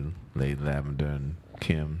 maybe Lady Lavender and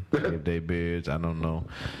Kim gave their beards. I don't know.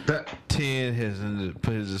 10 has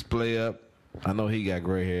put his display up. I know he got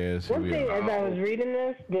gray hairs. One thing as I was reading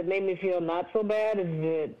this that made me feel not so bad is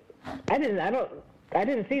that I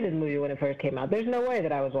didn't see this movie when it first came out. There's no way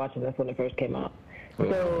that I was watching this when it first came out.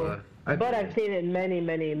 So, but I've seen it many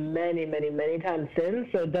times since,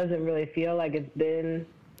 so it doesn't really feel like it's been...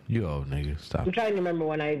 You old nigga, stop. I'm trying to remember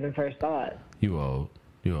when I even first saw it. You old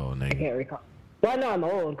nigga. I can't recall. Well, no, I'm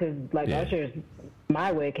old because Usher's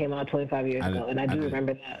My Way came out 25 years ago, and I do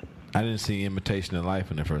remember that. I didn't see Imitation of Life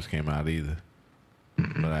when it first came out either,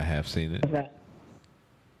 but I have seen it.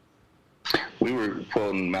 We were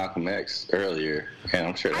quoting Malcolm X earlier, and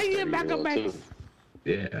I'm sure that's Malcolm X.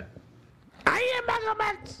 Yeah. I am Malcolm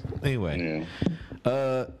X. Anyway,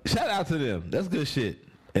 shout out to them. That's good shit.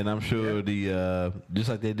 And I'm sure just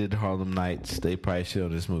like they did the Harlem Nights, they probably shit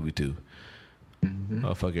on this movie too. Mm-hmm.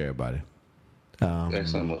 Oh, fuck everybody.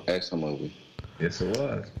 Excellent movie. Yes, it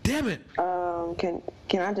was. Damn it.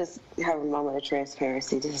 Can I just have a moment of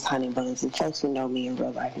transparency? This is Honey Buns, and folks who know me in real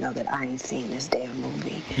life know that I ain't seen this damn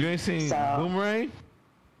movie. You ain't seen Boomerang?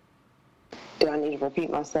 Do I need to repeat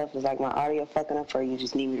myself? Is like my audio fucking up, or you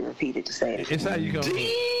just need me to repeat it to say it? It's how you come.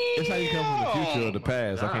 It's how you come from the future or the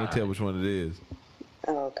past. I can't tell which one it is.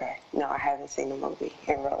 Oh, okay. No, I haven't seen the movie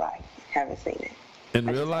in real life. Haven't seen it. In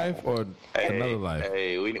real life or another life?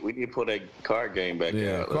 Hey, we need to put that card game back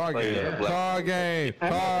Yeah, out. card game. Card game.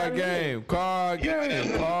 Card game. Card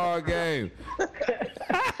game. Card game.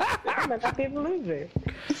 I'm not people loser.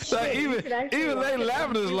 So even they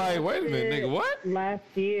laughing is like, wait a minute, nigga, what? Last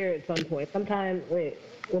year at some point, sometime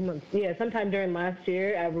during last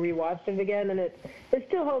year, I rewatched it again, and it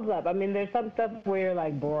still holds up. I mean, there's some stuff where you're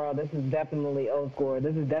like, bro, this is definitely old school.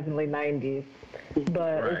 This is definitely 90s,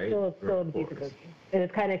 but it's still a decent movie. And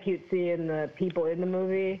it's kind of cute seeing the people in the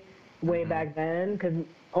movie way back then, because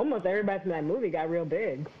almost everybody from that movie got real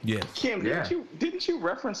big. Yes. Kim, didn't you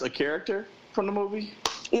reference a character from the movie?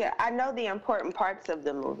 Yeah, I know the important parts of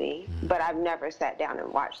the movie, but I've never sat down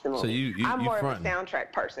and watched the movie. So I'm more fronting. of a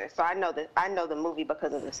soundtrack person, so I know the movie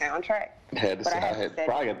because of the soundtrack. I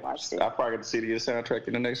probably got to see the soundtrack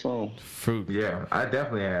in the next room. Fruit. Yeah, I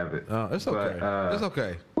definitely have it. Oh, it's okay. But, it's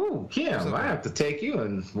okay. Ooh, Kim, I have to take you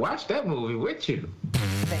and watch that movie with you.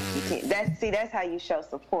 That's how you show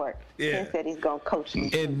support. Yeah. Ken said he's gonna coach me.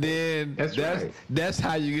 And then that's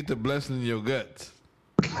how you get the blessing in your guts.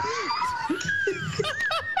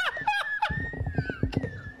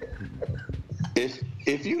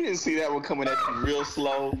 If you didn't see that one coming at you real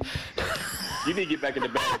slow, you need to get back in the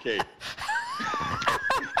barricade.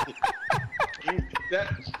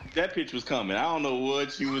 That pitch was coming. I don't know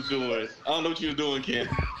what you was doing. I don't know what you was doing, Ken.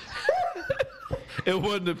 It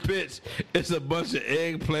wasn't a pitch. It's a bunch of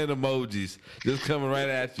eggplant emojis just coming right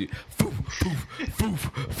at you. Foof, foof,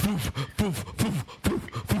 foof, foof, foof, foof, foof,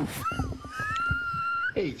 foof.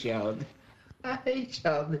 Hate y'all. I hate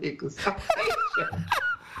y'all niggas. I hate y'all.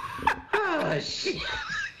 Ah, shit.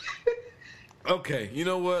 Okay, you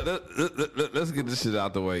know what? Let's get this shit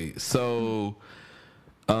out the way. So,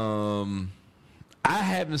 I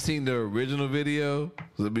haven't seen the original video.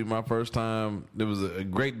 It'll be my first time. There was a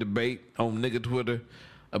great debate on nigga Twitter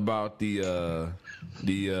about the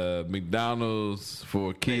McDonald's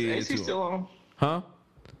for kids. AC still on? Huh?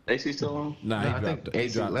 AC still on? Nah, he dropped. He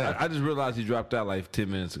dropped. left. I just realized he dropped out like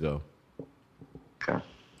 10 minutes ago. Okay.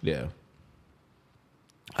 Yeah.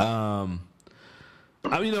 I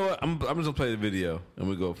mean, you know what? I'm just gonna play the video and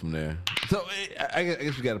we go from there. So I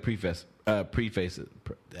guess we got to preface it.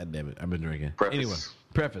 God damn it, I've been drinking. Preface. Anyway,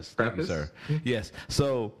 preface. Thank you, sir. Yes.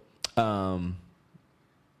 So a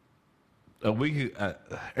week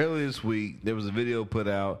earlier this week, there was a video put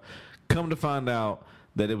out. Come to find out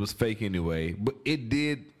that it was fake anyway, but it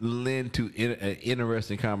did lend to an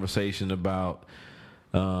interesting conversation about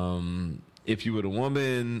if you were a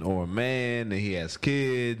woman or a man and he has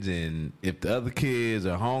kids, and if the other kids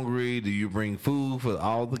are hungry, do you bring food for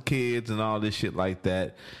all the kids and all this shit like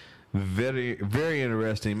that? Very, very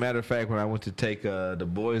interesting. Matter of fact, when I went to take the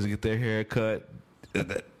boys to get their hair cut,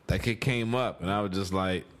 that kid came up, and I was just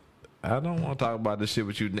like, I don't want to talk about this shit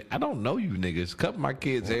with you. I don't know you niggas. Cut my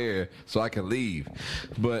kid's hair so I can leave.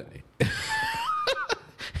 But,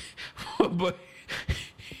 but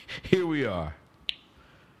here we are.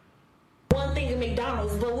 One thing at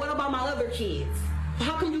McDonald's, but what about my other kids?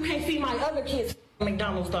 How come you can't feed my other kids at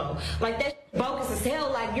McDonald's though? Like that's bogus as hell.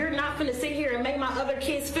 Like you're not finna sit here and make my other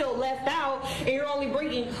kids feel left out, and you're only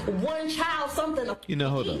bringing one child something to You know,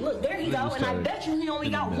 hold eat. on. Look, there you go, and I bet you he only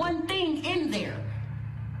got one thing in there.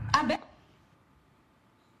 I bet.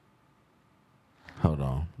 Hold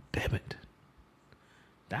on. Damn it.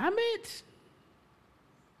 Damn it.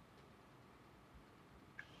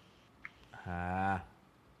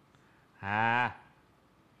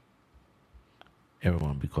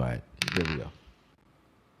 Everyone be quiet. There we go.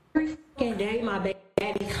 Every fucking day my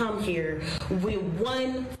daddy come here with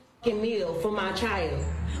one fucking meal for my child.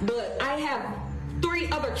 But I have 3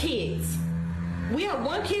 other kids. We have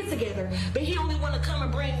 1 kid together, but he only want to come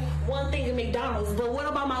and bring one thing to McDonald's. But what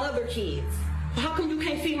about my other kids? How come you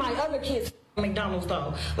can't feed my other kids at McDonald's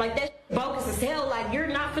though? Like that's bogus as hell. Like you're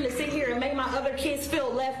not finna sit here and make my other kids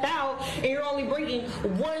feel left out, and you're only bringing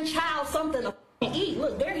one child something to eat.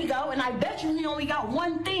 Look, there you go, and I bet you he only got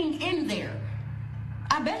one thing in there.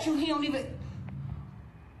 I bet you he don't even.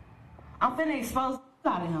 I'm finna expose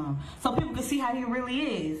out of him so people can see how he really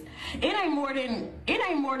is. It ain't more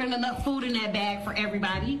than enough food in that bag for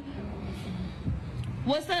everybody.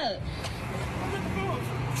 What's up?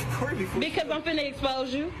 Because I'm finna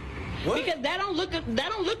expose you. What? Because that don't look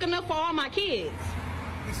enough for all my kids.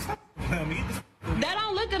 That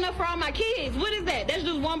don't look enough for all my kids. What is that? That's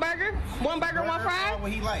just one burger? One burger, one fry?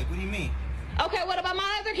 What he like? What do you mean? Okay, what about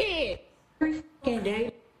my other kid?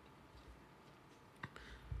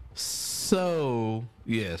 So,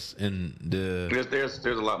 yes, and there's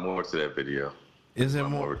a lot more to that video. Is there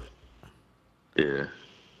more? Yeah.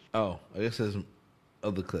 Oh, I guess there's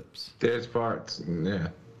other clips. There's parts, yeah.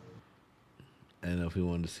 I don't know if he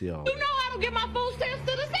wanted to see all You that. know I don't get my food stamps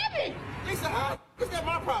to the 7th. Lisa, is that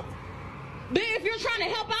my problem? But if you're trying to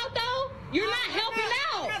help out, though, you're not helping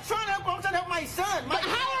out. I'm not trying to help. I'm trying to help my son. But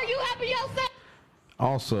how are you helping your son?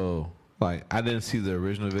 Also, like, I didn't see the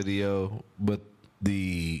original video, but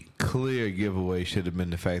the clear giveaway should have been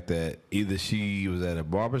the fact that either she was at a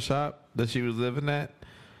barbershop that she was living at,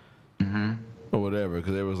 or whatever,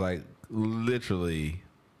 because there was like literally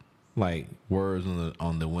like words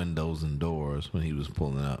on the windows and doors when he was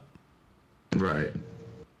pulling up. Right.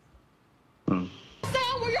 So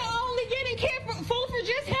where you're only getting food for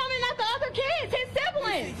just him and not the other kids, his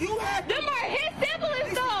siblings. Them are his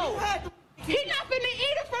siblings, though. He's not finna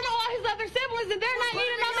eat in front of all his other siblings, and they're not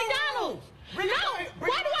eating on McDonald's. Why do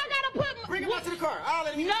I gotta put? Bring him out to the car. I'll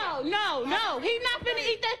let him eat. No. He's not finna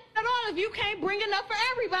eat that at all if you can't bring enough for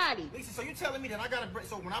everybody. Lisa, so you telling me that I gotta bring?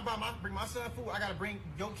 So when I bring my son food, I gotta bring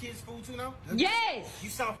your kids food too now? Yes. You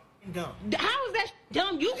sound dumb. How is that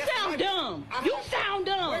dumb? You sound dumb. You sound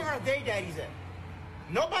dumb. Where are their daddies at?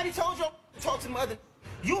 Nobody told you to talk to them other.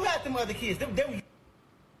 You had them other kids. They were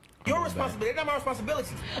your responsibility. They're not my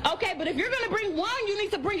responsibility. Okay, but if you're gonna bring one, you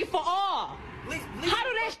need to bring it for all. How do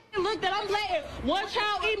that shit look that I'm letting one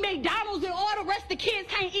child eat McDonald's and all the rest of the kids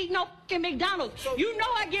can't eat no fucking McDonald's? So you know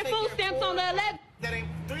I get food stamps on the 11th. That ain't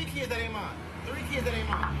 3 kids that ain't mine. 3 kids that ain't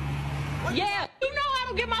mine. What? Yeah, you know I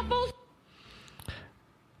don't get my food.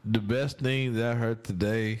 The best thing that I heard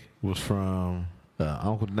today was from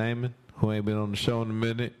Uncle Damon, who ain't been on the show in a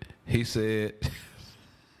minute. He said,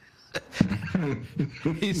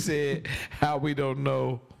 how we don't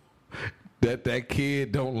know that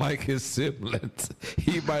kid don't like his siblings.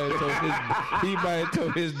 He might have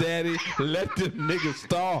told his daddy, let them niggas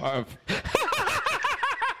starve.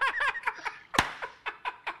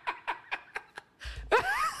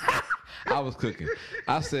 I was cooking.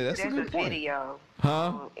 I said, that's a good point. Video.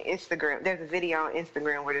 Huh? Instagram. There's a video on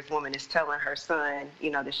Instagram where this woman is telling her son,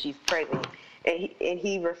 that she's pregnant, and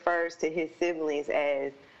he refers to his siblings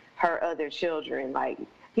as her other children. Like,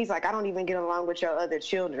 he's like, I don't even get along with your other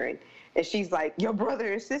children. And she's like, your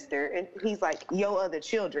brother and sister. And he's like, your other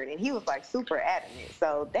children. And he was like super adamant.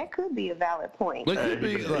 So that could be a valid point. He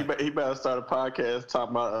better start a podcast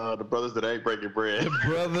talking about the brothers that ain't breaking bread. The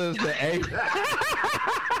brothers that ain't.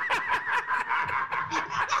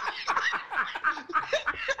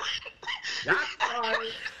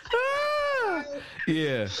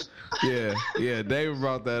 Yeah. David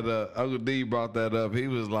brought that up. Uncle D brought that up. He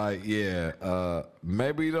was like,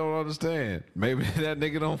 maybe you don't understand. Maybe that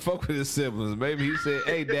nigga don't fuck with his siblings. Maybe he said,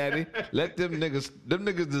 hey, daddy, let them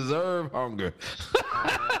niggas deserve hunger.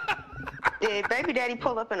 Did baby daddy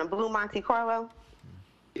pull up in a blue Monte Carlo?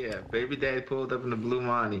 Yeah, baby daddy pulled up in the blue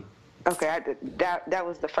Monte. Okay, that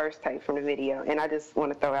was the first take from the video, and I just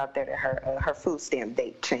want to throw out there that her food stamp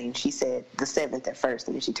date changed. She said the 7th at first,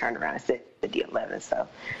 and then she turned around and said the 11th. So,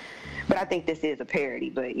 but I think this is a parody.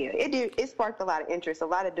 But yeah, it sparked a lot of interest. A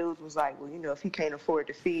lot of dudes was like, well, if he can't afford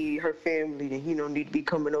to feed her family, then he don't need to be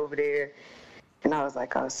coming over there. And I was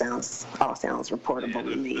like, all sounds reportable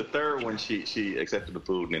to me. The third one, she accepted the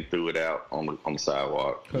food and then threw it out on the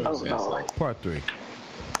sidewalk. Part 3.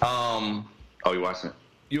 Oh, you watching it?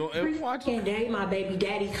 You ever watch it? Day my baby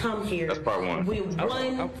daddy come here. That's part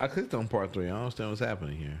 1. I clicked on part 3. I don't understand what's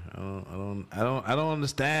happening here. I don't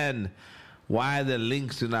understand why the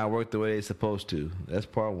links do not work the way they're supposed to. That's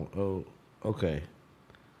part 1. Oh, okay.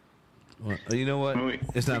 Well, you know what?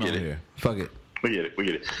 It's not on here. Fuck it. We get it. What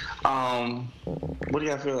do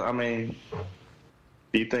y'all feel? I mean,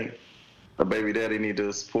 do you think a baby daddy need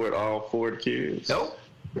to support all 4 kids?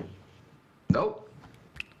 Nope.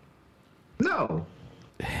 No.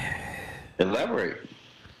 Elaborate.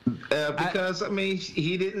 Because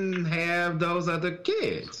he didn't have those other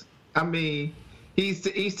kids.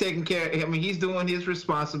 He's taking care. He's doing his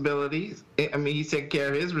responsibilities. He's taking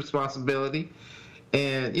care of his responsibility,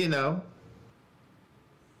 and and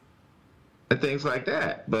things like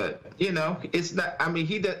that. But it's not.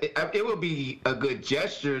 He does. It would be a good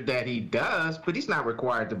gesture that he does, but he's not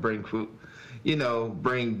required to bring food.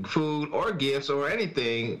 Bring food or gifts or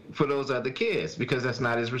anything for those other kids because that's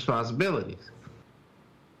not his responsibilities.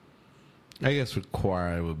 I guess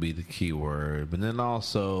required would be the key word. But then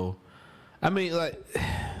also, the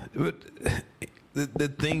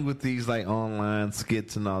thing with these online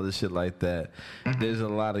skits and all this shit like that, there's a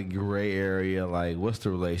lot of gray area. Like, what's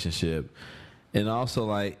the relationship? And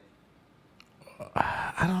also, I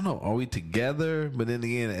don't know, are we together? But then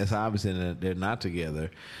again, it's obvious that they're not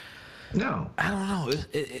together. No, I don't know.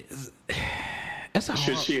 It's a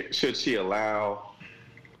hard... Should she allow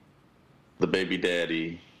the baby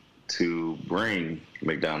daddy to bring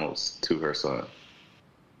McDonald's to her son?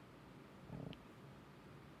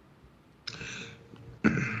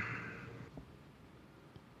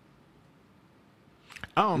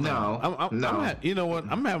 I don't know. No. You know what?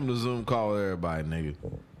 I'm having a Zoom call with everybody, nigga.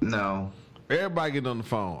 No. Everybody get on the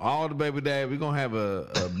phone. All the baby daddy. We're going to have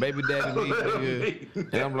a baby daddy meeting,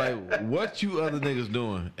 nigga. And I'm like, what you other niggas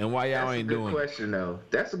doing? And why y'all ain't doing it? That's a good question, though.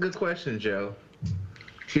 That's a good question, Joe.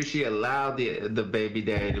 Should she allow the baby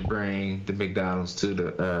daddy to bring the McDonald's to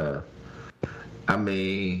the, I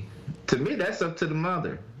mean, to me, that's up to the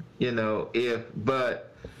mother. You know,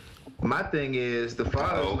 but my thing is the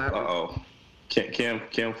father's not...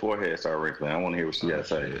 Kim forehead started wrinkling. I want to hear what she got to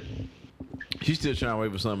say. She's still trying to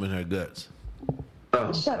wait for something in her guts.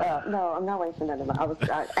 Shut up. No, I'm not waiting for nothing.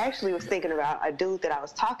 I actually was thinking about a dude that I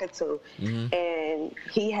was talking to, and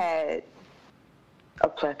he had a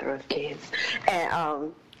plethora of kids.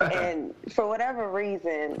 And for whatever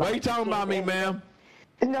reason... Why are you talking about me, ma'am?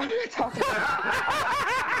 No, I'm not talking about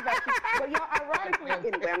you. But, you know, ironically,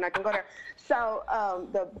 anyway, I'm not going to go there. So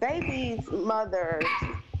the baby's mothers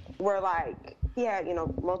were like, he had, you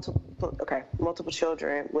know, multiple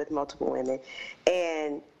children with multiple women.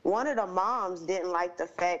 And one of the moms didn't like the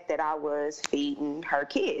fact that I was feeding her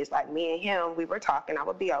kids. Like, me and him, we were talking. I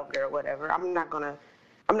would be over there or whatever. I'm not gonna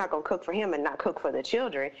cook for him and not cook for the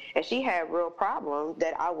children. And she had real problem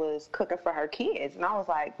that I was cooking for her kids. And I was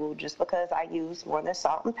like, well, just because I use more than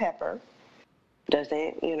salt and pepper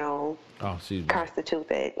doesn't, you know, constitute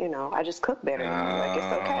that, you know, I just cook better. Like, it's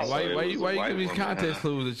okay. Why you give these context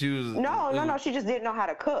clues that you was... No. She just didn't know how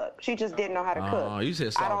to cook. She just didn't know how to cook. Oh, you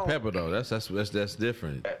said salt and pepper, though. That's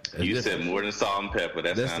different. You said more than salt and pepper.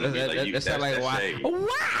 That sounded like you... That's shade.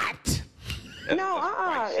 What?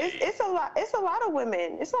 It's a lot of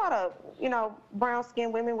women. It's a lot of, you know, brown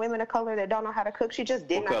skinned women of color that don't know how to cook. She just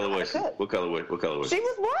didn't know how to cook. What color was she? She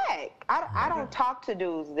was black. I don't talk to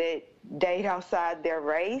dudes that date outside their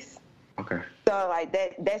race. Okay. So like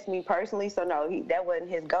that's me personally. So no, that wasn't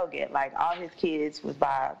his go-get. Like all his kids was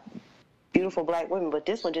by beautiful black women, but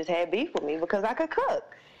this one just had beef with me because I could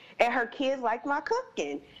cook, and her kids liked my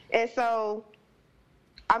cooking, and so.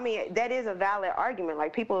 I mean, that is a valid argument.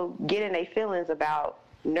 Like, people get in their feelings about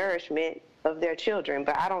nourishment of their children,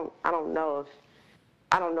 but I don't know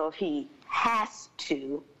if he has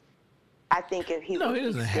to. I think if he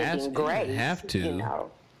doesn't have to. You know,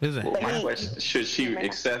 my question: should she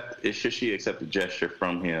accept the gesture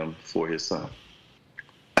from him for his son?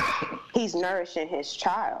 He's nourishing his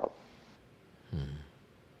child.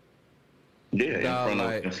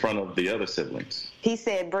 Yeah, in front of the other siblings. He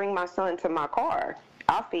said, "Bring my son to my car.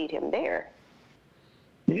 I'll feed him there."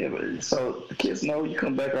 Yeah, but so the kids know you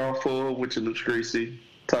come back all full with your lips greasy,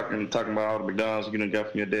 talking about all the McDonald's you done got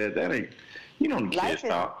from your dad. That ain't, you know, kids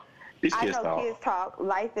talk. These kids talk. Kids talk.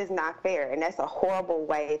 Life is not fair, and that's a horrible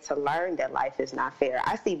way to learn that life is not fair.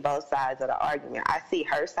 I see both sides of the argument. I see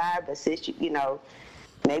her side, but since you know,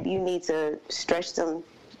 maybe you need to stretch them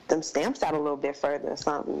stamps out a little bit further or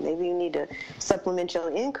something. Maybe you need to supplement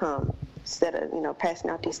your income instead of, you know, passing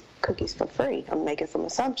out these cookies for free. I'm making some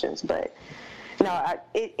assumptions, but no,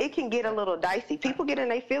 it can get a little dicey. People get in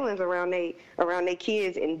their feelings around their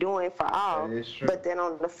kids and doing for all. But then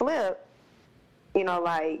on the flip, you know,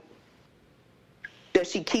 like,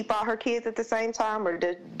 does she keep all her kids at the same time, or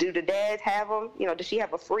do the dads have them? You know, does she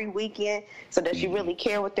have a free weekend? So does she really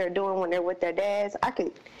care what they're doing when they're with their dads?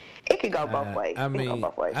 It could go both ways. I mean,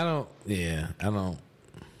 I don't.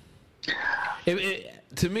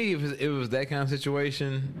 To me, if it was that kind of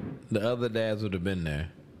situation, the other dads would have been there.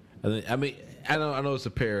 I mean, I know it's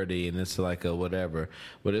a parody and it's like a whatever,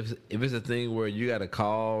 but if it's a thing where you got a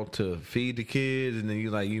call to feed the kids and then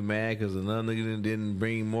you mad because another nigga didn't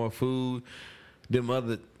bring more food,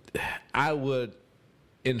 I would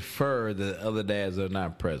infer that other dads are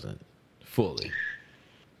not present fully.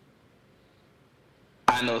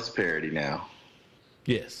 I know it's a parody now.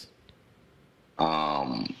 Yes.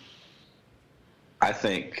 I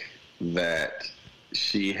think that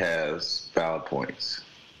she has valid points.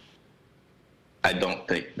 I don't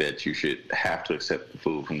think that you should have to accept the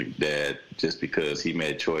food from the dad just because he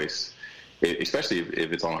made a choice, especially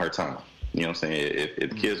if it's on her time. You know what I'm saying?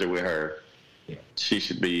 If the kids are with her, she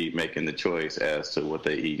should be making the choice as to what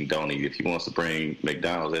they eat and don't eat. If he wants to bring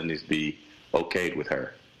McDonald's, that needs to be okayed with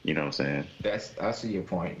her. You know what I'm saying? I see your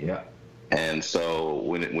point. Yeah. And so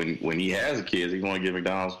when he has a kid, he want to get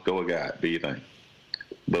McDonald's, go with God, do your thing.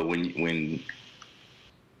 But when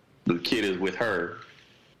the kid is with her,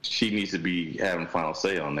 she needs to be having final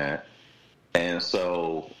say on that. And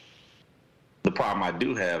so the problem I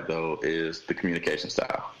do have, though, is the communication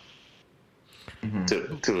style. Mm-hmm.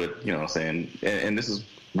 To it, you know what I'm saying? And this is,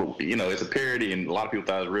 you know, it's a parody, and a lot of people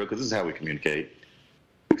thought it was real because this is how we communicate.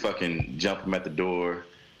 We fucking jump him at the door.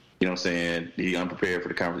 You know what I'm saying? He unprepared for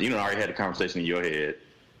the conversation. You know, already had the conversation in your head.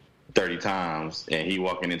 30 times, and he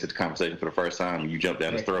walking into the conversation for the first time, and you jump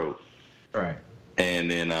down his throat. Right. And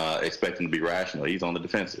then expect him to be rational. He's on the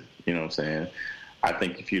defensive. You know what I'm saying? I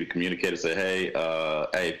think if you communicate and say, hey,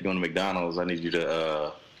 if you're going to McDonald's, I need you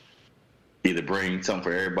to either bring something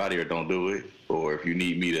for everybody or don't do it. Or if you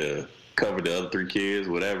need me to cover the other 3 kids,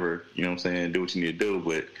 whatever, you know what I'm saying, do what you need to do.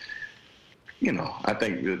 But, you know, I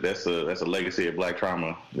think that's a legacy of black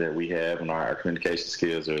trauma that we have, and our communication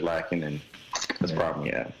skills are lacking, and that's a problem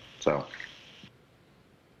we have. So,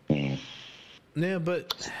 yeah,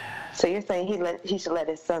 but... So you're saying he should let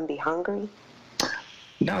his son be hungry?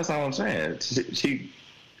 No, that's not what I'm saying.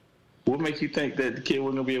 What makes you think that the kid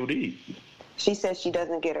wasn't going to be able to eat? She says she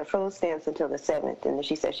doesn't get her food stamps until the 7th, and then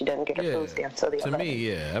she says she doesn't get her food stamps until the 11th. To me,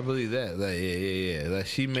 yeah, I believe that. Like, yeah. Like,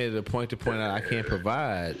 she made it a point to point out, I can't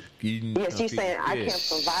provide. She's saying, I can't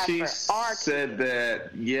provide she for our said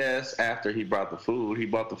that, yes, after he brought the food. He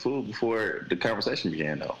bought the food before the conversation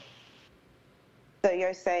began, though. So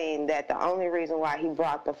you're saying that the only reason why he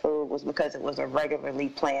brought the food was because it was a regularly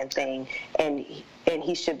planned thing, and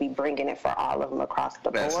he should be bringing it for all of them across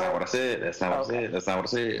the board? That's not what I said. That's not what I said. That's not what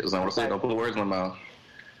I said. That's not what I said. Don't put words in my mouth.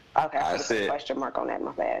 Okay, I said a question mark on that.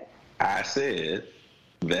 My bad. I said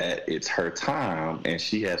that it's her time and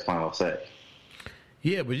she has final say.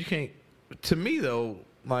 Yeah, but you can't. To me though,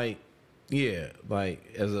 like, yeah,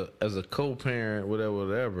 like as a co-parent,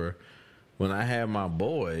 whatever. When I have my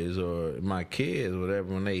boys or my kids,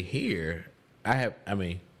 whatever, when they hear,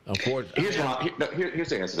 unfortunately. Here's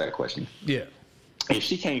the answer to that question. Yeah. If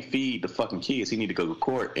she can't feed the fucking kids, he need to go to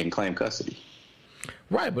court and claim custody.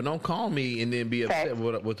 Right, but don't call me and then be upset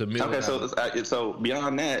with the meal. Okay, so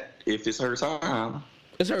beyond that, if it's her time,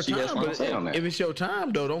 it's her she time. Has final say on that. If it's your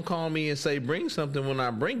time, though, don't call me and say bring something when I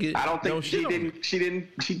bring it. I don't think she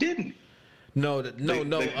didn't. No.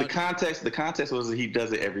 The context was that he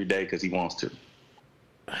does it every day because he wants to.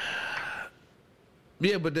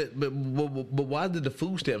 Yeah, but why did the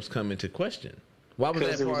food stamps come into question? Why was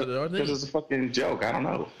that part of the thing? Because it was a fucking joke. I don't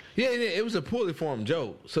know. Yeah, it was a poorly formed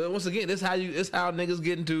joke. So once again, this how niggas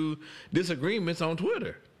get into disagreements on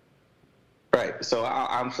Twitter. Right. So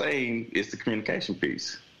I'm saying it's the communication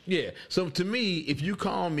piece. Yeah. So to me, if you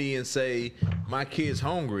call me and say my kid's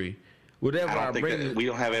hungry, whatever I bring, we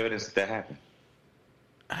don't have evidence that happened.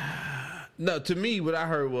 No, to me, what I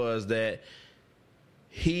heard was that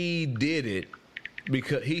he did it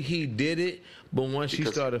because he did it, but once she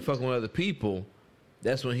started fucking with other people,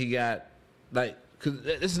 that's when he got like. Because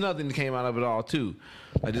this is nothing that came out of it all too,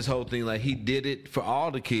 like this whole thing. Like he did it for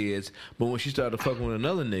all the kids, but when she started fucking with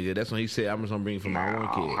another nigga, that's when he said, "I'm just gonna bring it for my own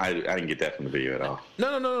kid." I didn't get that from the video at all.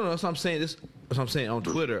 No. That's what I'm saying. That's what I'm saying on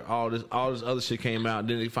Twitter. All this other shit came out.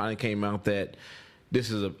 Then it finally came out that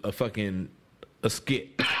this is a fucking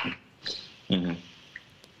skit. Mm-hmm.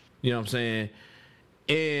 You know what I'm saying?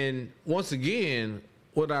 And once again,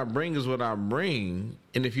 what I bring is what I bring.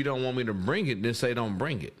 And if you don't want me to bring it, then say don't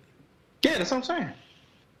bring it. Yeah, that's what I'm saying.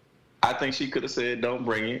 I think she could have said don't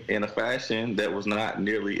bring it in a fashion that was not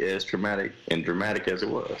nearly as traumatic and dramatic as it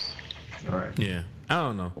was. All right. Yeah. I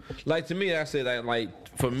don't know. Like to me, I said like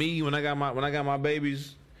for me when I got my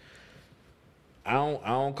babies, I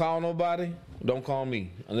don't call nobody. Don't call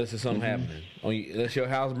me unless there's something happening. Unless your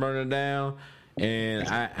house burning down, and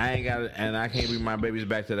I ain't got it, and I can't bring my babies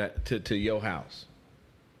back to your house.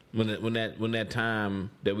 When that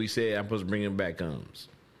time that we said I'm supposed to bring them back comes.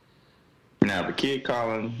 Now the kid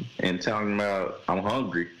calling and telling him about I'm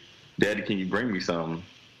hungry, Daddy, can you bring me something?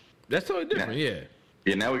 That's totally different.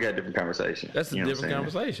 Yeah. Now we got a different conversation. That's a different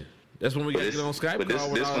conversation. That's when we got to get on Skype. But this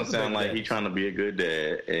one sounds like he trying to be a good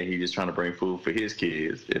dad, and he just trying to bring food for his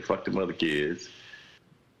kids and fuck them other kids.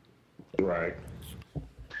 Right.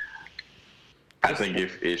 I think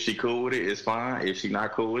if she cool with it, it's fine. If she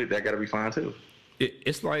not cool with it, that got to be fine too.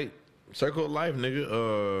 It's like circle of life,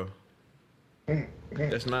 nigga.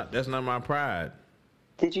 That's not my pride.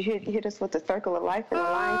 Did you hit us with the circle of life in the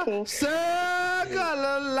Lion King? Circle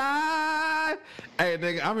of life. Hey,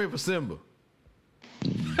 nigga, I'm here for Simba.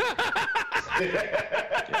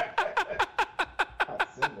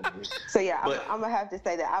 So yeah, I'm gonna have to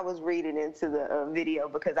say that I was reading into the video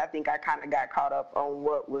because I think I kind of got caught up on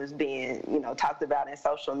what was being, talked about in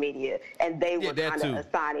social media, and they were kind of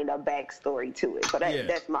assigning a backstory to it. But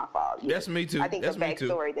that's my fault. Yeah. That's me too. I think the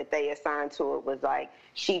backstory that they assigned to it was like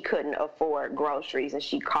she couldn't afford groceries, and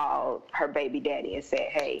she called her baby daddy and said,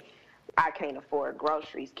 "Hey, I can't afford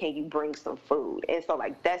groceries. Can you bring some food?" And so,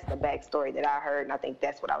 like, that's the backstory that I heard, and I think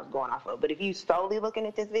that's what I was going off of. But if you solely looking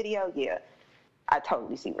at this video, yeah, I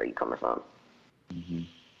totally see where you're coming from. Mm-hmm.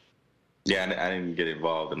 Yeah, I didn't get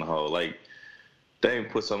involved in the whole, like, they didn't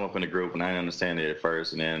put something up in the group, and I didn't understand it at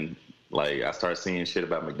first, and then Like, I started seeing shit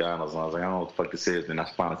about McDonald's, and I was like, I don't know what the fuck this is. Then I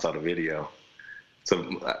finally saw the video.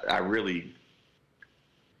 So I really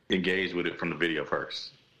engaged with it from the video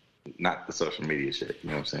first, not the social media shit. You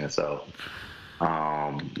know what I'm saying? So,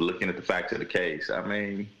 looking at the facts of the case, I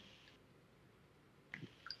mean,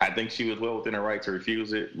 I think she was well within her right to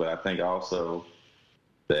refuse it, but I think also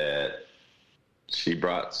that she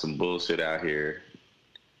brought some bullshit out here.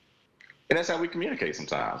 And that's how we communicate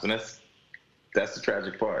sometimes. And that's the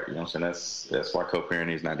tragic part. You know what I'm saying? That's why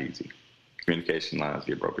co-parenting is not easy. Communication lines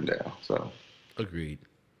get broken down. So agreed.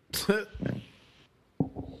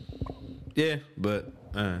 Yeah, but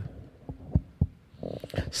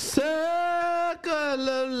circle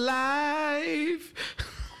of life.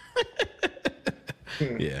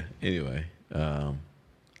 Yeah, anyway.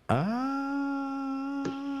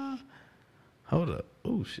 Hold up.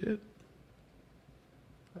 Oh shit.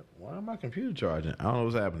 Why am my computer charging? I don't know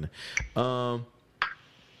what's happening.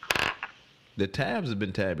 The tabs have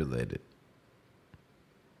been tabulated.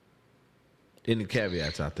 Any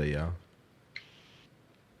caveats out there, y'all?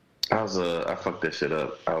 I fucked that shit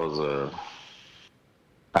up. I was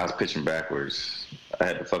pitching backwards. I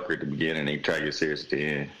had to fuck her at the beginning and he tried to get serious at the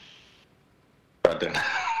end. But then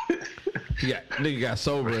nigga got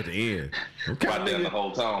sober at the end. What kind of nigga, the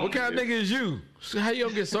whole time. What kind of nigga is you? How you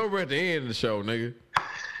gonna get sober at the end of the show, nigga?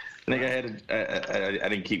 Nigga, I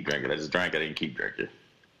didn't keep drinking. I just drank. I didn't keep drinking.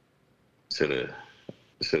 Should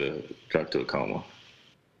have drunk to a coma.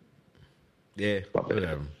 Yeah,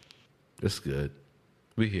 whatever. It's good.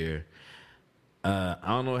 We here. I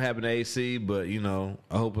don't know what happened to AC, but you know,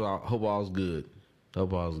 I hope all's good.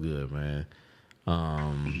 Hope all's good, man.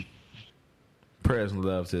 Prayers and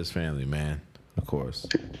love to his family, man. Of course.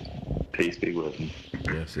 Peace be with him.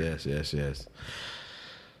 Yes.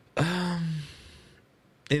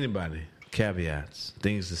 Anybody? Caveats?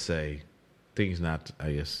 Things to say? Things not to,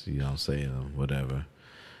 I guess you don't say them. Whatever.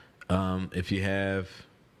 If you have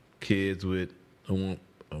kids with a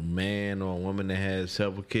man or a woman that has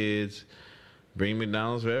several kids, bring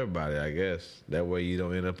McDonald's for everybody, I guess. That way you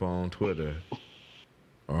don't end up on Twitter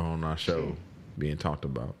or on our show being talked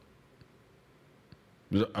about.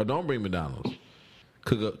 Or don't bring McDonald's.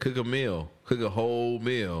 Cook a meal. Cook a whole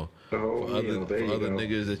meal for other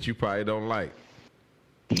niggas that you probably don't like.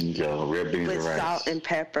 Red beans with and rice. salt and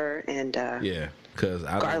pepper and because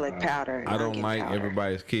garlic powder. I don't onion like powder.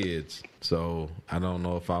 everybody's kids, so I don't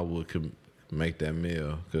know if I could make that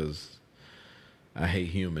meal because I hate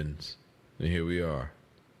humans, and here we are.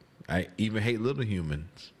 I even hate little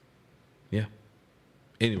humans. Yeah.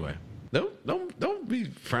 Anyway, don't be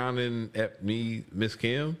frowning at me, Miss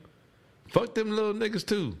Kim. Fuck them little niggas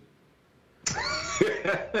too.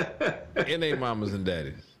 And they mamas and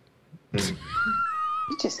daddies.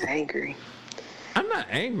 You're just angry. I'm not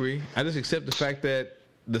angry. I just accept the fact that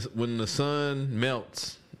when the sun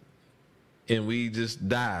melts and we just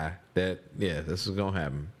die, this is gonna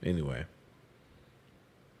happen anyway.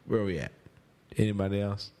 Where are we at? Anybody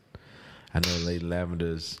else? I know Lady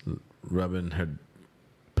Lavender's rubbing her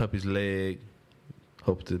puppy's leg.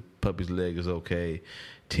 Hope the puppy's leg is okay.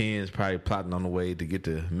 10's probably plotting on the way to get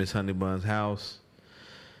to Miss Honeybun's house.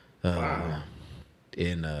 Wow.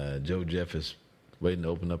 And Joe Jeff is waiting to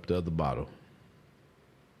open up the other bottle.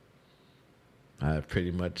 I have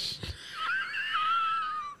pretty much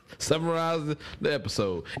summarized the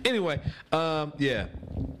episode. Anyway, I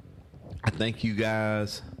thank you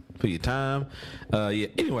guys for your time.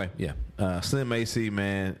 Slim AC,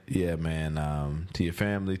 man. Yeah, man. To your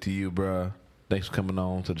family, to you, bruh. Thanks for coming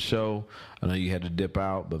on to the show. I know you had to dip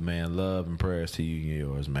out, but man, love and prayers to you and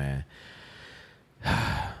yours, man.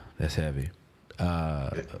 That's heavy.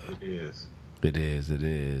 It is. It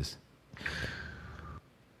is.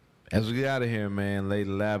 As we get out of here, man, Lady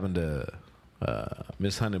Lavender,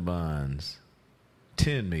 Miss Honeybuns,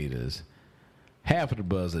 10 meters, half of the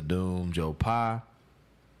Buzz of Doom, Joe Pye.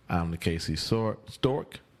 I'm the KC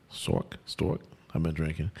Stork. I've been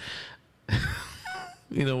drinking.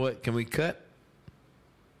 You know what? Can we cut?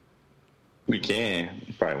 We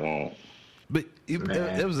can. Probably won't. But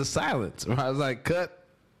there was a silence. I was like, cut.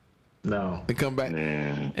 No. And come back.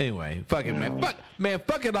 Yeah. Anyway, fuck it, man.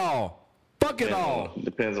 Fuck it all. Fuck it all.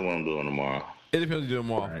 Depends on what I'm doing tomorrow. It depends on what you do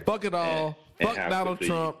tomorrow. Right. Fuck it all. Fuck Donald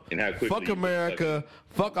Trump. Fuck America.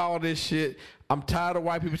 Fuck all this shit. I'm tired of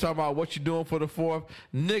white people talking about what you doing for the 4th.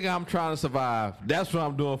 Nigga, I'm trying to survive. That's what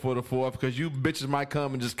I'm doing for the 4th because you bitches might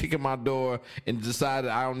come and just kick in my door and decide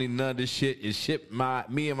that I don't need none of this shit and ship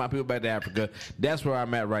me and my people back to Africa. That's where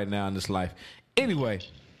I'm at right now in this life. Anyway,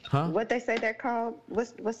 What they say they're called?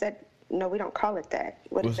 What's that? No, we don't call it that.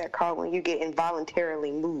 What is that called when you get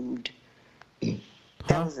involuntarily moved?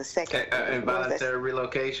 That was the second. Involuntary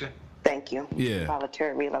relocation? Thank you. Yeah.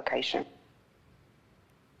 Voluntary relocation.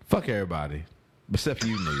 Fuck everybody. Except for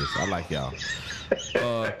you niggas. I like y'all.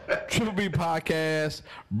 Triple B Podcast,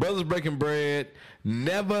 Brothers Breaking Bread.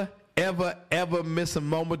 Never, ever, ever miss a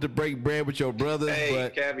moment to break bread with your brothers. Hey,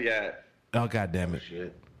 but caveat. oh, God damn it.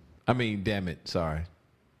 Shit. I mean, damn it. Sorry.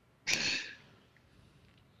 I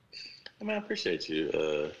mean, I appreciate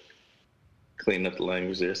you cleaning up the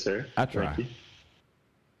language there, sir. I try.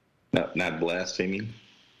 Not blaspheming.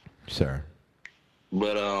 Sir.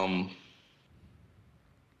 But,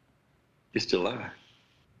 it's July.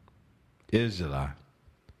 It is July.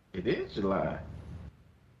 It is July.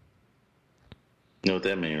 You know what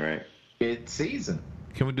that means, right? It's season.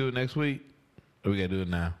 Can we do it next week? Or we got to do it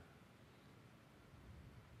now?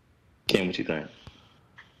 Ken, what you think?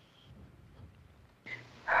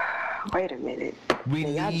 Wait a minute. We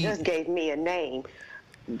y'all need just gave me a name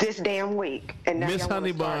this damn week, and now Miss y'all wanna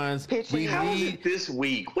Honey start Buns. pitching We out? need this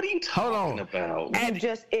week. What are you talking about?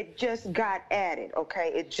 It just got added.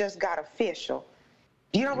 Okay, it just got official.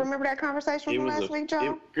 You don't remember that conversation from last week,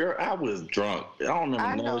 Joe? Girl, I was drunk. I don't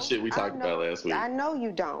remember none of the shit we talked about last week. I know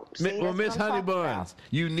you don't. See, Well, that's Miss what I'm Honey talking Buns,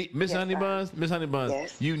 you need Miss Yes, Honey sir. Buns, Miss Honey Buns.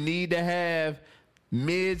 Yes. You need to have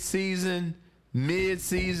mid-season,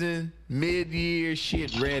 mid-year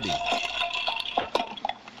shit ready.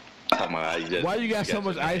 Why you got so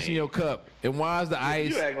much ice in your cup? And why is the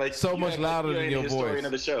ice so much louder than your voice?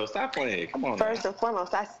 Of the show. Stop playing. Come on. First and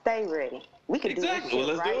foremost, I stay ready. We can do this Exactly. Well,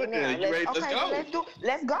 shit let's do right it now. then. You ready? Let's go.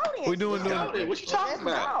 Let's go then. We doing What you talking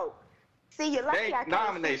about? Go. See, you're lucky I can't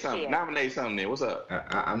Nominate see something. shit. Nominate something then. What's up?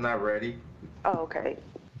 I'm not ready. Oh, okay.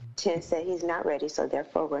 Chen said he's not ready, so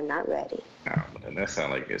therefore we're not ready. Oh, man, that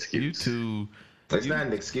sounds like an excuse. You two. It's not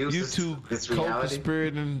an excuse. You two it's reality.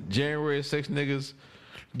 co-conspirating January 6 niggas.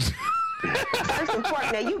 First and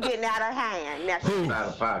foremost, now you getting out of hand. Now, It's out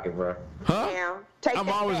of pocket, bro. Huh? Now, take I'm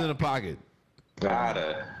that always back. in the pocket.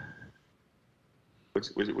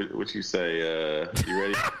 What you say? You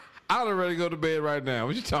ready? I'd already go to bed right now.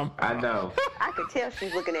 What you talking about? I know. I can tell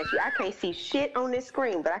she's looking at you. I can't see shit on this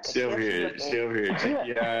screen, but I can She tell over she's here. looking She over here.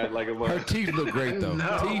 Yeah, like a Her teeth look great though.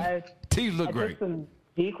 No. Teeth look I great. took some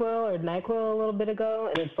DQuil or NyQuil a little bit ago,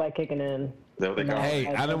 and it's like kicking in. Hey,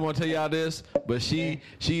 I didn't want to tell y'all this, but she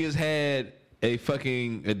has had a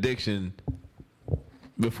fucking addiction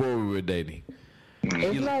before we were dating.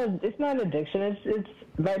 It's not an addiction. It's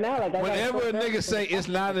right now. Like Whenever a nigga say it's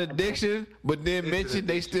not an addiction, but then mention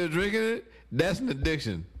they still drinking it, that's an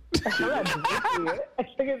addiction. I'm not drinking it. I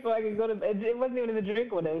took it so I could go to bed. It wasn't even the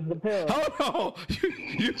drink one. It was the pill. Hold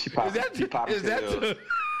on. Is that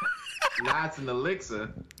Nah, it's an elixir.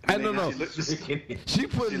 I don't know. She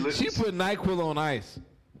put NyQuil on ice.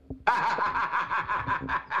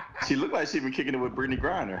 She looked like she been kicking it with Brittany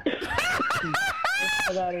Griner.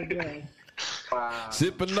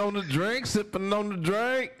 Sipping on the drink, sipping on the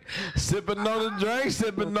drink, sipping on the drink,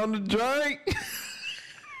 sipping on the drink.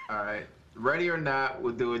 All right. Ready or not,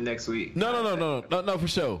 we'll do it next week. No, for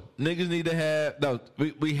sure. Niggas need to have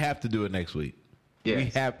we have to do it next week.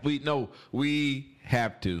 Yes. We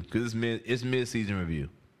have to because it's mid-season review.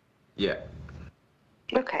 Yeah.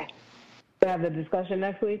 Okay. To have the discussion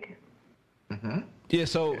next week. Mm-hmm. Yeah.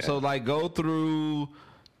 So like go through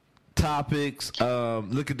topics.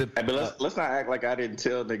 Look at the. But let's not act like I didn't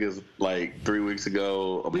tell niggas like 3 weeks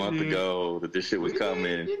ago, a month ago that this shit was coming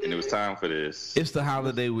and it was time for this. It's the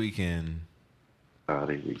holiday weekend.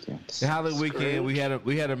 Holiday weekend. The holiday weekend.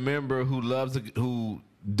 We had a member who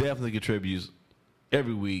definitely contributes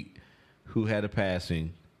every week, who had a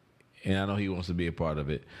passing, and I know he wants to be a part of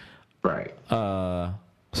it. Right. So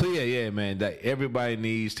yeah, man. That everybody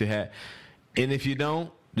needs to have, and if you don't,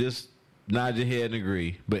 just nod your head and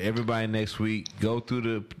agree. But everybody next week go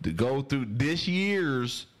through this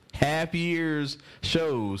year's half year's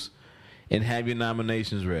shows and have your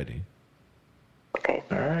nominations ready. Okay.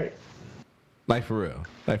 All right. Like for real.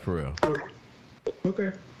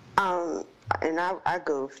 Okay. And I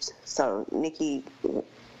goofed. So Nikki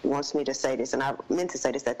wants me to say this, and I meant to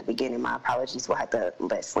say this at the beginning. My apologies. We'll have to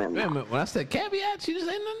let Slim know. When I said caveat, she didn't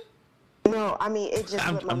say nothing. No, I mean, it just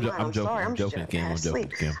slipped my mind. I'm sorry. I'm joking.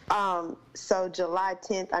 So July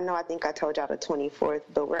 10th, I think I told y'all the 24th,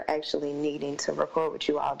 but we're actually needing to record with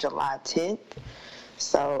you all July 10th.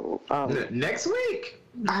 So next week.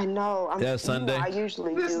 I know. That's Sunday. I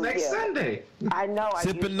usually This do. next Sunday. I know.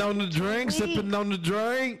 Sipping on the drink.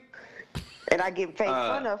 And I get paid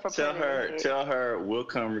fun of for tell her we'll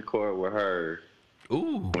come record with her.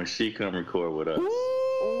 Ooh. When she come record with us.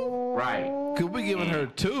 Ooh. Right. Cause we giving her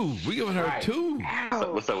two.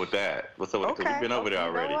 What's up with that? What's up with that? We've been over there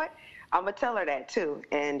already. You know what? I'm gonna tell her that too,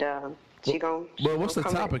 and she gonna. Well, what's the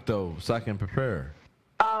topic though, so I can prepare?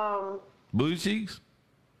 Booty cheeks?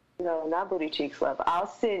 No, not booty cheeks, love. I'll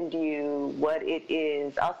send you what it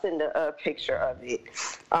is. I'll send a picture of it.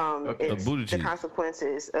 It's booty the cheek.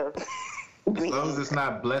 consequences of. As long as it's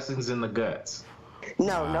not blessings in the guts.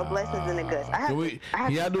 No blessings in the guts.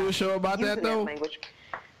 Y'all do a show about that though?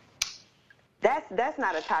 That's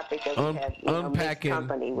not a topic that we have unpacking mixed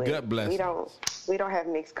company with. gut blessings. We don't have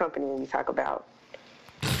mixed company when we talk about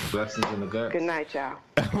blessings in the guts. Good night, y'all.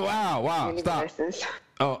 Wow, Many stop. blessings.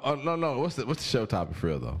 Oh no. What's the show topic for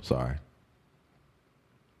real though? Sorry.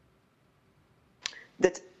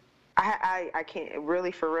 I can't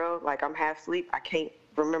really for real. Like I'm half asleep. I can't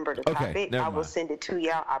remember the topic. never I will mind. send it to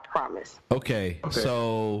y'all. I promise. Okay.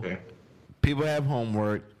 So people have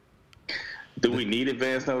homework. Do we need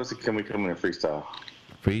advance notice, or can we come in and freestyle?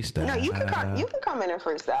 Freestyle. No, you can come. You can come in and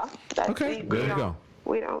freestyle. Okay, there you go.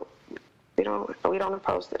 We don't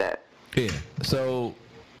oppose to that. Yeah. So,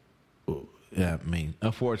 yeah. I mean,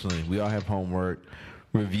 unfortunately, we all have homework.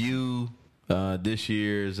 Review this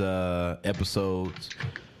year's episodes,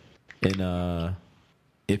 and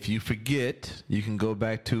if you forget, you can go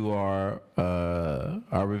back to our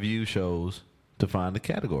review shows to find the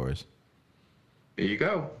categories. There you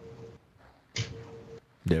go.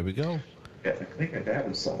 There we go. Yeah, I think I got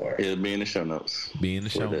them somewhere. It'll be in the show notes. Be in the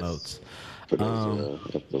show notes. For those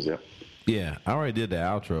episodes, yeah. Yeah, I already did the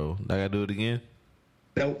outro. I gotta do it again?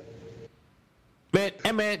 Nope.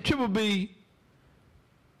 Man, Triple B,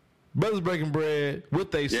 Brothers Breaking Bread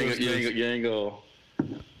with they sisters. You ain't go.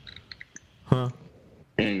 Huh?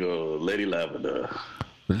 You ain't go Lady Lavender.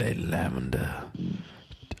 Lady Lavender.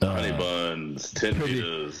 Honey Buns, 10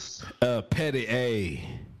 meters. Petty A.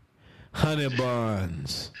 Honey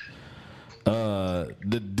Buns.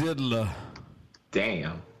 The Diddler.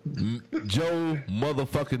 Damn. Joe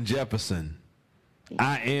motherfucking Jefferson.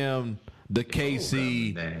 I am the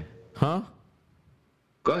KC. Huh?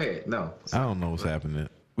 Go ahead. No. I don't know what's happening.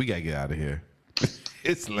 We gotta get out of here.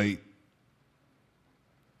 It's late.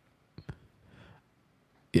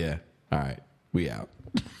 Yeah. All right. We out.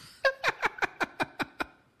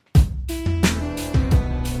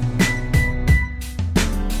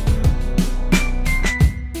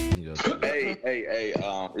 Hey,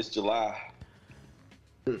 it's July.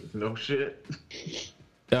 No shit.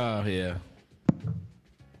 Oh, yeah.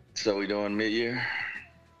 So we doing mid-year?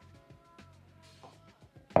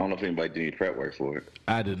 I don't know if anybody did any prep work for it.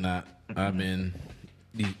 I did not. I've been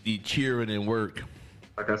cheering and work.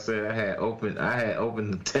 Like I said, I had opened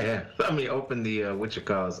the tab. Open the what you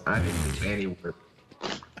calls. I didn't do any work.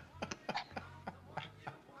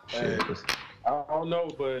 I don't know,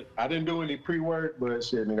 but I didn't do any pre-work. But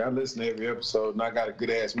shit, nigga, I listen to every episode, and I got a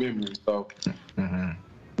good ass memory. So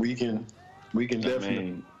we can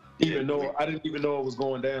definitely. Even though I didn't even know it was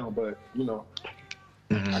going down, but you know.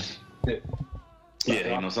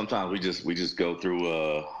 Yeah, sometimes we just go through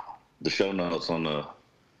the show notes on the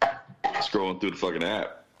scrolling through the fucking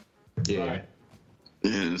app. Yeah.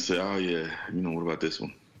 And say, oh yeah, what about this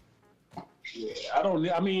one? Yeah, I've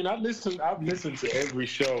listened to every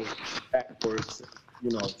show backwards,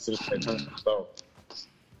 since that time. So.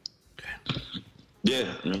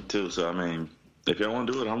 Yeah, me too. So if y'all want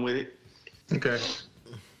to do it, I'm with it. Okay.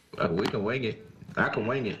 We can wing it. I can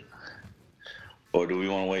wing it. Or do we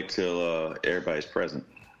want to wait till everybody's present?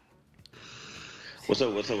 What's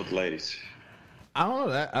up with the ladies? I don't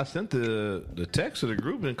know. I sent the text to the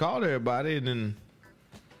group and called everybody, and then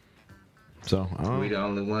we the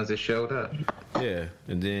only ones that showed up. Yeah,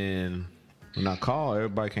 and then when I called,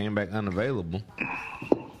 everybody came back unavailable.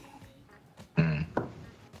 Well,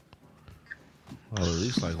 at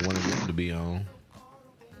least like one of them to be on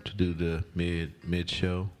to do the mid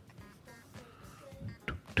show.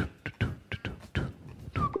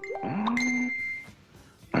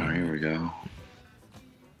 Oh, here we go.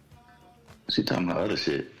 She talking about other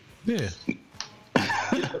shit. Yeah. You're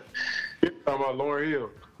talking about Lauryn Hill.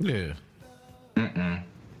 Yeah.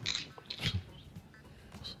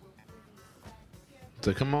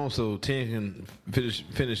 So come on, so 10 can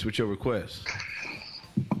finish with your request.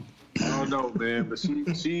 I don't know, man, but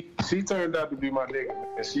she turned out to be my nigga,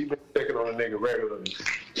 man. She been checking on a nigga regularly.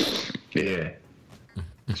 Yeah.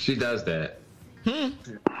 She does that. She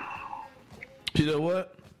does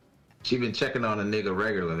what? She been checking on a nigga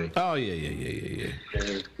regularly. Oh yeah.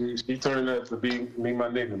 Yeah, she turned out to be my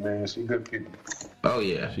nigga, man. She good people. Oh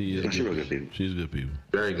yeah, she is. She real good people. She's good people.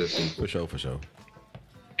 Very good people. For sure.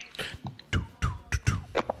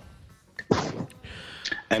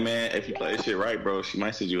 Hey man, if you play this shit right, bro, she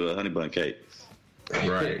might send you a honey bun cake.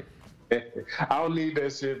 Right. I don't need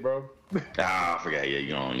that shit, bro. I forgot. Yeah,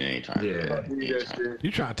 you ain't trying.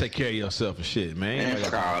 You trying to take care of yourself and shit, man. Man,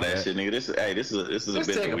 all that shit, nigga. This is a Just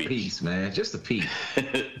bit take of a piece, man. Just a piece. I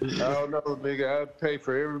don't know, nigga. I'd pay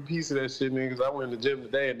for every piece of that shit, nigga. 'Cause I went to the gym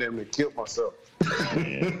today and damn near killed myself.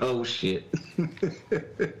 Oh shit.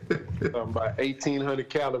 About 1,800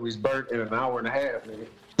 calories burnt in an hour and a half, nigga.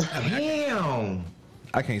 Damn.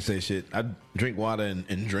 I can't say shit. I drink water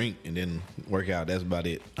and drink and then work out. That's about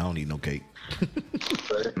it. I don't eat no cake.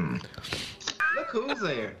 Look who's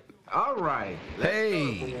there. All right.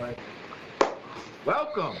 Hey.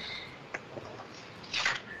 Welcome.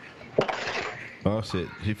 Oh shit.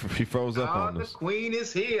 She froze up on The us. queen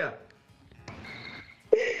is here.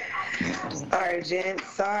 All right,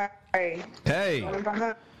 gents. Sorry. Hey.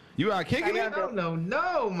 You out kicking it?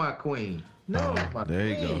 No, my queen. No, my There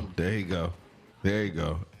you go. There you go. There you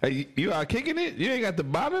go. Hey, you out kicking it? You ain't got the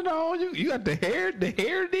bonnet on? You got the hair did?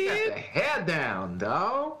 Got the hair down,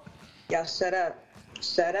 dog. Y'all shut up.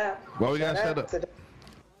 Shut up. Why we gotta shut up?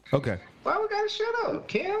 Okay. Why we gotta shut up,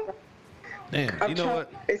 Kim? Damn, you know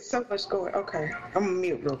what? It's so much going. Okay, I'm gonna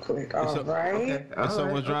mute real quick. All right. Okay. There's so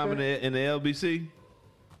much drama in the LBC.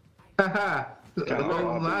 Haha. There's a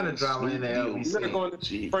whole lot of drama in the LBC. You're not going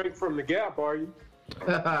to Frank from the Gap, are you?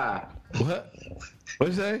 What?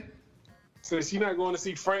 What'd you say? Says you're not going to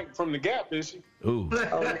see Frank from the Gap, is she? Ooh.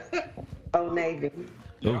 Old Navy.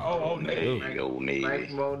 Ooh. Old Navy. Old Navy. Frank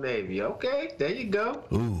from Old Navy. Okay, there you go.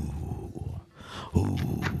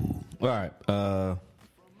 All right.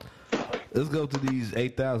 Let's go to these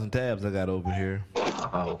 8,000 tabs I got open here.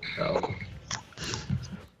 Oh,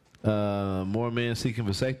 no. More men seeking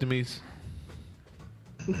vasectomies.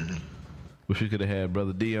 Wish we could have had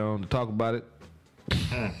Brother D on to talk about it.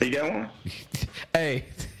 You got one? Hey,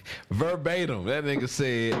 verbatim, that nigga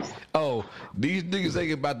said, "Oh, these niggas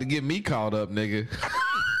ain't about to get me caught up, nigga."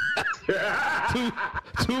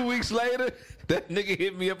 two weeks later, that nigga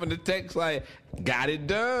hit me up in the text like, "Got it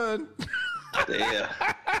done." Yeah.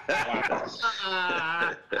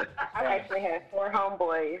 I actually have 4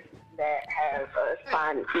 homeboys that have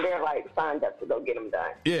signed. They're like signed up to go get them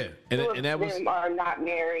done. Yeah, and that was. Them are not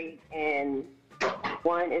married, and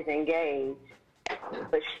one is engaged,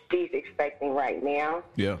 but she's expecting right now.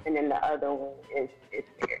 Yeah. And then the other one is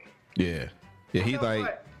married. Yeah, yeah. He's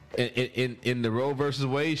like, in the Roe versus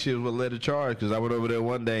Wade shit was what led the charge. Because I went over there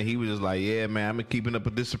one day, and he was just like, "Yeah, man, I'm keeping up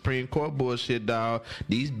with this Supreme Court bullshit, dog.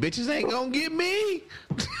 These bitches ain't gonna get me."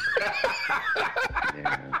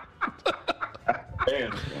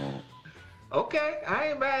 Damn. Okay, I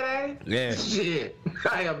ain't mad at it. Yeah. Shit,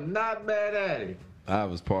 I am not mad at it. I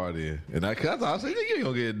was partying, and I said, "You ain't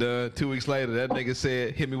gonna get it done." 2 weeks later, that nigga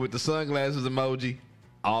said, "Hit me with the sunglasses emoji."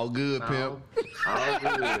 All good, pimp. All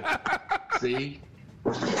good. See,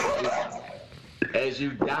 as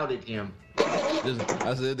you doubted him.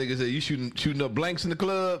 I said, "Nigga said you shooting up blanks in the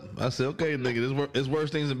club." I said, "Okay, nigga, there's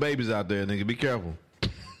worse things than babies out there, nigga. Be careful."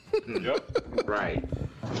 Yep. Right.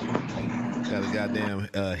 Got a goddamn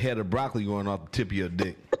head of broccoli going off the tip of your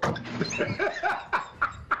dick.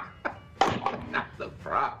 Not the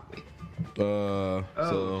broccoli.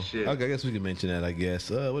 So shit. Okay, I guess we can mention that. I guess.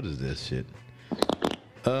 What is this shit?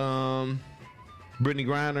 Brittany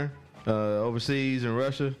Griner, overseas in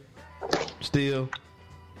Russia, still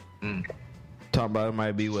talking about it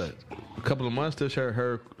might be what, a couple of months till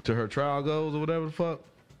her trial goes or whatever the fuck.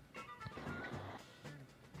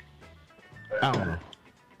 I don't know.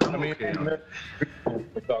 I mean,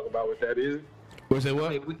 we talk about what that is. What's that?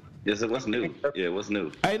 What? Yes, what's new? Yeah, what's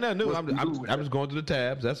new? Ain't nothing new. I'm just going through the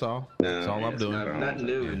tabs. That's all. That's all I'm doing. Nothing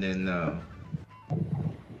new, and then.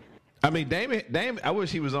 I mean, Damon. I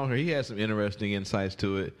wish he was on here. He has some interesting insights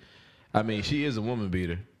to it. I mean, she is a woman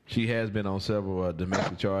beater. She has been on several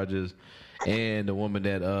domestic charges, and the woman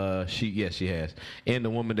that she has, and the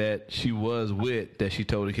woman that she was with, that she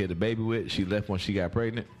told her kid the baby with, she left when she got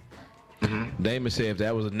pregnant. Mm-hmm. Damon said if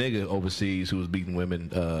that was a nigga overseas who was beating women,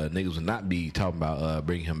 niggas would not be talking about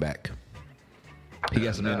bringing him back. He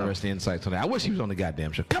got some interesting insights on that. I wish he was on the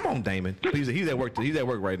goddamn show. Come on, Damon. He's at work. He's at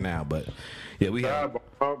work right now. But yeah, we have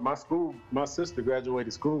my sister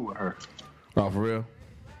graduated school with her. Oh, for real?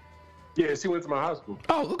 Yeah, she went to my high school.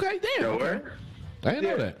 Oh, okay, damn. Okay. I didn't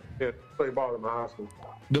know that. Yeah, played ball in my high school.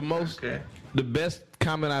 The best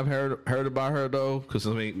comment I've heard about her though, because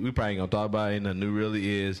I mean we probably ain't gonna talk about it in the new really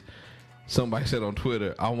is. Somebody said on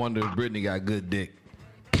Twitter, "I wonder if Brittany got good dick."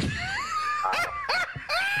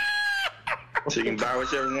 She can buy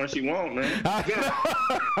whichever one she want, man.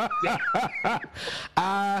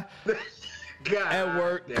 At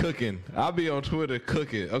work cooking. I'll be on Twitter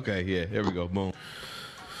cooking. Okay, yeah, there we go. Boom.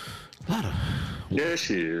 There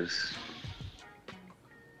she is.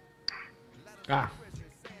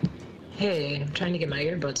 Hey, I'm trying to get my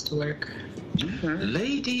earbuds to work.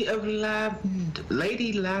 Lady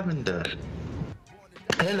Lavender.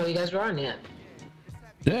 I didn't know you guys were on yet.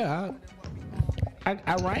 Yeah,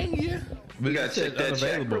 I rang you. We gotta check that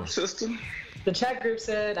chat group, sister. The chat group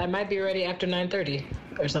said I might be ready after 9:30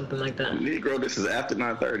 or something like that. Negro, this is after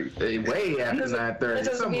 9:30. Hey, way after 9:30. That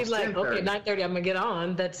doesn't mean like, okay, 9:30 I'm gonna get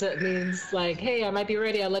on. That means like, hey, I might be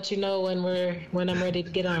ready. I'll let you know when I'm ready to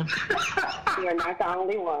get on. You're not the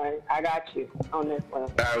only one. I got you on this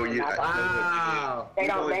one. Wow.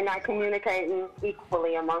 They're not communicating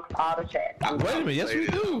equally amongst all the chats. Wait a minute, yes we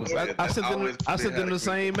do. I sent them the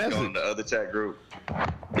same message on the other chat group.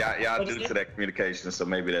 Y'all do to that communication, so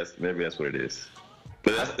maybe that's what it is.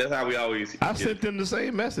 But that's how we always. I sent them the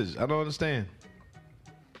same message. I don't understand.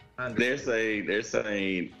 They're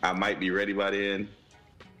saying I might be ready by then.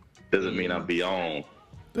 Doesn't mean I'll be on.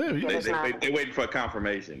 Yeah, they waiting for a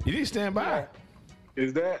confirmation. You need to stand by.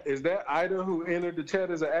 Is that Ida who entered the chat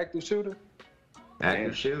as an active shooter?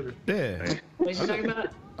 Active shooter. Yeah. What you talking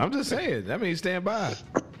about? I'm just saying. That means stand by.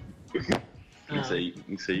 You say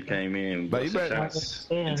you came in, but you better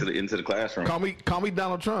into the classroom. Call me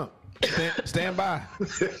Donald Trump. Stand by.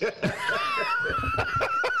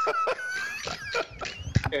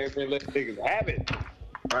 Can't let niggas have it.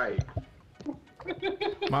 Right.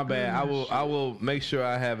 My bad. I will make sure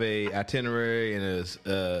I have a itinerary and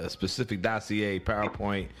a specific dossier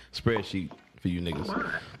PowerPoint spreadsheet for you niggas.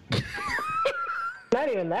 Not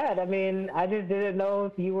even that. I mean, I just didn't know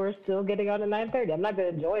if you were still getting on at 9:30. I'm not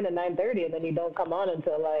going to join at 9:30 and then you don't come on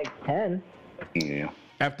until like 10. Yeah.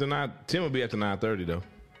 After 10 will be after 9:30 though.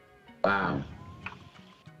 Wow.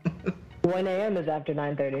 1 a.m. is after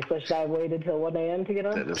 9:30. So should I wait until 1 a.m. to get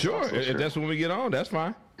on? Sure. If that's when we get on, that's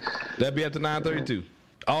fine. That'd be after 9:30 too.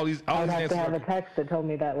 I'd have to have a text that told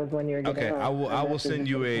me that was when you were getting on. Okay, I will send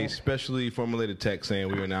you a specially formulated text saying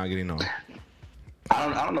we are now getting on. I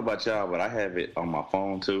don't know about y'all, but I have it on my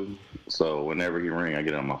phone too. So whenever he ring, I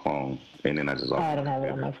get it on my phone, and then I just. I don't have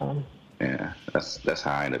it on my phone. Yeah, that's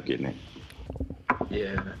how I end up getting it.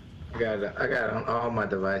 Yeah, I got it on all my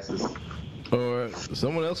devices. Or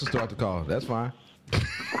someone else will start the call. That's fine.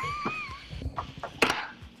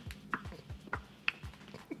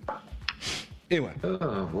 Anyway.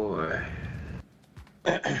 Oh boy.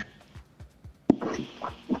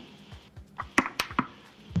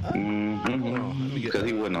 Because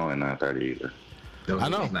he wasn't on at 9:30 either. I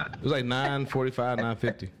know. It was like 9:45,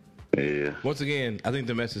 9:50. Yeah. Once again, I think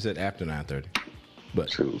the message said after 9:30. But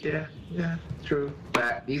true. Yeah, true.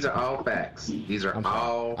 These are all facts. These are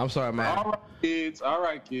all. I'm sorry, man. All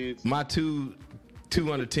right, kids. My two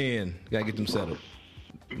under 10. Gotta get them settled.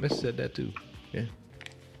 Message said that too. Yeah.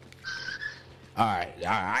 All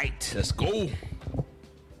right. Let's go.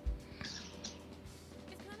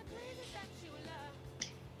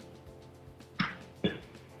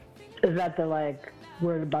 Is that the like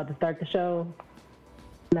we're about to start the show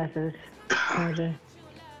message, RJ?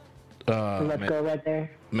 Let's go right there.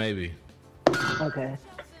 Maybe. Okay.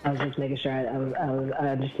 I was just making sure I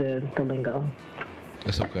understood the lingo.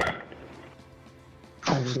 That's okay.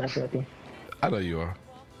 I was just messing with you. I know you are.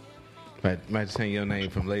 Might just hang your name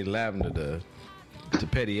from Lady Lavender to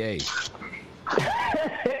Petty A.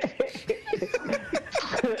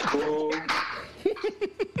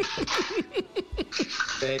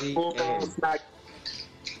 Petty A.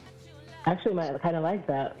 Actually, I kind of like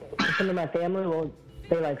that. Some of my family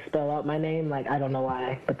they like spell out my name, like I don't know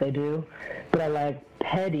why, but they do. But I like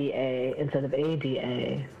Petty A instead of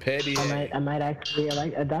ADA. Petty A. I might actually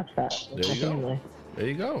adopt that. There you go. There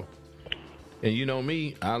you go. And you know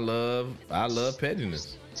me, I love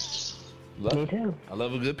pettiness. Me too. I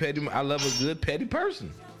love a good petty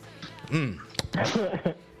person.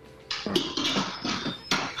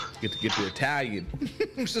 Get the Italian.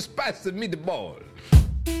 It's a spicy meatball.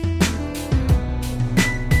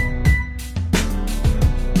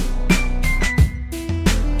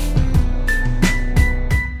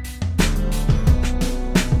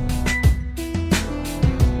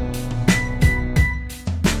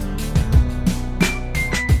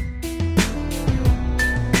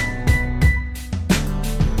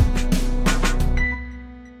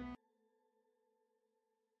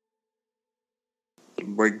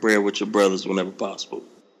 Break bread with your brothers whenever possible.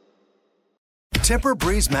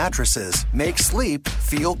 Tempur-Breeze mattresses make sleep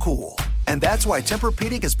feel cool. And that's why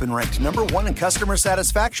Tempur-Pedic has been ranked #1 in customer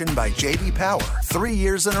satisfaction by J.D. Power 3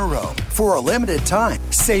 years in a row. For a limited time,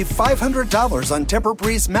 save $500 on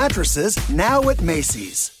Tempur-Breeze mattresses now at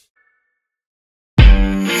Macy's.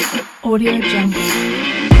 Audio Jungle.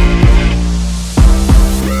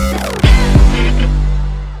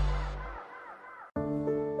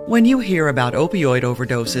 When you hear about opioid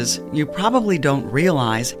overdoses, you probably don't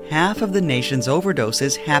realize half of the nation's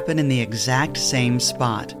overdoses happen in the exact same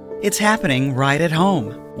spot. It's happening right at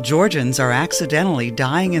home. Georgians are accidentally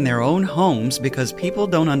dying in their own homes because people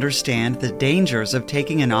don't understand the dangers of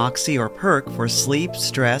taking an Oxy or Perk for sleep,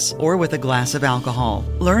 stress, or with a glass of alcohol.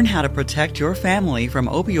 Learn how to protect your family from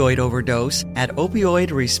opioid overdose at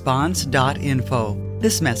opioidresponse.info.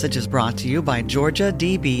 This message is brought to you by Georgia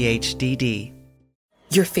DBHDD.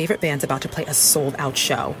 Your favorite band's about to play a sold-out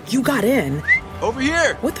show. You got in. Over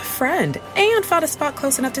here! With a friend. And found a spot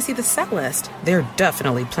close enough to see the set list. They're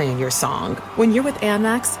definitely playing your song. When you're with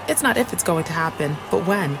Amex, it's not if it's going to happen, but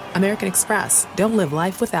when. American Express. Don't live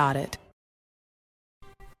life without it.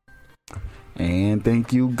 And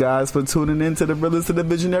thank you guys for tuning in to the Realest of the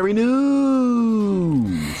Visionary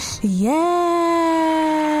News.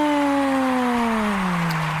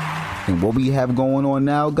 And what we have going on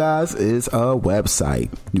now, guys, is a website.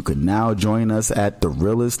 You can now join us at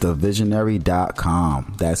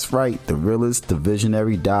therealistthevisionary.com. That's right,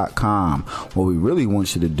 therealistthevisionary.com. What we really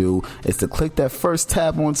want you to do is to click that first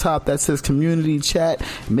tab on top that says community chat,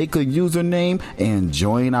 make a username, and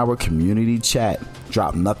join our community chat.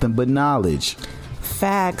 Drop nothing but knowledge.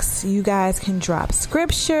 Facts. You guys can drop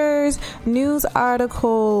scriptures, news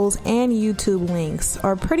articles, and YouTube links,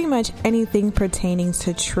 or pretty much anything pertaining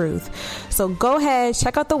to truth. So go ahead,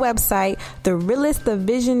 check out the website,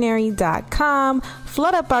 therealistthevisionary.com.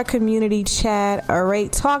 Flood up our community chat,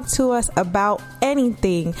 alright? Talk to us about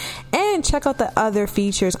anything. And check out the other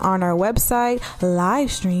features on our website.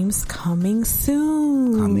 Live streams coming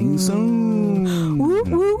soon. Coming soon. Woo,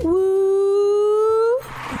 woo, woo.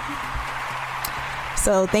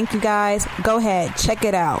 So thank you guys. Go ahead, check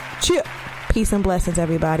it out. Cheer. Peace and blessings,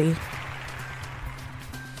 everybody.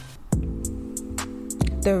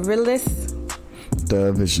 The Realist.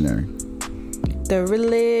 The Visionary. The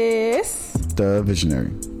Realist. The Visionary.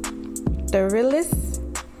 The Realist.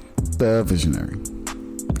 The Visionary.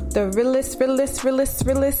 The Realist.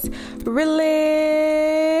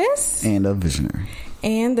 And the Visionary.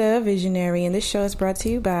 And the Visionary. And this show is brought to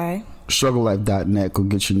you by StruggleLife.net. Go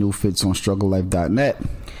get your new fits on StruggleLife.net.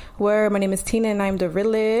 Word, my name is Tina and I'm the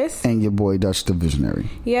Realist. And your boy Dutch the Visionary.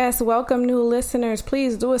 Yes, welcome new listeners.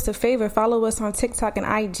 Please do us a favor. Follow us on TikTok and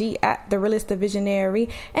IG at The Realist the Visionary.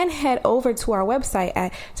 And head over to our website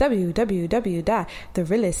at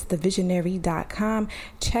www.therealistthevisionary.com.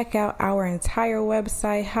 Check out our entire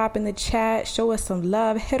website. Hop in the chat. Show us some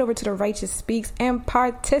love. Head over to The Righteous Speaks and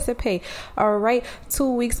participate. All right.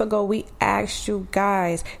 2 weeks ago, we asked you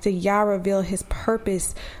guys, did Yah reveal his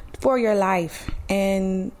purpose for your life?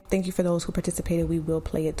 And thank you for those who participated. We will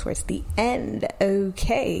play it towards the end.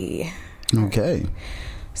 Okay.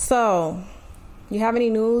 So, you have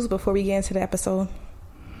any news before we get into the episode?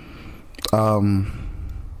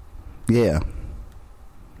 Yeah.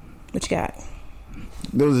 What you got?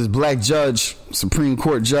 There was this black judge, Supreme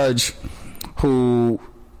Court judge, who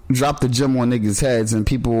dropped the gem on niggas' heads, and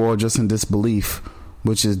people were just in disbelief,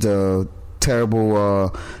 which is the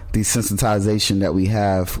terrible desensitization that we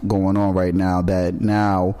have going on right now, that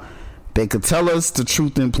now they could tell us the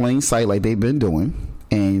truth in plain sight like they've been doing,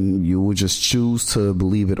 and you will just choose to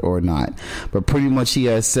believe it or not. But pretty much he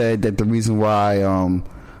has said that the reason why a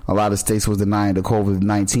lot of states was denying the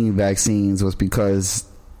COVID-19 vaccines was because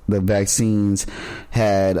the vaccines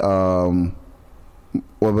had it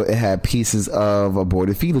had pieces of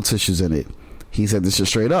aborted fetal tissues in it. He said this is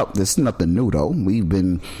straight up. This is nothing new though. We've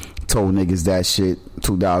been told niggas that shit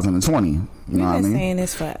 2020. You know what I mean? Saying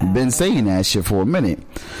this for been saying that shit for a minute.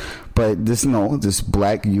 But this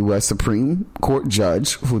black U.S. Supreme Court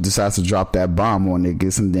judge who decides to drop that bomb on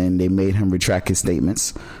niggas, and then they made him retract his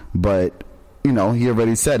statements. But he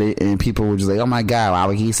already said it, and people were just like, "Oh my God, why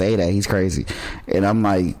would he say that? He's crazy." And I'm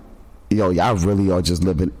like, yo, y'all really are just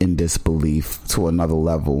living in disbelief to another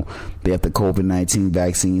level. They have the COVID-19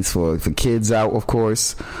 vaccines for kids out, of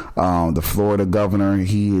course. The Florida governor,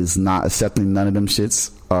 he is not accepting none of them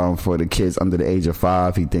shits for the kids under the age of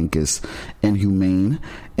 5. He think it's inhumane,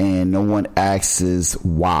 and no one asks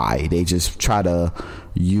why. They just try to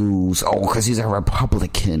use, because he's a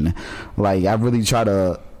Republican. Like, I really try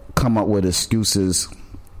to come up with excuses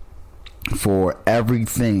for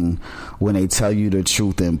everything when they tell you the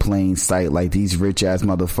truth in plain sight. Like, these rich ass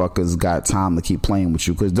motherfuckers got time to keep playing with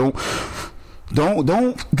you. Because don't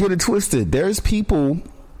get it twisted. There's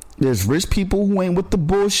rich people who ain't with the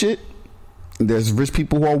bullshit. There's rich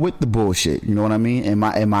people who are with the bullshit. You know what I mean? In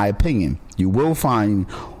my opinion, you will find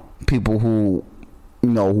people who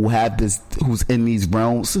who have this, who's in these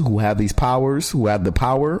realms, who have these powers, who have the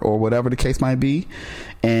power, or whatever the case might be,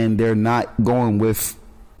 and they're not going with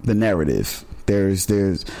the narrative.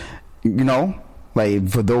 there's like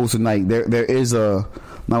for those who like there is a,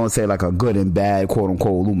 I'm not gonna say like a good and bad quote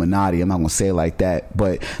unquote Illuminati. I'm not gonna say it like that,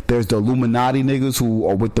 but there's the Illuminati niggas who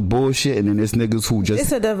are with the bullshit, and then there's niggas who just,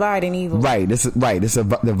 it's a dividing evil. Right. It's a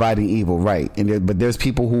dividing evil. Right. But there's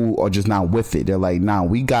people who are just not with it. They're like, nah,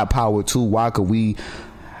 we got power too. Why could we?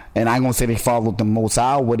 And I ain't gonna say they followed the Most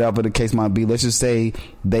High, whatever the case might be. Let's just say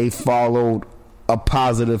they followed a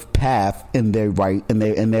positive path in their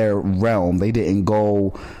in their realm. They didn't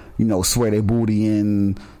go, swear their booty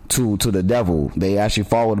in to the devil. They actually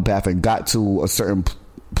followed the path and got to a certain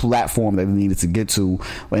platform that they needed to get to,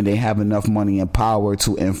 when they have enough money and power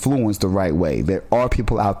to influence the right way. There are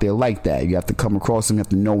people out there like that. You have to come across them. You have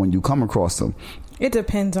to know when you come across them. It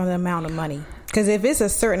depends on the amount of money. Because if it's a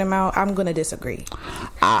certain amount, I'm going to disagree.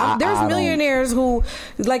 There's millionaires who,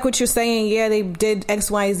 like what you're saying, yeah, they did X,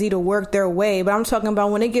 Y, Z to work their way. But I'm talking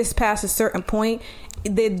about when it gets past a certain point,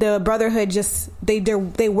 the brotherhood just, they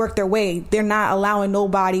work their way. They're not allowing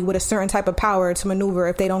nobody with a certain type of power to maneuver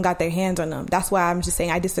if they don't got their hands on them. That's why I'm just saying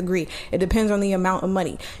I disagree. It depends on the amount of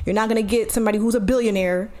money. You're not going to get somebody who's a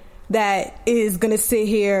billionaire that is going to sit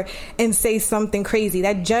here and say something crazy.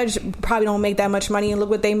 That judge probably don't make that much money, and look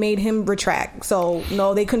what they made him retract. So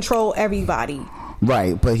no, they control everybody.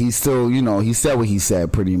 Right, but he still, he said what he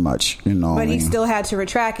said pretty much, But he still had to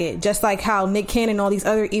retract it, just like how Nick Cannon and all these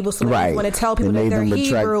other evil celebrities want to tell people that they're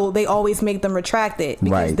Hebrew, they always make them retract it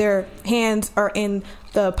because their hands are in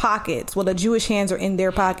the pockets. Well, the Jewish hands are in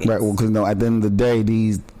their pockets. Right, well, because at the end of the day,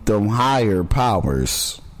 the higher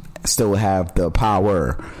powers still have the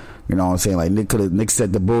power. You know what I'm saying? Like Nick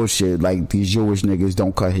said the bullshit. Like, these Jewish niggas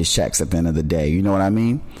don't cut his checks at the end of the day. You know what I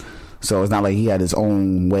mean? So it's not like he had his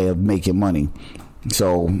own way of making money.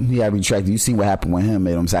 So he had retracted. You see what happened with him?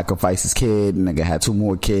 Made him sacrifice his kid. The nigga had 2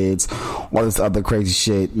 more kids. All this other crazy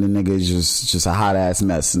shit. The nigga is just a hot ass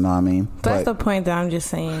mess. You know what I mean? That's the point that I'm just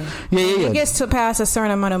saying. Yeah. It gets to pass a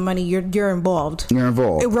certain amount of money, you're involved. You're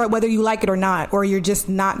involved. Whether you like it or not, or you're just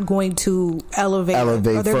not going to elevate or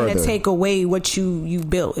they're going to take away what you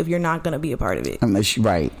built if you're not going to be a part of it.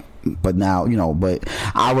 Right. But now, but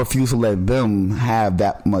I refuse to let them have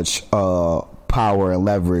that much power and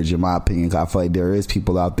leverage, in my opinion. I feel like there is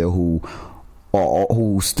people out there who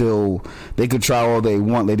still, they could try all they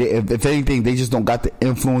want. If anything, they just don't got the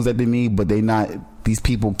influence that they need, but these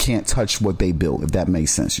people can't touch what they built, if that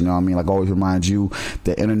makes sense. You know what I mean? Like, I always remind you,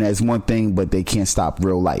 the internet is one thing, but they can't stop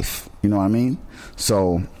real life. You know what I mean?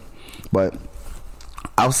 So, but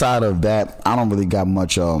outside of that, I don't really got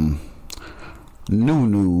much new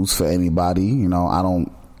news for anybody. I'm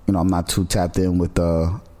not too tapped in with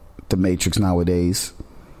the Matrix nowadays.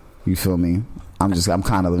 You feel me? I'm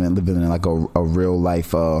kind of living in like a real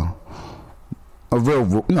life, not a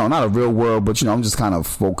real world, but I'm just kind of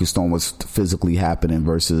focused on what's physically happening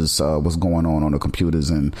versus what's going on the computers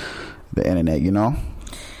and the internet.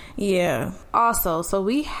 Yeah. Also, so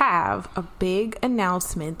we have a big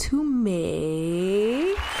announcement to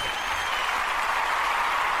make.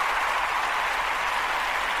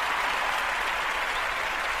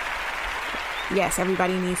 Yes,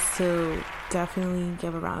 everybody needs to definitely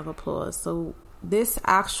give a round of applause. So this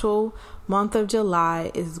actual month of July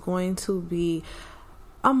is going to be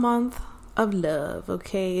a month of love,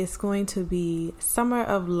 okay? It's going to be Summer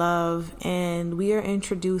of Love, and we are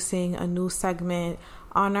introducing a new segment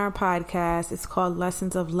on our podcast. It's called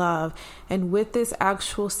Lessons of Love, and with this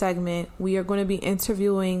actual segment, we are going to be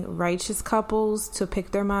interviewing righteous couples to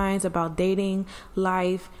pick their minds about dating,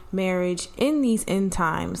 life, marriage in these end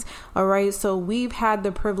times. All right, so we've had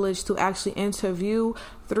the privilege to actually interview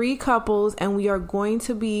 3 couples, and we are going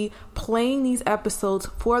to be playing these episodes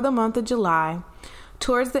for the month of July.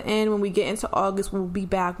 Towards the end, when we get into August, we'll be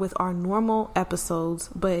back with our normal episodes.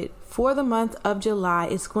 But for the month of July,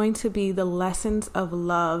 it's going to be the Lessons of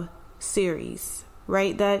Love series.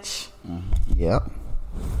 Right, Dutch? Yep.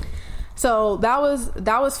 So that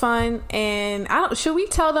was fun. And should we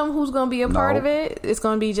tell them who's going to be a part of it? It's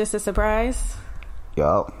going to be just a surprise?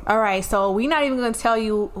 Yup. All right, so we're not even going to tell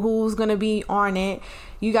you who's going to be on it.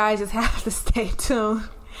 You guys just have to stay tuned.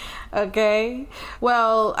 Okay,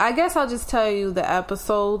 well, I guess I'll just tell you the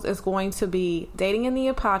episodes is going to be Dating in the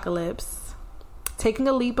Apocalypse, Taking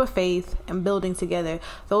a Leap of Faith, and Building Together.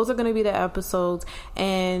 Those are going to be the episodes,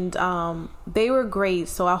 and they were great,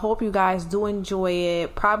 so I hope you guys do enjoy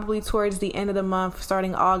it. Probably towards the end of the month,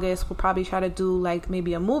 starting August, we'll probably try to do like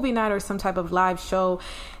maybe a movie night or some type of live show,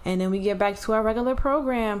 and then we get back to our regular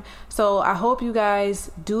program. So I hope you guys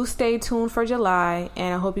do stay tuned for July,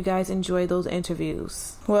 and I hope you guys enjoy those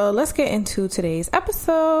interviews. Well, let's get into today's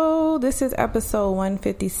episode. This is episode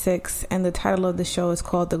 156, and the title of the show is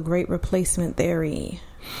called The Great Replacement Theory.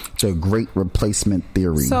 The Great Replacement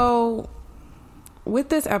Theory. So, with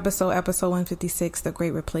this episode 156, The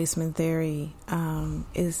Great Replacement Theory,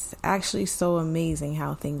 is actually so amazing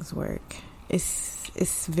how things work.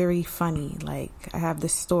 It's very funny. Like, I have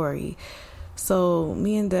this story. So,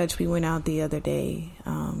 me and Dutch, we went out the other day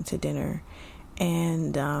to dinner,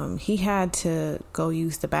 and he had to go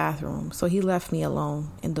use the bathroom. So, he left me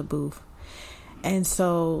alone in the booth. And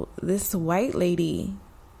so, this white lady,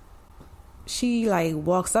 she like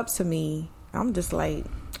walks up to me. I'm just like,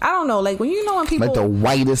 I don't know, like when people like the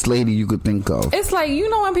whitest lady you could think of. It's like,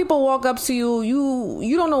 when people walk up to you,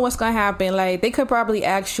 you don't know what's gonna happen. Like they could probably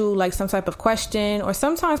ask you like some type of question, or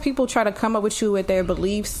sometimes people try to come up with you with their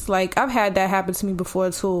beliefs. Like I've had that happen to me before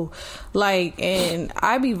too. Like, and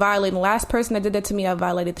I be violating. The last person that did that to me, I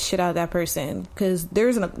violated the shit out of that person, because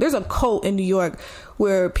there's a cult in New York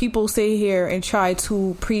where people sit here and try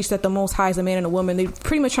to preach that the Most High is a man and a woman. They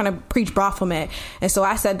pretty much trying to preach Baphomet. And so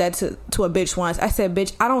I said that to a bitch once. I said,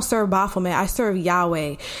 bitch, I don't serve Baphomet. I serve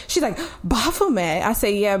Yahweh. She's like, Baphomet? I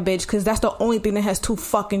say, yeah, bitch, because that's the only thing that has two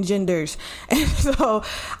fucking genders. And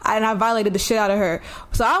I violated the shit out of her.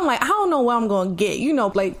 So I'm like, I don't know what I'm going to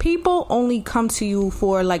get. Like people only come to you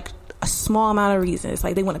for like a small amount of reasons.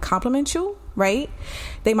 Like they want to compliment you, right?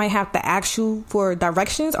 They might have to ask you for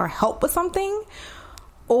directions or help with something.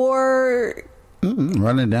 Or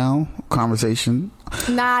running down conversation.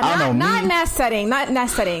 Not in that setting. Not in that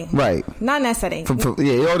setting. Right. Not in that setting.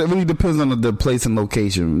 It really depends on the place and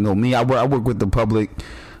location. Me, I work with the public,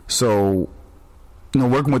 so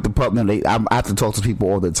working with the public, I have to talk to people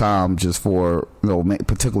all the time just for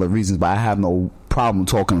particular reasons. But I have no problem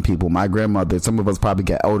talking to people. My grandmother, some of us probably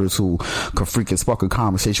got elders who could freaking spark a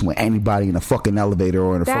conversation with anybody in a fucking elevator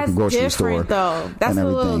or in a fucking grocery store. Though that's a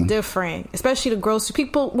little different, especially the grocery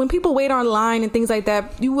people. When people wait online and things like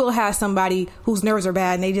that, you will have somebody whose nerves are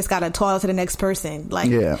bad and they just gotta talk to the next person,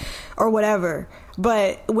 or whatever.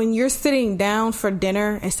 But when you're sitting down for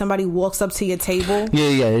dinner and somebody walks up to your table,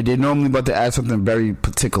 they're normally about to ask something very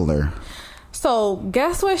particular. So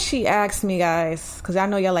guess what she asked me, guys? Because I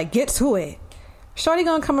know y'all like, get to it. Shorty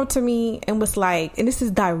gonna come up to me and was like, and this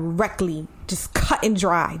is directly, just cut and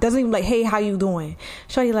dry. Doesn't even like, hey, how you doing?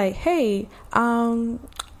 Shorty like, hey, can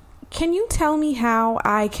you tell me how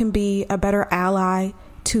I can be a better ally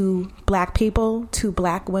to black people, to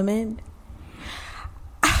black women?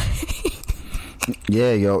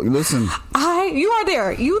 Yeah, yo, listen. You are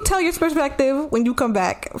there. You tell your perspective when you come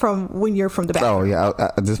back when you're from the bathroom. Oh yeah,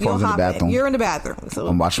 I just was in the bathroom. You're in the bathroom. So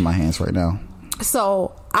I'm washing my hands right now.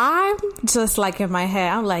 So I'm just like in my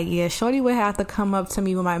head, I'm like, yeah, shorty would have to come up to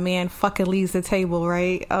me when my man fucking leaves the table,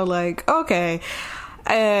 right? I'm like, okay.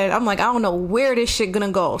 And I'm like, I don't know where this shit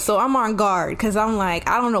gonna go. So I'm on guard because I'm like,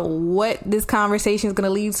 I don't know what this conversation is gonna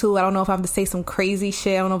lead to. I don't know if I have to say some crazy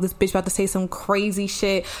shit. I don't know if this bitch about to say some crazy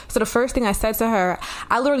shit. So the first thing I said to her,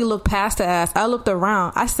 I literally looked past the ass. I looked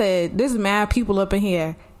around. I said, there's mad people up in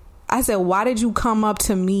here. I said, why did you come up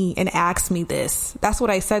to me and ask me this? That's what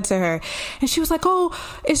I said to her. And she was like, oh,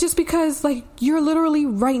 it's just because like you're literally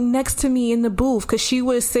right next to me in the booth, because she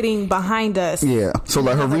was sitting behind us. Yeah. So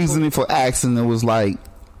like her reasoning for asking it was like,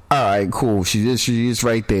 all right, cool. She is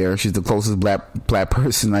right there. She's the closest black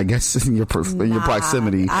person, I guess, in your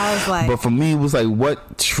proximity. I was like, but for me, it was like,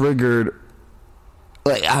 what triggered,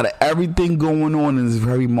 like out of everything going on in this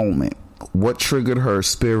very moment, what triggered her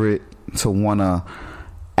spirit to wanna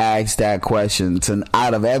ask that question? To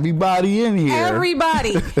out of everybody in here, there was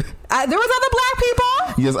other black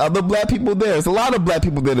people. Yes, other black people there. There's a lot of black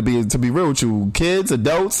people there to be real with you, kids,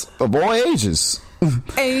 adults of all ages.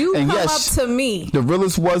 And you come up to me. The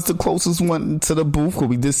realest was the closest one to the booth, because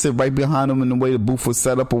we just sit right behind them in the way the booth was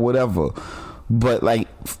set up or whatever. But like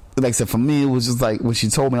I said, for me, it was just like when she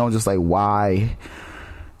told me, I was just like, why?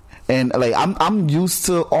 And like I'm used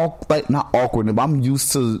to not awkward, but I'm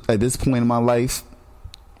used to, at this point in my life,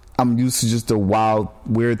 I'm used to just the wild,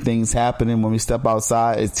 weird things happening when we step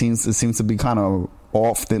outside. It seems to be kind of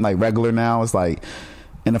often like regular now. It's like,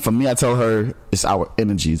 and for me, I tell her it's our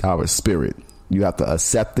energy, it's our spirit. You have to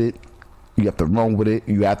accept it. You have to run with it.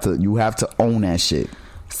 You have to own that shit.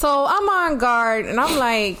 So I'm on guard, and I'm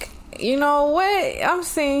like, you know what? I'm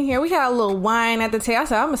sitting here. We had a little wine at the table. I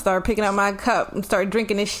said, I'm gonna start picking up my cup and start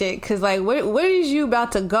drinking this shit, because like, where is you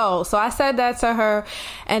about to go? So I said that to her,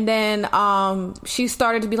 and then she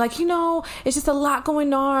started to be like, it's just a lot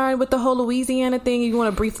going on with the whole Louisiana thing. You want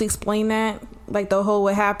to briefly explain that? Like the whole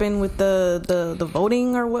what happened with the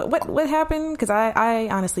voting, or what happened? Because I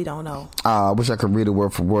honestly don't know. I wish I could read it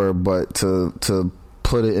word for word, but to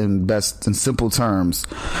put it in simple terms,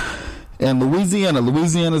 in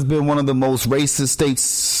Louisiana's been one of the most racist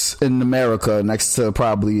states in America, next to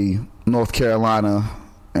probably North Carolina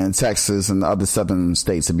and Texas and the other southern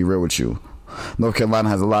states, to be real with you. North Carolina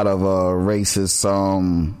has a lot of racist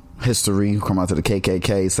history, come out to the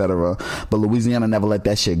KKK, etc. But Louisiana never let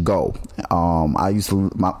that shit go. I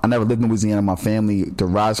never lived in Louisiana. My family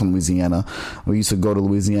derives from Louisiana. We used to go to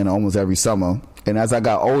Louisiana almost every summer. And as I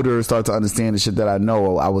got older, started to understand the shit that I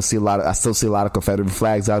know, I still see a lot of Confederate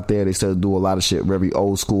flags out there. They still do a lot of shit very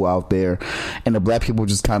old school out there. And the black people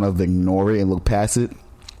just kind of ignore it and look past it.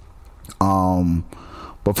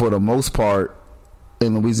 But for the most part,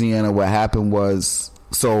 in Louisiana, what happened was,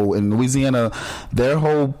 so in Louisiana, their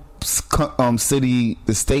whole city,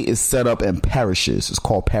 the state is set up in parishes. It's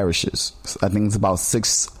called parishes. I think it's about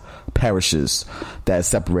 6 parishes that are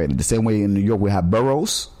separated. The same way in New York we have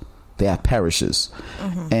boroughs, they have parishes.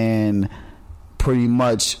 And pretty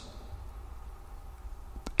much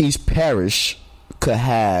each parish could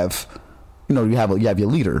have, you have your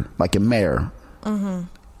leader, like your mayor.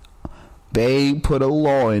 They put a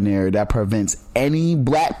law in there that prevents any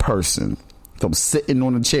black person from sitting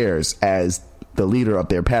on the chairs as the leader of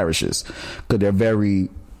their parishes, because they're very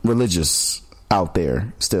religious out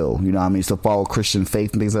there still, you know what I mean, still follow Christian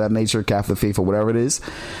faith and things of that nature, Catholic faith or whatever it is.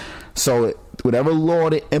 So whatever law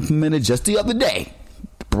they implemented just the other day,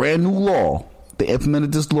 brand new law, they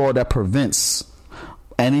implemented this law that prevents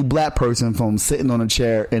any black person from sitting on a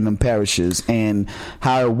chair in them parishes. And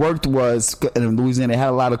how it worked was, in Louisiana, they had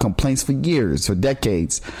a lot of complaints for years, for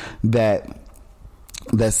decades, that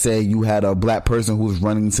let's say you had a black person who was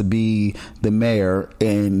running to be the mayor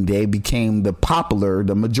and they became the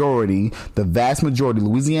majority, the vast majority.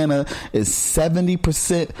 Louisiana is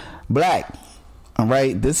 70% black. All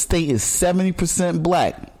right. This state is 70%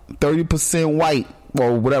 black, 30% white,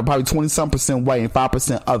 or whatever, probably 20-some% white and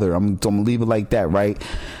 5% other. I'm going to leave it like that. Right.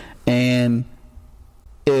 And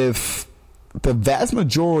if the vast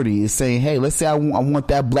majority is saying, hey, let's say I want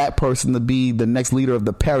that black person to be the next leader of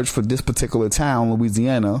the parish for this particular town,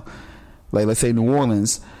 Louisiana, like let's say New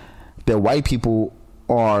Orleans, that white people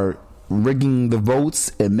are rigging the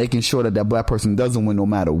votes and making sure that black person doesn't win no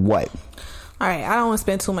matter what. All right, I don't want to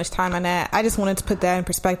spend too much time on that. I just wanted to put that in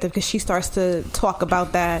perspective because she starts to talk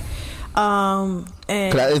about that. And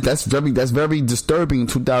that's very disturbing in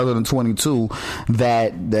 2022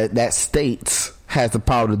 that state has the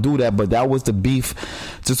power to do that. But that was the beef.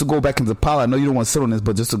 Just to go back into politics, I know you don't want to sit on this,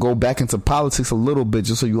 but just to go back into politics a little bit,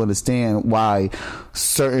 just so you understand why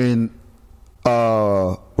certain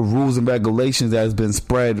rules and regulations that has been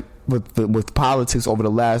spread with politics over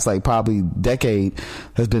the last probably decade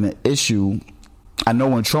has been an issue. I know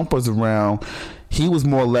when Trump was around, he was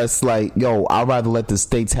more or less like, yo, I'd rather let the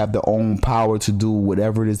states have their own power to do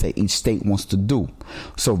whatever it is that each state wants to do.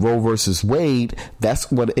 So Roe versus Wade,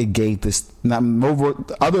 that's what it gave this. There's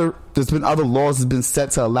been other laws that's been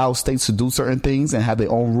set to allow states to do certain things and have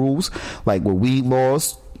their own rules. Like with weed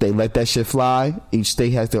laws, they let that shit fly. Each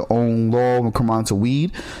state has their own law when it comes on to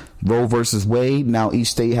weed. Roe versus Wade, now each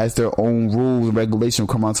state has their own rules and regulations when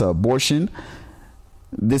it comes on to abortion.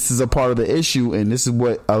 This is a part of the issue, and this is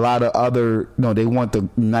what a lot of they want the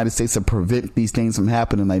United States to prevent these things from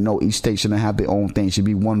happening. Like, no, each state shouldn't have their own thing. It should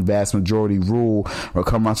be one vast majority rule or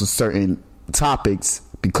come around to certain topics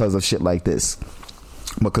because of shit like this.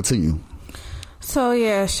 But continue. So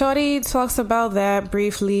yeah, Shorty talks about that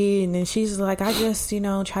briefly, and then she's like, I just,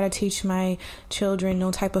 try to teach my children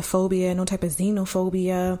no type of phobia, no type of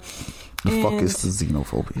xenophobia. The fuck is the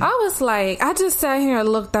xenophobia? I was like, I just sat here and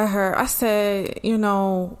looked at her. I said,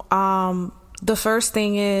 the first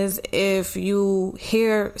thing is, if you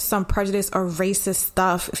hear some prejudice or racist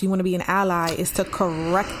stuff, if you want to be an ally, is to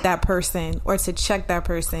correct that person or to check that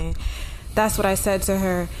person. That's what I said to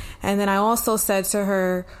her. And then I also said to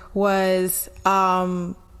her was,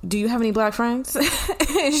 do you have any black friends?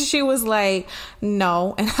 And she was like,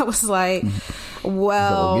 no. And I was like,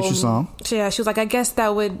 well, get you some. Yeah, she was like, I guess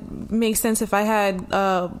that would make sense if I had,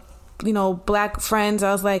 black friends.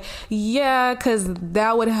 I was like, yeah, because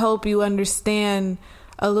that would help you understand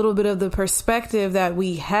a little bit of the perspective that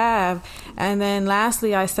we have. And then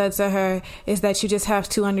lastly, I said to her is that you just have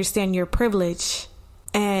to understand your privilege.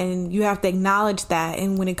 And you have to acknowledge that.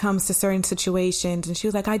 And when it comes to certain situations, and she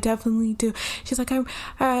was like, I definitely do. She's like,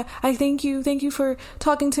 I thank you for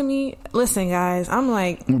talking to me. Listen, guys, I'm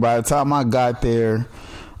like, by the time I got there,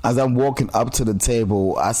 as I'm walking up to the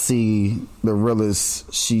table, I see the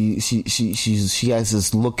realist. She has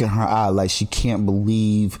this look in her eye like she can't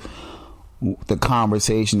believe the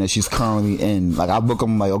conversation that she's currently in. Like, I look,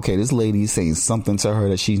 I'm like, okay, this lady is saying something to her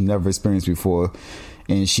that she's never experienced before.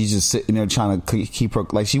 And she's just sitting there trying to keep her,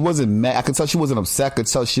 like, she wasn't mad. I could tell she wasn't upset. I could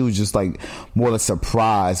tell she was just like more or less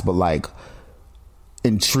surprised, but like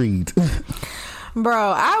intrigued.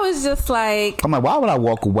 Bro, I was just like, I'm like, why would I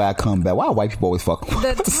walk away? I come back. Why are white people always fucking?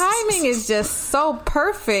 The timing is just so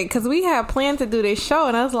perfect because we had planned to do this show,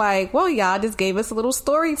 and I was like, well, y'all just gave us a little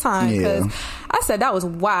story time because I said that was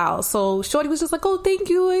wild. So Shorty was just like, oh, thank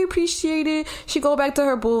you, I appreciate it. She go back to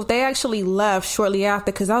her booth. They actually left shortly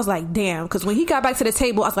after because I was like, damn. Because when he got back to the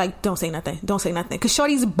table, I was like, don't say nothing, because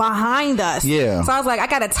Shorty's behind us. Yeah. So I was like, I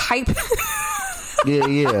gotta type.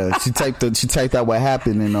 Yeah. She typed out what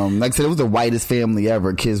happened, and like I said, it was the whitest family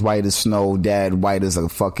ever. Kids white as snow, dad white as a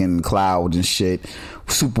fucking cloud and shit,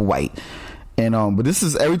 super white. And but this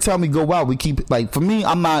is every time we go out, we keep like, for me,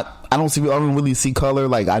 I don't really see color.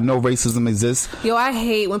 Like, I know racism exists. Yo, I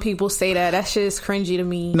hate when people say that. That shit is cringy to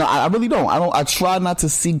me. No, I really don't. I try not to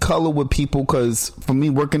see color with people because for me,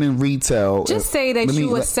 working in retail, just say that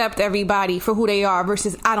you accept everybody for who they are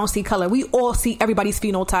versus I don't see color. We all see everybody's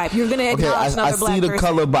phenotype. You're gonna acknowledge another black person. I see the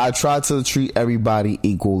color, but I try to treat everybody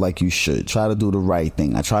equal, like you should. Try to do the right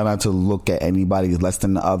thing. I try not to look at anybody less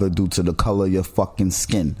than the other due to the color of your fucking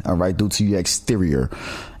skin. All right, due to your exterior,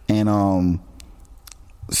 and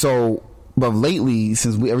so, but lately,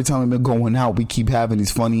 since every time we've been going out, we keep having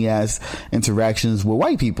these funny ass interactions with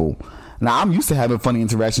white people. Now, I'm used to having funny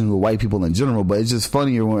interactions with white people in general, but it's just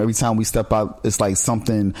funnier when every time we step out, it's like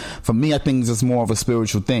something, for me, I think it's just more of a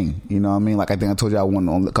spiritual thing. You know what I mean? Like, I think I told you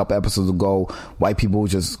on a couple episodes ago, white people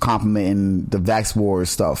just complimenting the vax war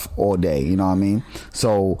stuff all day. You know what I mean?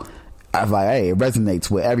 So, I was like, hey, it resonates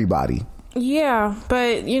with everybody. Yeah,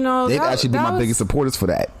 but they've actually been my biggest supporters for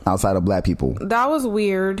that outside of black people. That was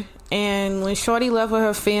weird. And when Shorty left with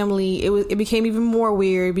her family, it became even more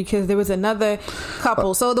weird because there was another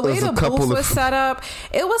couple. So the way the booths was set up,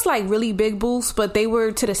 it was like really big booths, but they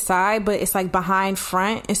were to the side, but it's like behind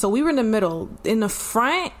front. And so we were in the middle. In the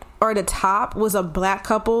front or the top was a black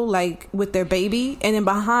couple, like with their baby, and then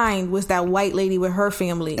behind was that white lady with her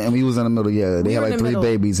family. And we was in the middle. Yeah, they had like 3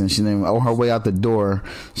 babies, and she then on her way out the door,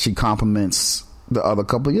 she compliments the other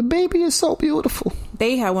couple. Your baby is so beautiful.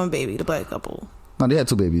 They had 1 baby, the black couple. No, they had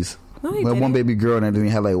 2 babies. No, they didn't. 1 baby girl, and then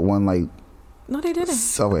they had like 1 like. No, they didn't.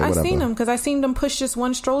 So wait, I seen them because I seen them push just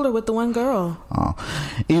 1 stroller with the 1 girl. Oh,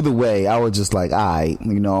 either way, I was just like, all right,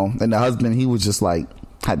 And the husband, he was just like,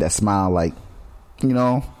 had that smile, like,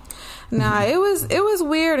 Nah, it was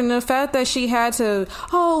weird, and the fact that she had to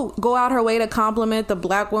go out her way to compliment the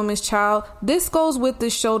black woman's child. This goes with the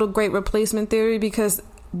show, The Great Replacement Theory, because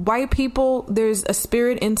white people, there's a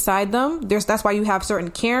spirit inside them. That's why you have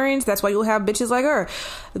certain Karens. That's why you'll have bitches like her.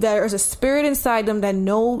 There's a spirit inside them that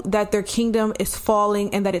know that their kingdom is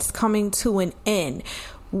falling and that it's coming to an end.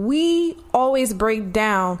 We always break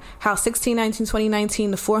down how 1619,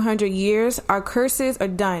 2019, the 400 years, our curses are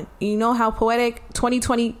done. You know how poetic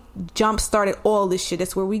 2020 jump started all this shit.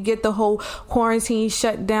 That's where we get the whole quarantine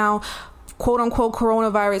shut down, quote unquote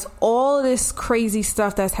coronavirus, all this crazy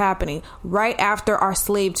stuff that's happening right after our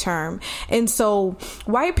slave term. And so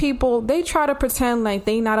white people, they try to pretend like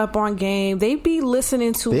they not up on game. They be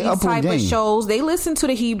listening to these type of shows. They listen to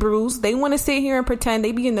the Hebrews. They want to sit here and pretend.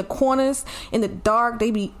 They be in the corners, in the dark. They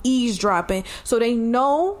be eavesdropping. So they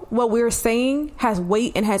know what we're saying has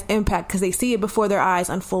weight and has impact because they see it before their eyes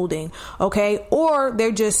unfolding. Okay? Or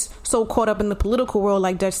they're just so caught up in the political world,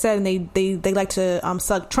 like Dutch said, and they like to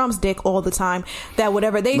suck Trump's dick all the time, that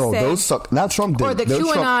whatever they say, those suck, not Trump dick, or the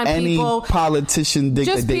QAnon people, any politician dick,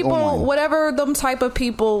 just that they people on. Whatever them type of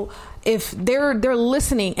people, if they're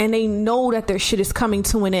listening and they know that their shit is coming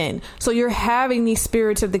to an end. So you're having these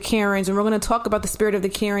spirits of the Karens, and we're going to talk about the spirit of the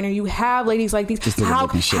Karen, and you have ladies like these. How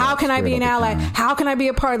can I be an ally? How can I be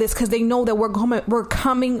a part of this? Because they know that we're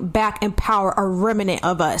coming back in power, a remnant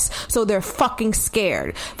of us. So they're fucking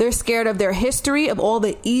scared. They're scared of their history, of all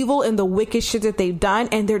the evil and the wicked shit that they've done,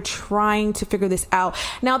 and they're trying to figure this out.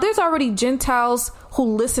 Now, there's already Gentiles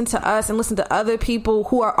who listen to us and listen to other people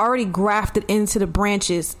who are already grafted into the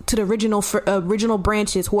branches, to the original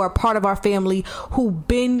branches, who are part of our family, who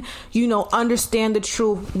been, understand the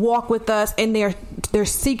truth, walk with us, and they're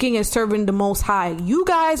seeking and serving the Most High. You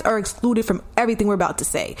guys are excluded from everything we're about to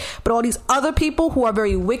say. But all these other people who are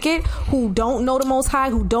very wicked, who don't know the Most High,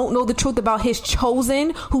 who don't know the truth about His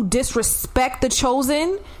chosen, who disrespect the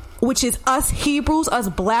chosen, which is us Hebrews, us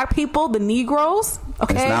black people, the Negroes.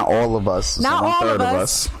 Okay, it's not all of us. Not all of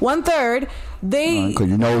us. 1/3. They, cause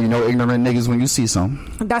you know ignorant niggas when you see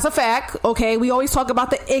some. That's a fact. Okay, we always talk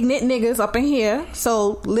about the ignorant niggas up in here.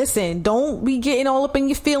 So listen, don't be getting all up in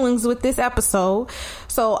your feelings with this episode.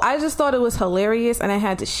 So I just thought it was hilarious, and I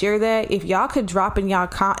had to share that. If y'all could drop in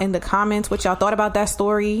in the comments what y'all thought about that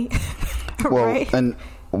story. Right? And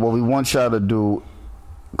what we want y'all to do,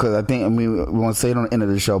 because I think we want to say it on the end of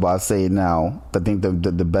the show, but I'll say it now. I think the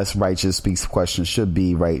best Righteous Speaks question should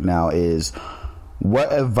be right now is,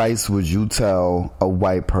 What advice would you tell a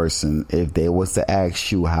white person if they was to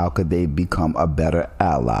ask you how could they become a better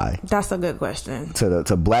ally? That's a good question.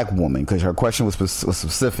 To black woman, because her question was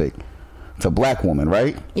specific to black woman,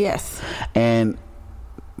 right? Yes. And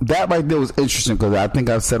that right there was interesting because I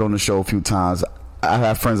think I've said on the show a few times, I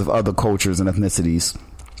have friends of other cultures and ethnicities,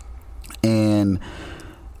 and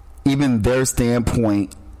even their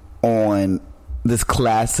standpoint on this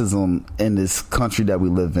classism in this country that we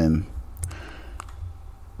live in,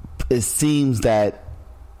 it seems that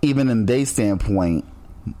even in their standpoint,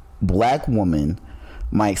 black women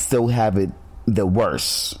might still have it the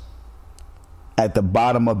worst, at the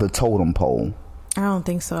bottom of the totem pole. I don't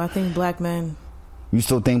think so. I think black men. You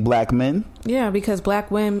still think black men? Yeah, because black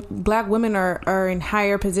women are in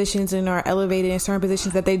higher positions and are elevated in certain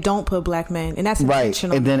positions that they don't put black men, and that's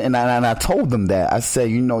intentional. Right. And then I told them that. I said,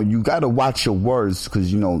 you got to watch your words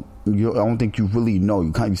because I don't think you really know.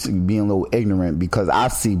 You kind of being a little ignorant, because I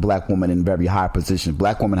see black women in very high positions.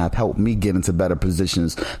 Black women have helped me get into better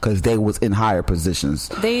positions because they was in higher positions.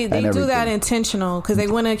 They do that intentional because they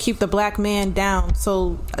want to keep the black man down.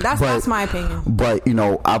 So that's my opinion. But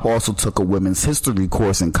I've also took a women's history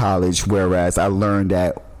course in college, whereas I learned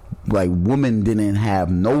that women didn't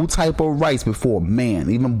have no type of rights before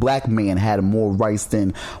man. Even black men had more rights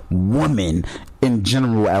than women in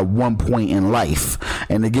general at one point in life.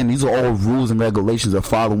 And again, these are all rules and regulations of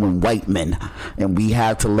following white men, and we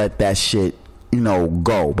have to let that shit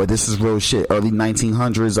go. But this is real shit. Early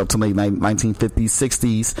 1900s up to late 1950s,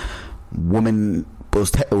 60s, women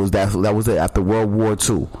that was it. After World War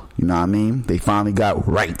II, you know what I mean, they finally got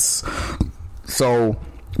rights. So,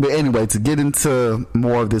 but anyway, to get into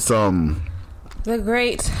more of this the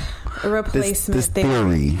great replacement this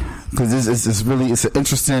theory, because it's an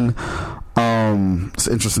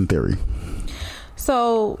interesting theory.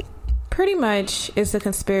 So pretty much it's a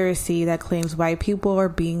conspiracy that claims white people are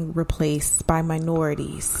being replaced by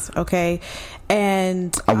minorities. Okay,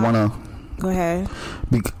 and I wanna go ahead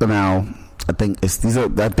now. I think these are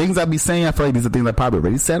the things I be saying. I feel like these are things I probably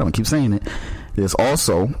already said. I'm gonna keep saying it. There's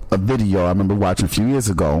also a video I remember watching a few years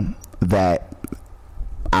ago that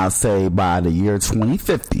I'll say by the year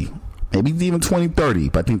 2050, maybe even 2030,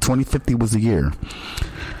 but I think 2050 was the year,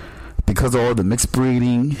 because of all the mixed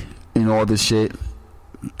breeding and all this shit,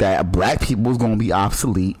 that black people was going to be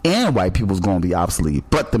obsolete and white people was going to be obsolete,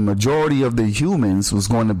 but the majority of the humans was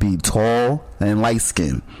going to be tall and light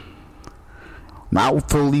skinned. Not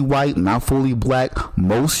fully white, not fully black.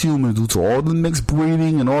 Most humans, due to all the mixed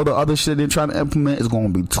breeding and all the other shit they're trying to implement, is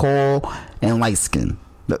going to be tall and light skinned.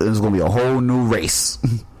 There's going to be a whole new race.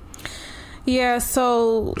 Yeah,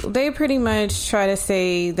 so they pretty much try to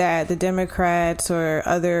say that the Democrats or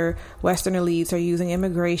other Western elites are using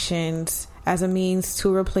immigrations as a means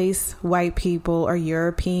to replace white people or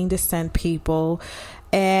European descent people.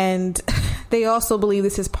 And they also believe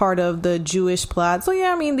this is part of the Jewish plot. So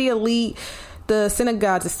yeah, I mean, the elite, the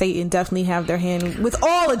synagogues of Satan definitely have their hand with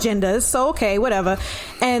all agendas. So, okay, whatever.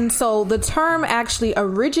 And so the term actually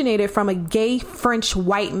originated from a gay French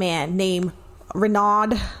white man named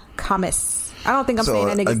Renaud Camus. I don't think I'm saying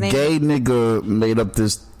that nigga's name. A gay nigga made up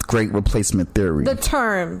this great replacement theory.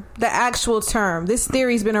 The actual term. This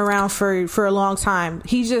theory's been around for a long time.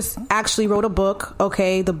 He just actually wrote a book.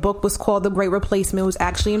 Okay, the book was called The Great Replacement. It was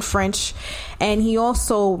actually in French, and he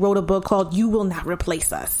also wrote a book called You Will Not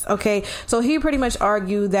Replace Us. Okay, so he pretty much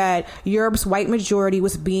argued that Europe's white majority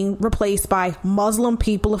was being replaced by Muslim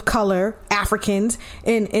people of color, Africans,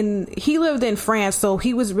 and he lived in France, so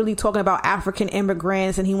he was really talking about African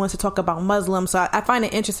immigrants, and he wants to talk about Muslims. So I find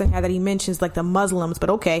it interesting how that he mentions like the Muslims, but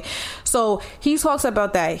okay. So he talks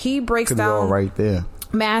about that. He breaks down right there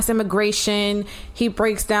mass immigration. He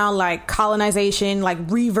breaks down like colonization, like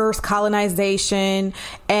reverse colonization.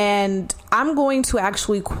 And I'm going to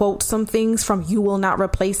actually quote some things from You Will Not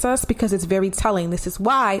Replace Us because it's very telling. This is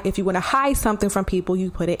why if you want to hide something from people,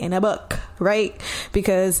 you put it in a book, right?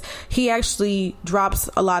 Because he actually drops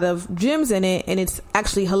a lot of gems in it, and it's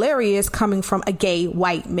actually hilarious coming from a gay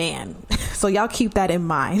white man. So y'all keep that in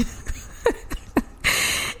mind.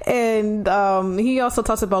 And he also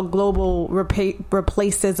talks about global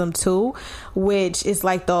replacism too, which is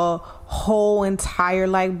like the whole entire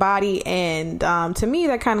like body. And to me,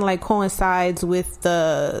 that kind of like coincides with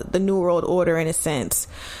the New World Order in a sense.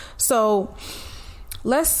 So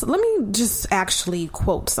let me just actually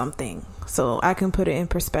quote something so I can put it in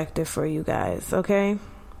perspective for you guys. Okay.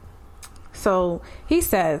 So he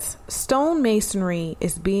says, stone masonry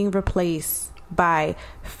is being replaced by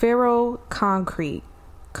ferroconcrete.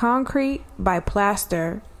 Concrete by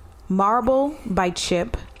plaster, marble by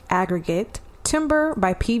chip, aggregate, timber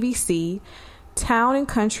by PVC, Town and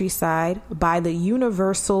Countryside by the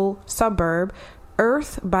Universal Suburb,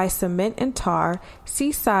 Earth by Cement and Tar,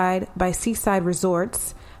 Seaside by Seaside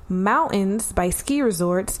Resorts, Mountains by Ski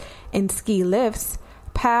Resorts and Ski Lifts,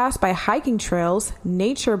 Paths by Hiking Trails,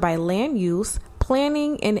 Nature by Land Use,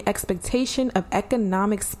 Planning and Expectation of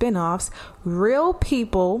Economic Spinoffs, Real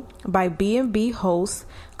People by B&B Hosts,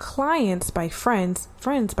 Clients by Friends,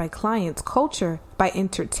 Friends by Clients, Culture by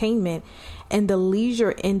Entertainment, and the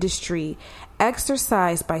Leisure Industry,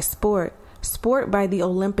 Exercise by Sport, Sport by the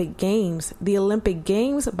Olympic Games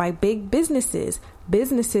by Big Businesses,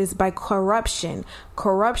 Businesses by Corruption,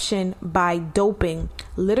 Corruption by Doping,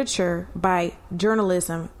 Literature by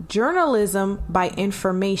Journalism, Journalism by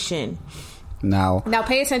Information. Now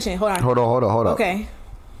pay attention. Hold on. Hold on. Okay.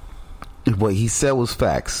 What he said was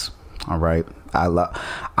facts. All right. I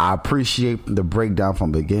appreciate the breakdown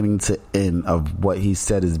from beginning to end of what he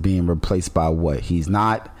said is being replaced by what he's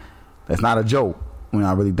not. That's not a joke when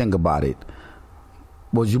I really think about it.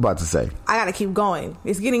 What was you about to say? I gotta keep going.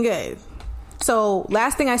 It's getting good. So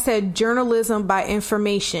last thing I said, journalism by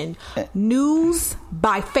information, news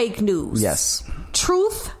by fake news. Yes.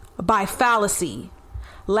 Truth by fallacy.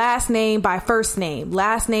 Last name by first name.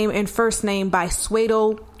 Last name and first name by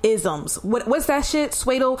pseudo-isms. What's that shit?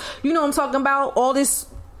 Pseudo. You know what I'm talking about? All this.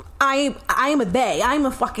 I am a they. I'm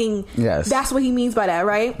a fucking. Yes. That's what he means by that,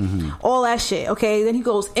 right? Mm-hmm. All that shit. Okay. Then he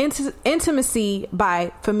goes into intimacy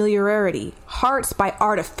by familiarity. Hearts by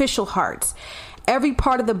artificial hearts. Every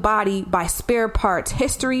part of the body by spare parts.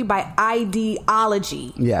 History by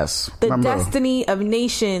ideology. Yes. The destiny of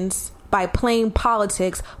nations by plain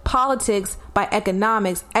politics. Politics by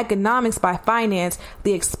economics. Economics by finance.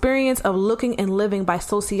 The experience of looking and living by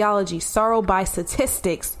sociology. Sorrow by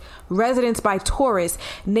statistics. Residents by tourists.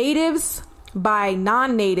 Natives by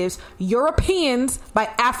non-natives. Europeans by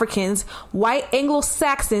Africans. White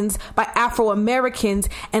Anglo-Saxons by Afro-Americans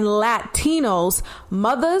and Latinos.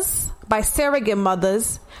 Mothers by surrogate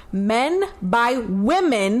mothers. Men by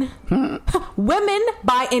women. Women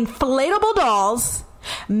by inflatable dolls.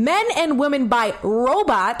 Men and women by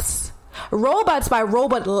robots. Robots by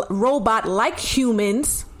robot-like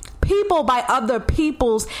humans. People by other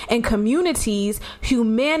peoples and communities.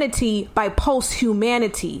 Humanity by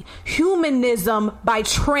post-humanity. Humanism by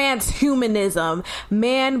transhumanism.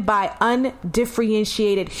 Man by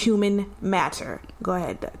undifferentiated human matter. Go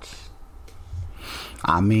ahead, Dutch.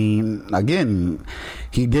 I mean, again,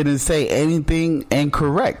 he didn't say anything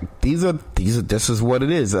incorrect. This is what it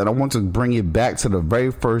is. And I want to bring it back to the very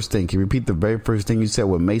first thing. Can you repeat the very first thing you said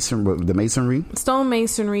with the masonry? Stone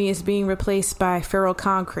masonry is being replaced by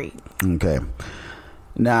ferroconcrete. Okay.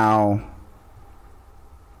 Now,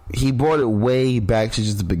 he brought it way back to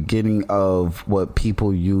just the beginning of what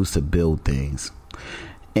people use to build things.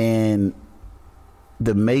 And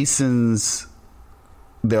the Masons,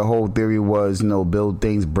 their whole theory was, build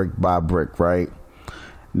things brick by brick, right?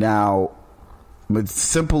 Now, but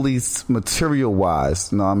simply material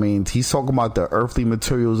wise, he's talking about the earthly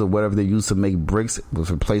materials or whatever they used to make bricks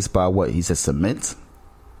was replaced by what? He said cement,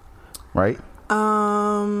 right?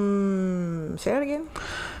 Say that again.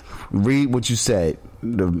 Read what you said.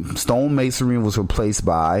 The stone masonry was replaced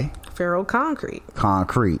by ferroconcrete.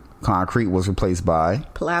 Concrete was replaced by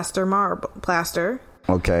plaster.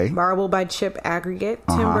 Okay. Marble by chip aggregate.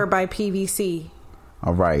 Timber by PVC.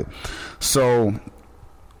 All right. So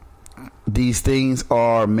these things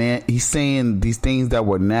are he's saying these things that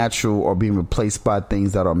were natural are being replaced by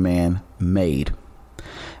things that are man-made.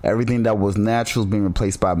 Everything that was natural is being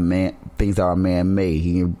replaced by things that are man-made.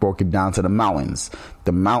 He broke it down to the mountains.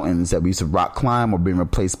 The mountains that we used to rock climb are being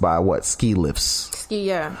replaced by what? Ski lifts.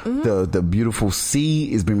 Yeah. Mm-hmm. The beautiful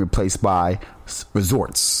sea is being replaced by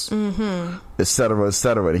resorts, et cetera, et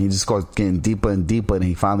cetera. And he just goes getting deeper and deeper, and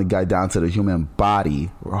he finally got down to the human body.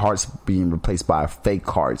 Hearts being replaced by fake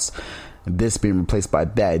hearts. This being replaced by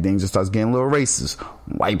that. Then he just starts getting a little racist.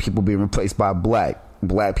 White people being replaced by black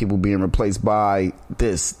people being replaced by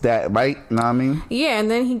this, that, right? You know what I mean? Yeah, and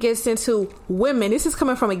then he gets into women. This is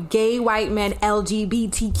coming from a gay white man,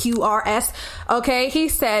 LGBTQRS. Okay, he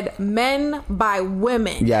said men by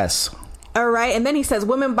women. Yes. All right, and then he says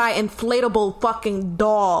women by inflatable fucking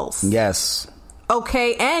dolls. Yes.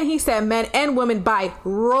 Okay, and he said men and women by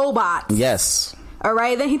robots. Yes. All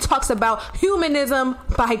right, then he talks about humanism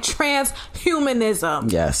by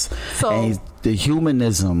transhumanism. Yes. So and the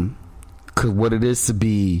humanism, what it is to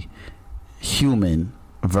be human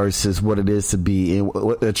versus what it is to be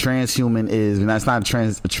what a transhuman is, and that's not a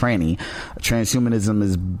tranny. Transhumanism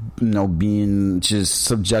is being just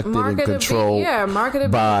subjected and controlled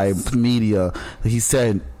by media. He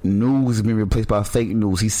said news is being replaced by fake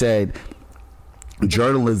news. He said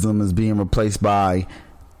journalism is being replaced by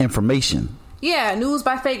information. Yeah, news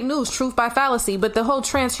by fake news, truth by fallacy. But the whole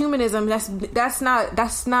transhumanism,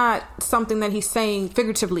 that's not something that he's saying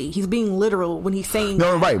figuratively. He's being literal when he's saying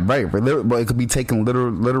right. But it could be taken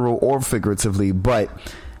literal or figuratively. But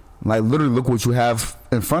like, literally, look what you have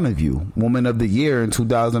in front of you. Woman of the Year in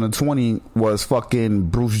 2020 was fucking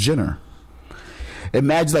Bruce Jenner.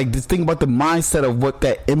 Imagine, like, just think about the mindset of what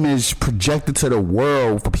that image projected to the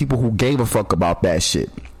world for people who gave a fuck about that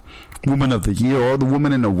shit. Woman of the Year, all the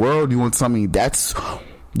women in the world. You want something that's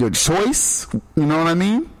your choice? You know what I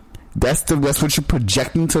mean? That's what you're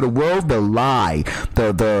projecting to the world. The lie,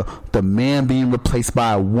 the man being replaced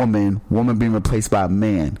by a woman being replaced by a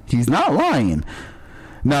man. He's not lying.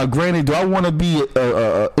 Now, granted, do I want to be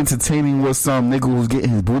entertaining with some nigga who's getting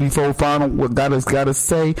his booty fold final? What gotta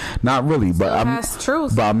say? Not really, but that's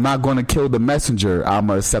truth. But I'm not going to kill the messenger. I'm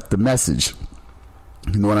gonna accept the message.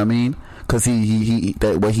 You know what I mean? Because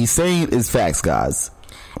what he's saying is facts, guys.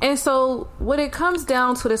 And so when it comes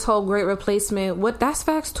down to this whole great replacement, that's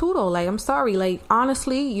facts too, though. Like, I'm sorry, like,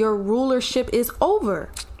 honestly, your rulership is over.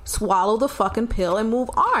 Swallow the fucking pill and move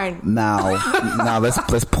on. Now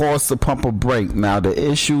let's pause to pump a break. Now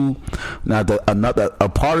the issue, a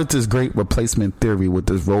part of this great replacement theory with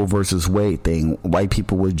this Roe versus Wade thing, white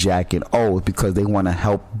people were jacking because they want to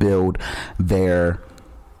help build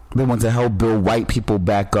white people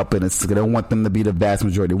back up, and they don't want them to be the vast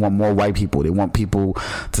majority. They want more white people. They want people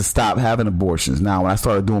to stop having abortions. Now, when I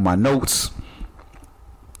started doing my notes,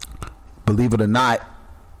 believe it or not,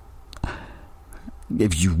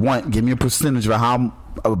 if you want, give me a percentage of how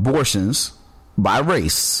abortions by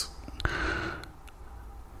race.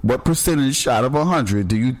 What percentage out of 100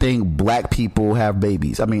 do you think black people have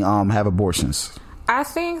babies? Have abortions? I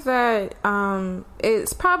think that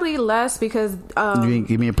it's probably less because you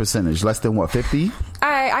give me a percentage. Less than what, 50?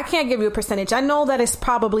 I can't give you a percentage. I know that it's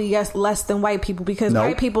probably less than white people because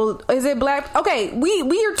white people, is it black? Okay,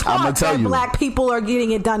 we are taught that black people are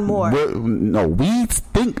getting it done more. We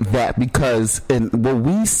think that because what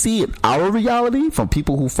we see in our reality from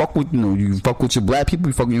people who fuck with you fuck with your black people,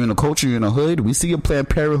 you fuck with you in the culture, you're in the hood. We see a Planned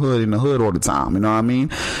Parenthood in the hood all the time. You know what I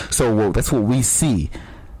mean? So that's what we see.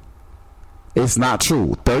 It's not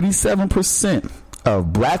true. 37%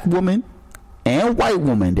 of black women and white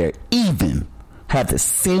women, they're even, have the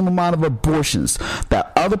same amount of abortions.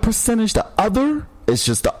 That other percentage, it's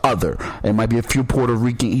just the other. It might be a few Puerto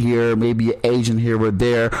Rican here, maybe an Asian here or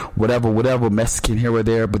there, whatever, Mexican here or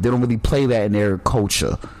there, but they don't really play that in their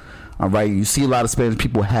culture. All right, you see a lot of Spanish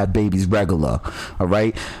people have babies regular. All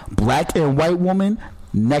right, black and white women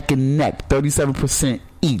neck and neck, 37%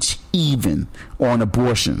 each, even on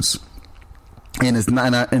abortions. And it's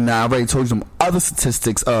not, and I already told you some other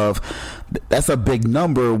statistics of that's a big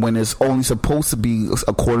number when it's only supposed to be,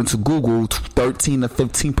 according to Google, 13 to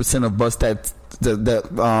 15% of us that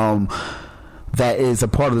is a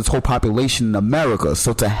part of this whole population in America.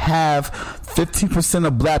 So to have 15%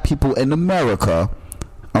 of black people in America,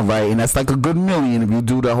 all right, and that's like a good million if you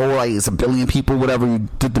do the whole, like, it's a billion people, whatever, you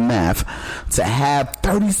did the math. To have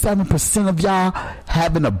 37% of y'all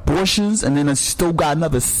having abortions, and then it's still got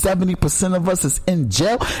another 70% of us is in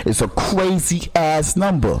jail, it's a crazy ass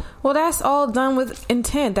number. Well, that's all done with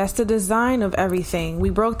intent. That's the design of everything.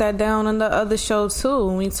 We broke that down on the other show too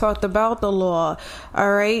when we talked about the law.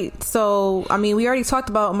 All right, so we already talked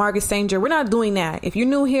about Margaret Sanger. We're not doing that. If you're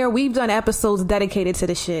new here, we've done episodes dedicated to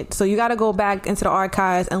this shit, so you got to go back into the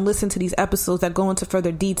archives and listen to these episodes that go into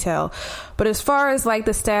further detail. But as far as like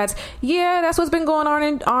the stats, yeah, that's what's been going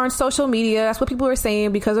on social media. That's what people are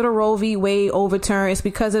saying because of the Roe v. Wade overturn. It's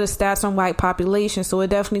because of the stats on white population. So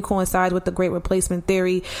it definitely coincides with the great replacement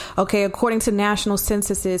theory. Okay, according to national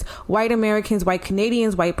censuses, white Americans, white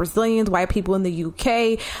Canadians, white Brazilians, white people in the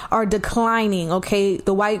UK are declining. Okay,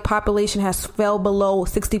 the white population has fell below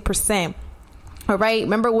 60%. All right.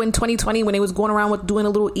 Remember when 2020, when they was going around with doing a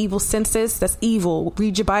little evil census? That's evil.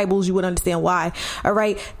 Read your Bibles. You would understand why. All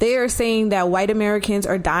right. They are saying that white Americans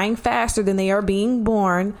are dying faster than they are being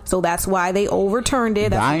born. So that's why they overturned it.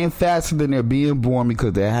 Dying faster than they're being born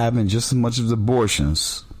because they're having just as much as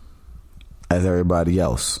abortions as everybody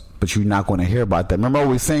else. But you're not going to hear about that. Remember I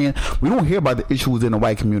was saying, we don't hear about the issues in the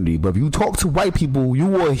white community. But if you talk to white people, you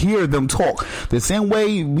will hear them talk. The same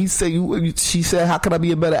way we say, she said, how can I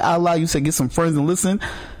be a better ally? You said, get some friends and listen.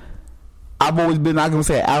 I've always been, not going to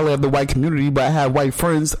say an ally of the white community, but I have white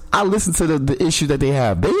friends. I listen to the issues that they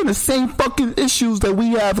have. They in the same fucking issues that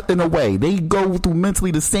we have in a way. They go through mentally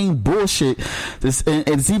the same bullshit. And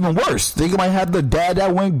it's even worse. They might have the dad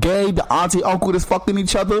that went gay, the auntie, uncle that's fucking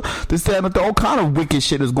each other. This, that, and all kind of wicked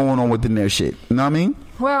shit is going on within their shit. You know what I mean?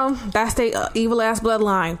 Well, that's the evil ass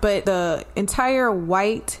bloodline. But the entire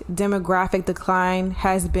white demographic decline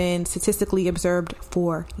has been statistically observed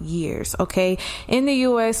for years. Okay, in the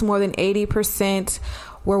U.S., more than 80%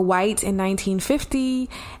 were white in 1950,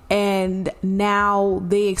 and now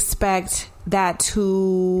they expect that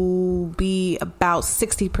to be about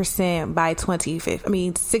 60% by 2050. I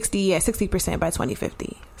mean, 60% by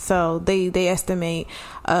 2050. So they estimate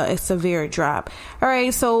a severe drop. All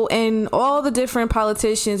right. So, and all the different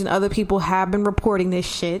politicians and other people have been reporting this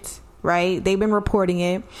shit, right? They've been reporting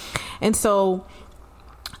it. And so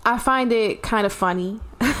I find it kind of funny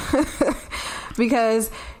because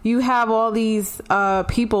you have all these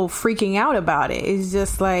people freaking out about it. It's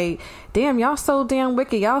just like, damn, y'all so damn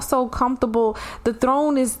wicked. Y'all so comfortable. The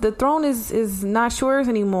throne is not yours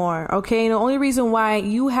anymore. Okay, and the only reason why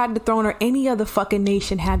you had the throne or any other fucking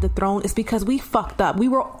nation had the throne is because we fucked up. We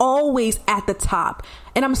were always at the top.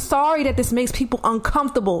 And I'm sorry that this makes people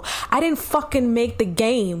uncomfortable. I didn't fucking make the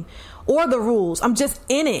game or the rules. I'm just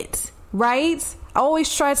in it, right? I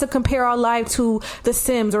always try to compare our life to The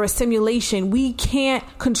Sims or a simulation. We can't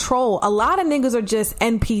control. A lot of niggas are just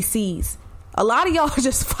NPCs. A lot of y'all are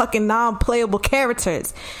just fucking non-playable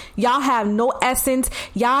characters. Y'all have no essence.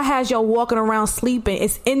 Y'all has y'all walking around sleeping.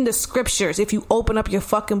 It's in the scriptures. If you open up your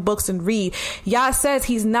fucking books and read, Yah says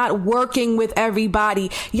he's not working with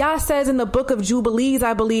everybody. Yah says in the book of Jubilees,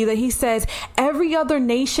 I believe that he says every other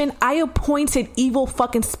nation, I appointed evil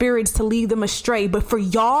fucking spirits to lead them astray. But for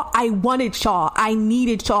y'all, I wanted y'all. I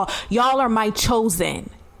needed y'all. Y'all are my chosen.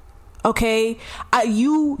 Okay,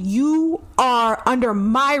 you are under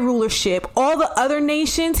my rulership. All the other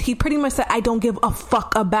nations, he pretty much said, I don't give a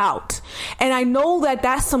fuck about. And I know that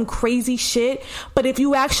that's some crazy shit, but if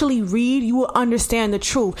you actually read, you will understand the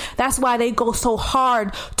truth. That's why they go so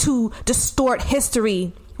hard to distort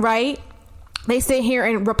history, right? They sit here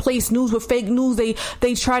and replace news with fake news.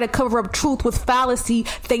 They try to cover up truth with fallacy.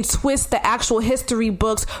 They twist the actual history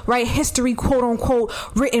books, right? History, quote unquote,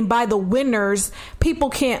 written by the winners.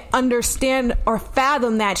 People can't understand or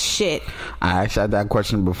fathom that shit. I actually had that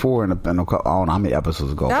question before in I don't know how many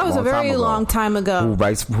episodes ago. That was a very long time ago.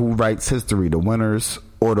 Who writes history, the winners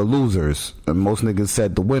or the losers? And most niggas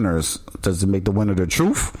said the winners. Does it make the winner the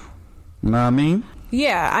truth? You know what I mean?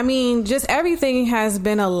 Yeah, I mean, just everything has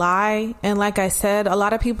been a lie. And like I said, a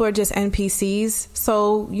lot of people are just NPCs.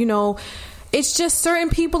 So, you know, it's just certain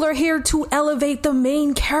people are here to elevate the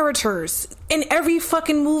main characters. In every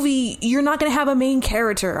fucking movie, you're not going to have a main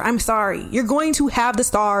character. I'm sorry. You're going to have the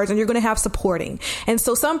stars and you're going to have supporting. And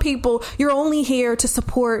so some people, you're only here to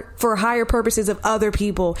support for higher purposes of other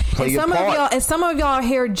people. And some of y'all are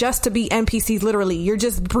here just to be NPCs, literally. You're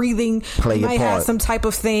just breathing. You might have some type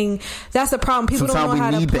of thing. That's the problem. People don't know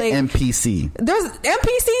how to play. The NPC. There's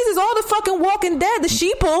NPCs is all the fucking Walking Dead, the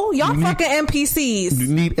sheeple. Y'all fucking NPCs. You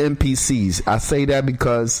need NPCs. I say that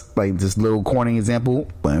because, like, this little corny example,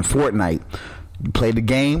 but in Fortnite, you play the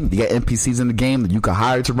game, you got NPCs in the game that you can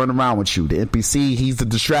hire to run around with you. The NPC, he's the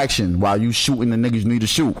distraction while you shooting the niggas you need to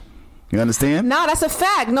shoot. You understand? No, that's a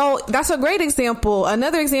fact. No, that's a great example.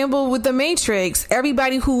 Another example with the Matrix.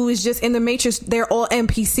 Everybody who is just in the Matrix, they're all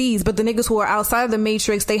NPCs. But the niggas who are outside of the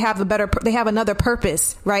Matrix, they have another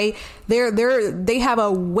purpose, right? They have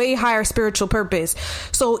a way higher spiritual purpose.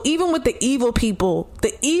 So even with the evil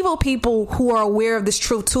people who are aware of this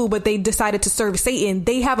truth too, but they decided to serve Satan,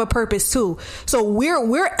 they have a purpose too. So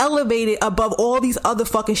we're elevated above all these other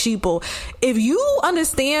fucking sheeple. If you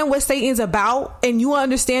understand what Satan's about and you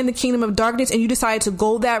understand the kingdom of darkness and you decided to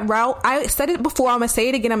go that route, I said it before, I'm gonna say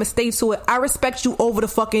it again, I'm gonna stay to it. I respect you over the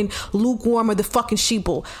fucking lukewarm or the fucking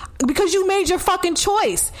sheeple because you made your fucking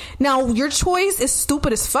choice. Now your choice is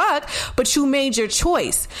stupid as fuck, but you made your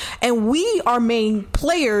choice, and we are main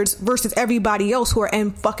players versus everybody else who are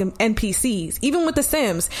fucking NPCs. Even with the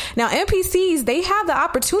Sims, now NPCs, they have the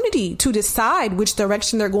opportunity to decide which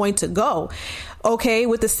direction they're going to go. Okay,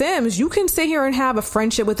 with the Sims, you can sit here and have a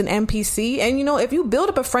friendship with an NPC, and you know, if you build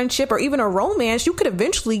up a friendship or even a romance, you could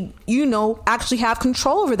eventually, you know, actually have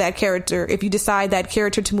control over that character if you decide that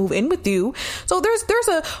character to move in with you. So there's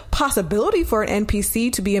a possibility for an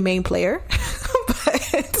NPC to be a main player.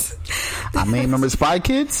 But I mean, remember Spy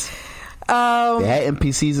Kids? They had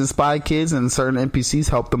NPCs and Spy Kids, and certain NPCs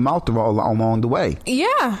helped them out along the way.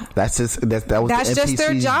 Yeah, that's just the just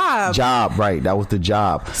their job. Right, that was the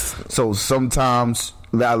job. So sometimes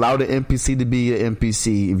Allow the NPC to be an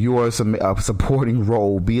NPC. If you are a supporting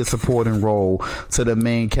role, be a supporting role to the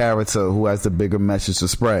main character who has the bigger message to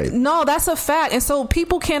spread. No, that's a fact. And so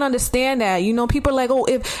people can't understand that. You know, people are like, oh,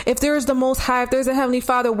 if there's the Most High, if there's a Heavenly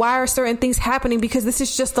Father, why are certain things happening? Because this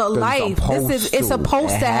is just a life. It's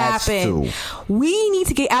supposed to happen. We need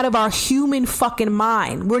to get out of our human fucking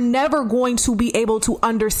mind. We're never going to be able to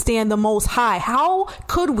understand the Most High. How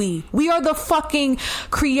could we? We are the fucking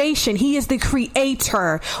creation. He is the creator.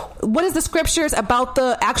 What is the scriptures about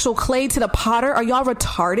the actual clay to the potter? Are y'all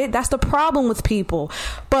retarded? That's the problem with people.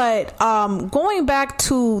 But going back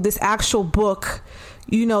to this actual book,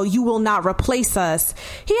 you know, You Will Not Replace Us,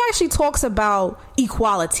 he actually talks about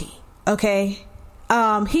equality. Okay,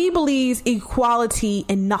 he believes equality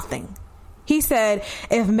in nothing. He said,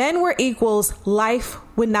 if men were equals, life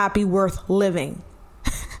would not be worth living.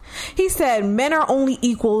 He said men are only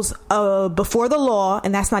equals before the law,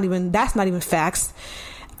 and that's not even facts.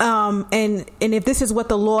 And if this is what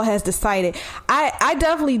the law has decided, I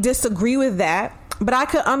definitely disagree with that. But I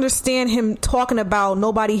could understand him talking about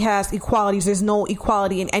nobody has equalities. There's no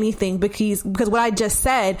equality in anything because what I just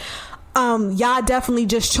said. Y'all definitely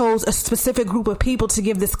just chose a specific group of people to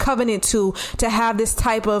give this covenant to have this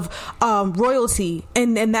type of royalty,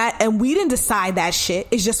 and we didn't decide that shit.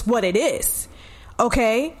 It's just what it is.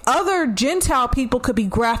 Okay, other Gentile people could be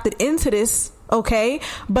grafted into this. Okay,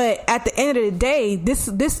 but at the end of the day,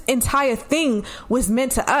 this entire thing was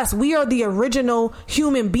meant to us. We are the original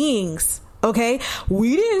human beings. Okay,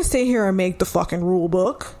 we didn't sit here and make the fucking rule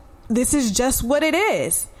book. This is just what it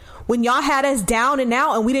is. When y'all had us down and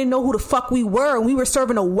out and we didn't know who the fuck we were and we were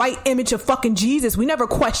serving a white image of fucking Jesus, we never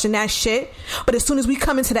questioned that shit. But as soon as we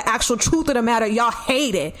come into the actual truth of the matter, y'all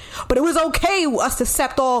hate it. But it was okay with us to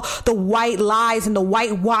accept all the white lies and the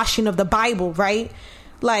whitewashing of the Bible, right?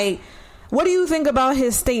 Like, what do you think about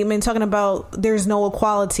his statement talking about there's no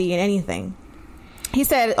equality in anything? He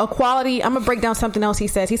said equality, I'm going to break down something else he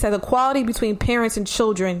says. He said equality between parents and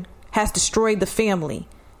children has destroyed the family.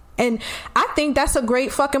 And I think that's a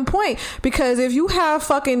great fucking point, because if you have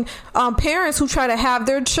fucking parents who try to have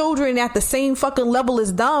their children at the same fucking level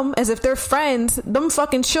as them, as if they're friends, them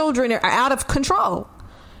fucking children are out of control.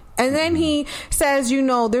 And then he says, you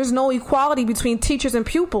know, there's no equality between teachers and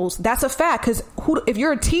pupils. That's a fact, because if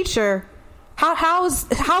you're a teacher, how is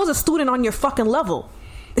a student on your fucking level?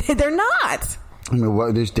 They're not. I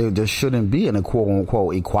mean, there shouldn't be an quote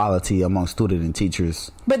unquote equality among students and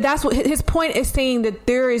teachers. But that's what his point is, saying that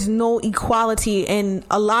there is no equality in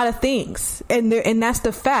a lot of things, and that's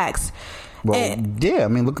the facts. Well, yeah, I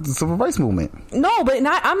mean, look at the civil rights movement. No, but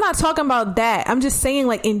I'm not talking about that. I'm just saying,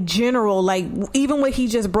 like, in general, like, even what he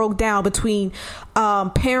just broke down between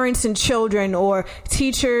parents and children, or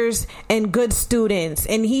teachers and good students.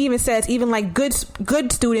 And he even says, even like good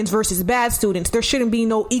students versus bad students, there shouldn't be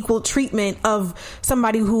no equal treatment of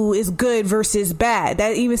somebody who is good versus bad.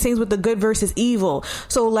 That even sings with the good versus evil.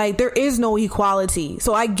 So, like, there is no equality.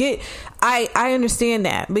 So I understand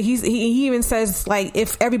that, but he even says, like,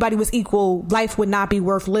 if everybody was equal, life would not be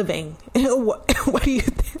worth living. What do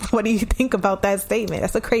you think about that statement?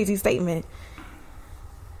 That's a crazy statement.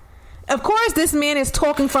 Of course, this man is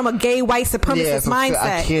talking from a gay white supremacist mindset.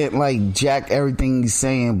 I can't like jack everything he's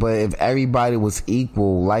saying, but if everybody was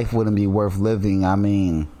equal, life wouldn't be worth living. I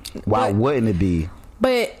mean, why wouldn't it be?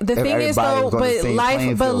 But the thing is, though, but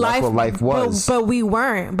we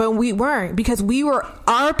weren't, because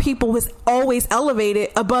our people was always elevated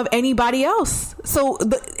above anybody else. So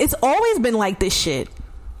it's always been like this shit.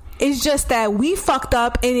 It's just that we fucked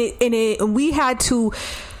up and we had to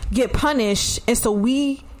get punished, and so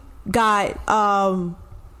we got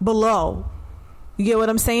below. You get what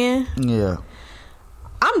I'm saying? Yeah.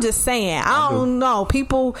 I'm just saying, I don't know.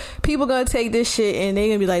 People gonna take this shit and they're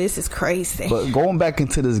gonna be like, this is crazy. But going back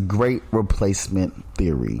into this great replacement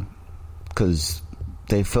theory, because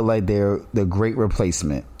they feel like they're the great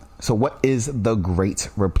replacement. So what is the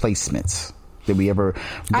great replacement? Did we ever?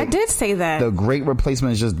 I did say that. The great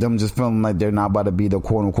replacement is just them just feeling like they're not about to be the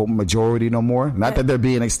quote unquote majority no more. Not that they're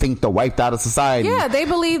being extinct or wiped out of society. Yeah, they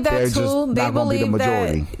believe that too. They believe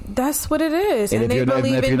that that's what it is. And if you're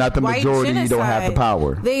not the majority, genocide. You don't have the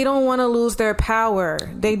power. They don't want to lose their power.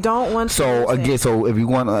 They don't want to. So again, so if you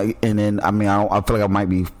want, and then I mean, I feel like I might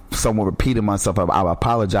be somewhat repeating myself. I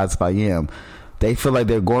apologize if I am. They feel like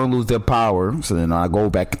they're going to lose their power. So then I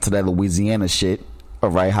go back to that Louisiana shit. All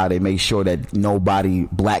right, how they make sure that nobody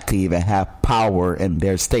black can even have power in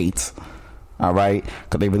their states. All right,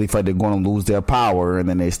 because they really feel like they're going to lose their power, and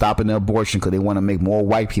then they stopping the abortion because they want to make more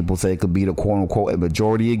white people so they could be the quote unquote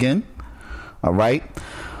majority again. All right,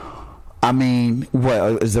 I mean,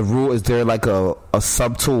 what is the rule? Is there like a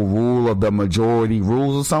subtle rule of the majority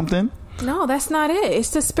rules or something? No, that's not it.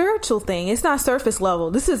 It's the spiritual thing. It's not surface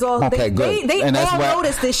level. This is all. Okay, good. They all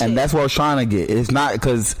notice this shit. And that's what I was trying to get. It's not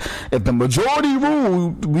because if the majority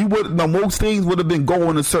rule, most things would have been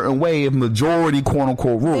going a certain way if majority quote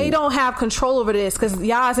unquote rule. They don't have control over this because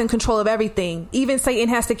Yah's in control of everything. Even Satan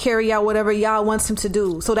has to carry out whatever Yah wants him to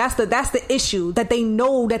do. So that's the issue, that they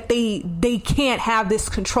know that they can't have this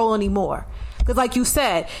control anymore. Because like you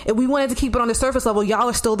said, if we wanted to keep it on the surface level, y'all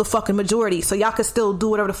are still the fucking majority. So y'all could still do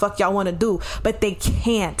whatever the fuck y'all want to do. But they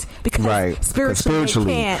can't. Because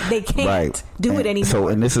spiritually they can't do it anymore. So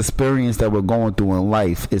in this experience that we're going through in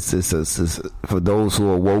life, it's for those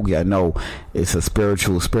who are woke, I know it's a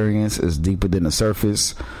spiritual experience. It's deeper than the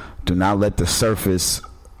surface. Do not let the surface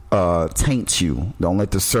taint you. Don't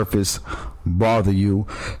let the surface bother you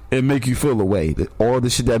and make you feel away. All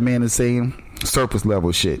the shit that man is saying, surface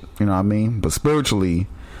level shit, you know what I mean? But spiritually,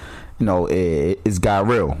 you know, it's got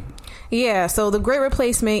real. Yeah, so the Great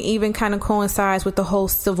Replacement even kind of coincides with the whole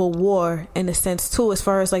Civil War in a sense too, as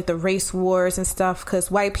far as like the race wars and stuff,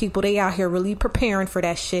 because white people, they out here really preparing for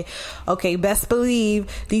that shit. Okay, best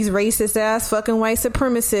believe these racist ass fucking white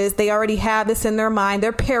supremacists, they already have this in their mind.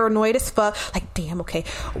 They're paranoid as fuck. Like, damn, okay,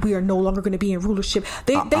 we are no longer going to be in rulership.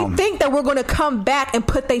 They think that we're going to come back and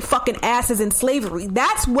put they fucking asses in slavery.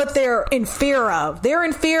 That's what they're in fear of. They're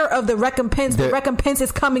in fear of the recompense. The recompense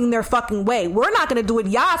is coming their fucking way. We're not going to do it.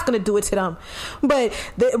 Yah's going to do it to them, but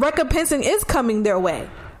the recompensing is coming their way.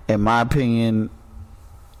 In my opinion,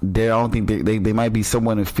 I don't think they might be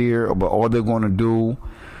somewhat in fear, but all they're going to do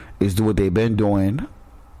is do what they've been doing,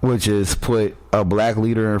 which is put a black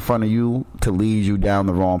leader in front of you to lead you down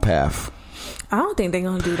the wrong path. I don't think they're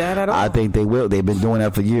going to do that at all. I think they will. They've been doing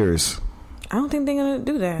that for years. I don't think they're going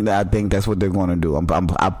to do that. I think that's what they're going to do.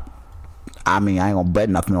 I mean, I ain't gonna bet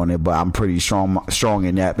nothing on it, but I'm pretty strong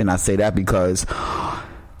in that, and I say that because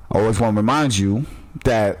I always want to remind you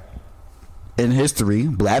that in history,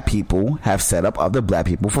 black people have set up other black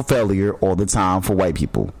people for failure all the time for white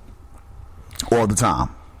people. All the time.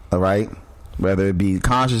 All right? Whether it be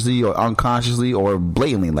consciously or unconsciously or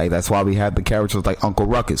blatantly. Like, that's why we have the characters like Uncle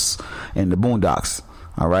Ruckus in the Boondocks.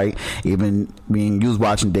 All right? Even when you was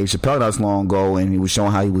watching Dave Chappelle not so long ago and he was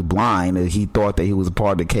showing how he was blind, and he thought that he was a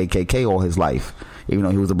part of the KKK all his life, even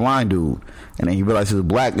though he was a blind dude. And then he realized he was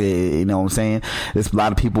black. You know what I'm saying? There's a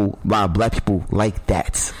lot of black people like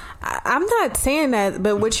that. I'm not saying that,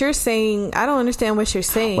 but what you're saying, I don't understand what you're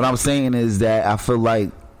saying. What I'm saying is that I feel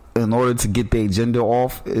like in order to get their agenda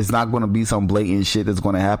off, it's not going to be some blatant shit that's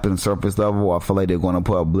going to happen surface level. I feel like they're going to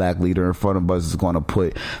put a black leader in front of us. It's going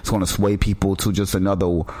to sway people to just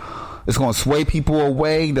another. It's going to sway people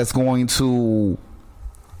away. That's going to.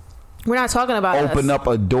 We're not talking about open up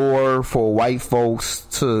a door for white folks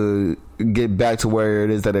to get back to where it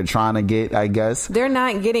is that they're trying to get, I guess. They're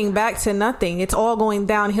not getting back to nothing. It's all going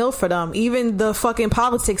downhill for them. Even the fucking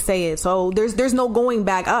politics say it. So there's no going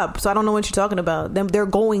back up. So I don't know what you're talking about. They're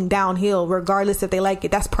going downhill regardless if they like it.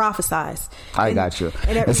 That's prophesized. I got you.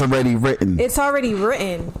 It's already written. It's already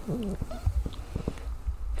written.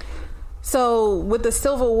 So with the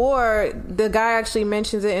Civil War, the guy actually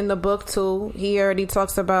mentions it in the book too. He already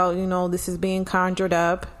talks about, you know, this is being conjured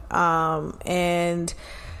up. And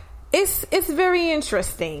it's very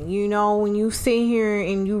interesting, you know, when you sit here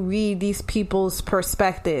and you read these people's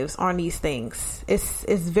perspectives on these things. It's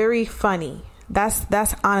very funny.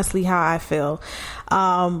 That's honestly how I feel.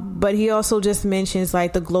 But he also just mentions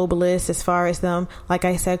like the globalists, as far as them, like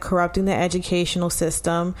I said, corrupting the educational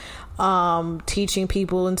system, teaching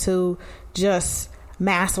people into just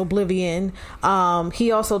mass oblivion.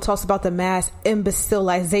 He also talks about the mass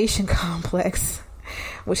imbecilization complex,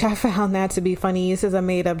 which I found that to be funny. This is a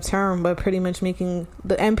made up term, but pretty much making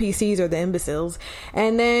the NPCs are the imbeciles.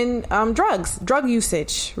 And then drug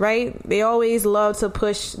usage, right? They always love to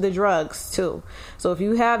push the drugs too. So if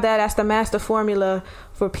you have that, that's the master formula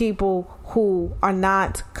for people who are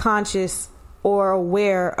not conscious or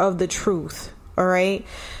aware of the truth. All right.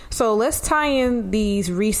 So let's tie in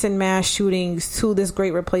these recent mass shootings to this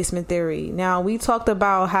Great Replacement theory. Now, we talked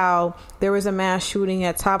about how there was a mass shooting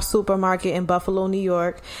at Top Supermarket in Buffalo, New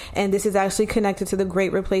York, and this is actually connected to the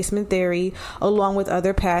Great Replacement theory, along with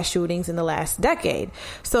other past shootings in the last decade.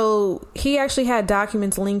 So he actually had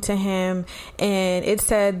documents linked to him, and it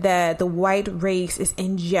said that the white race is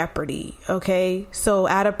in jeopardy. Okay, so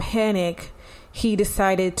out of panic, he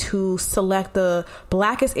decided to select the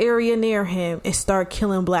blackest area near him and start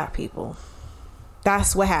killing black people.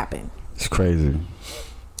 That's what happened. It's crazy.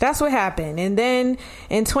 That's what happened. And then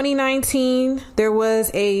in 2019, there was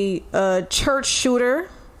a church shooter.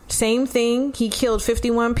 Same thing. He killed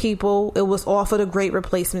 51 people. It was off of the Great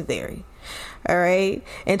Replacement Theory. All right.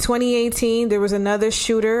 In 2018, there was another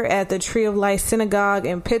shooter at the Tree of Life Synagogue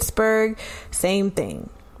in Pittsburgh. Same thing.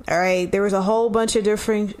 All right. There was a whole bunch of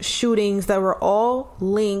different shootings that were all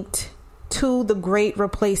linked to the Great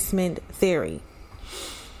Replacement Theory.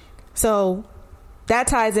 So that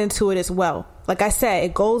ties into it as well. Like I said,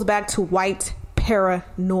 it goes back to white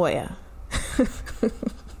paranoia.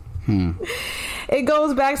 It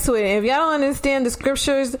goes back to it. If y'all don't understand the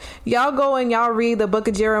scriptures, y'all go and y'all read the book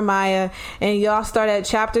of Jeremiah and y'all start at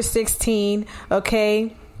chapter 16.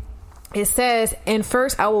 Okay. It says, and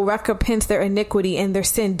first I will recompense their iniquity and their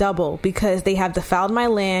sin double, because they have defiled my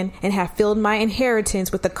land and have filled my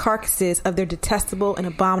inheritance with the carcasses of their detestable and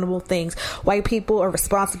abominable things. White people are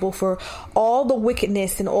responsible for all the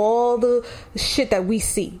wickedness and all the shit that we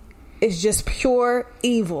see. It's just pure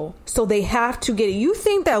evil. So they have to get it. You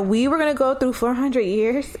think that we were going to go through 400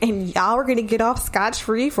 years and y'all were going to get off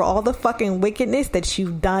scotch-free for all the fucking wickedness that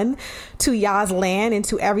you've done to y'all's land and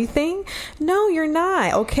to everything? No, you're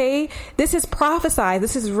not. Okay. This is prophesied.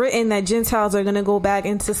 This is written that Gentiles are going to go back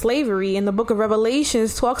into slavery. And the book of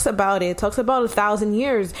Revelations talks about it. It talks about 1,000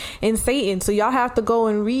 years in Satan. So y'all have to go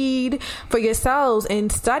and read for yourselves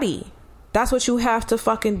and study. That's what you have to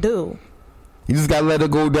fucking do. You just gotta let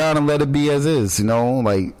it go down and let it be as is, you know,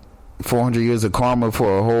 like 400 years of karma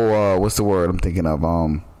for a whole, what's the word I'm thinking of?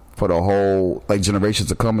 For the whole, like, generations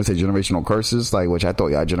to come and say generational curses, like, which I thought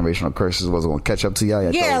y'all generational curses was gonna catch up to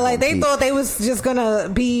y'all. Yeah, like they thought they was just gonna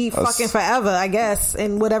be fucking forever, I guess,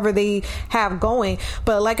 in whatever they have going.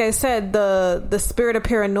 But like I said, the spirit of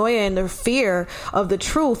paranoia and the fear of the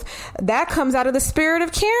truth, that comes out of the spirit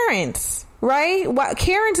of Karens, right?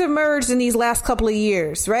 Karens emerged in these last couple of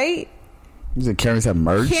years, right? You said Karens have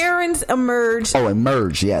merged? Karens emerged. Oh,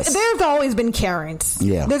 emerged, yes. There's always been Karens.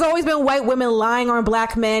 Yeah. There's always been white women lying on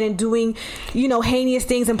black men and doing, you know, heinous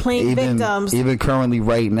things and playing victims. Even currently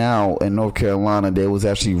right now in North Carolina, they was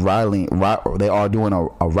actually they are doing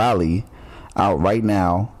a rally out right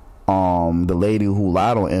now. The lady who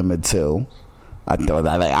lied on Emmett Till, I know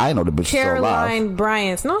the bitch is still alive. Caroline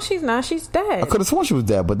Bryant. No, she's not. She's dead. I could have sworn she was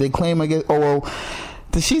dead, but they claim, I guess,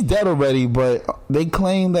 she's dead already, but they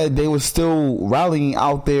claim that they were still rallying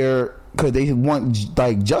out there because they want,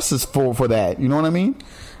 like, justice for that. You know what I mean?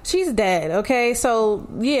 She's dead. Okay, so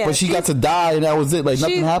yeah, but she got to die, and that was it. Like,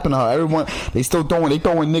 nothing happened to her. Everyone, they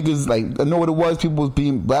throwing niggas. Like, I know what it was.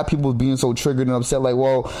 Black people was being so triggered and upset. Like,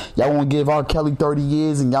 well, y'all won't give R. Kelly 30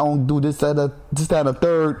 years, and y'all won't do this, that, and a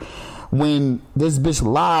third. When this bitch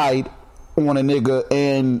lied on a nigga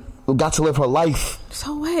and got to live her life.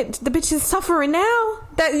 So what? The bitch is suffering now?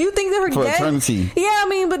 That you think they're for dead? Eternity. Yeah, I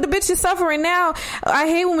mean, but the bitch is suffering now. I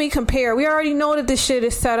hate when we compare. We already know that this shit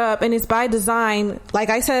is set up and it's by design. Like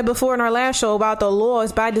I said before in our last show about the law,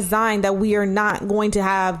 it's by design that we are not going to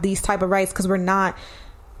have these type of rights because we're not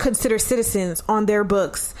considered citizens on their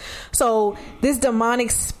books. So this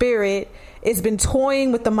demonic spirit, it's been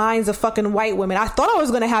toying with the minds of fucking white women. I thought I was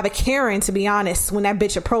going to have a Karen, to be honest, when that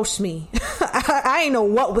bitch approached me. I didn't know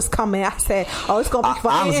what was coming. I said, oh, it's going to be fucking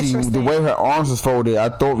honestly, interesting. The way her arms was folded, I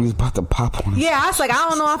thought we was about to pop on her. Yeah, I was like, I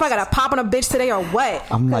don't know if I got to pop on a bitch today or what.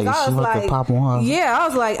 I'm like, is she about to pop on her? Yeah, I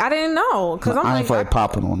was like, I didn't know. Cause I ain't like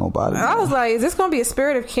popping on nobody. I was like, is this going to be a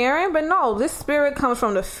spirit of Karen? But no, this spirit comes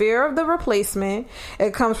from the fear of the replacement.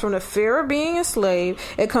 It comes from the fear of being enslaved.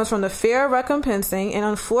 It comes from the fear of recompensing. And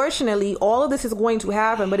unfortunately, all of this is going to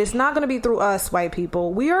happen, but it's not going to be through us, white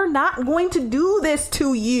people. We are not going to do this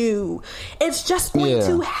to you. It's just going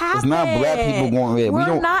to happen. It's not black people going.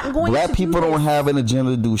 We're not going black to people do don't have an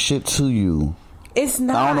agenda to do shit to you. It's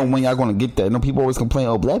not. I don't know when y'all gonna get that. You know, people always complain,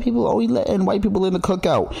 oh, black people always letting white people in the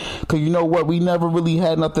cookout. Cause you know what? We never really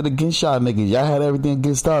had nothing against y'all niggas. Y'all had everything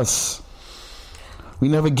against us. We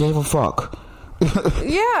never gave a fuck.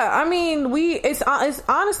 Yeah, I mean, it's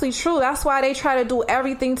honestly true. That's why they try to do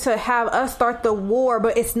everything to have us start the war,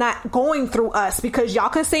 but it's not going through us because y'all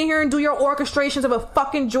can sit here and do your orchestrations of a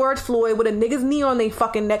fucking George Floyd with a nigga's knee on their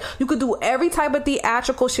fucking neck. You could do every type of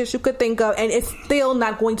theatrical shit you could think of, and it's still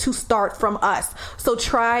not going to start from us. So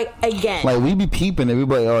try again. Like, we be peeping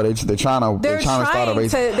everybody. Oh, they're trying to start a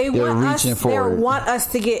race. They want us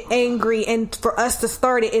to get angry, and for us to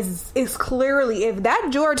start it is clearly, if that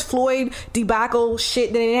George Floyd debacle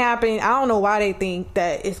shit didn't happen, I don't know why they think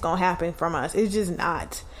that it's gonna happen from us. It's just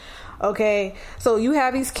not. Okay, so you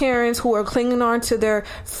have these Karens who are clinging on to their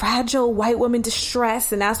fragile white woman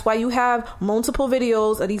distress, and that's why you have multiple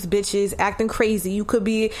videos of these bitches acting crazy. You could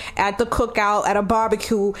be at the cookout, at a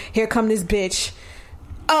barbecue, here come this bitch.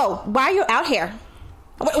 Oh, why are you out here?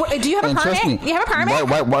 Do you have a permit? You have a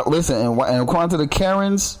permit? Listen, and according to the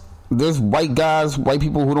Karens, there's white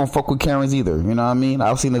people who don't fuck with Karens either. You know what I mean?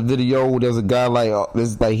 I've seen a video. There's a guy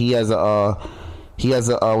he has a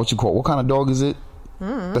what kind of dog is it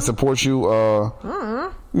that supports you?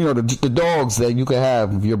 You know, the dogs that you could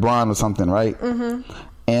have if you're blind or something, right?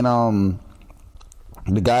 And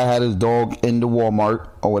the guy had his dog in the Walmart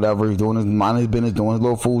or whatever. He's doing his business, doing his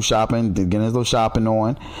little food shopping, getting his little shopping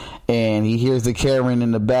on, and he hears the Karen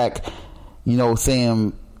in the back, you know,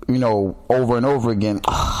 saying, you know, over and over again,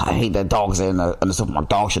 I hate that dogs in the supermarket.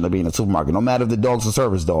 Dog shouldn't be in the supermarket. No matter if the dog's a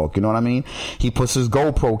service dog, you know what I mean? He puts his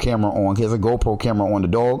GoPro camera on. He has a GoPro camera on the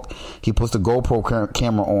dog. He puts the GoPro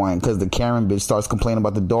camera on because the Karen bitch starts complaining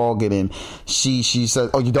about the dog, and then she says,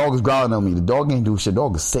 oh, your dog is growling on me. The dog ain't do shit. The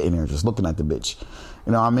dog is sitting there just looking at the bitch.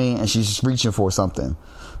 You know what I mean? And she's just reaching for something.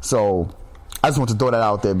 So I just want to throw that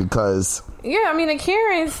out there because... Yeah, I mean, the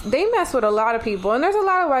Karens, they mess with a lot of people. And there's a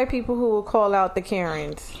lot of white people who will call out the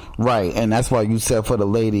Karens. Right. And that's why you said for the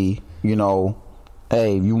lady, you know,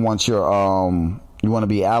 hey, you want to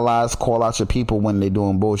be allies, call out your people when they're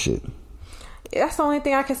doing bullshit. That's the only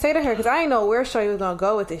thing I can say to her, because I didn't know where Shorty was going to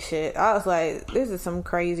go with this shit. I was like, this is some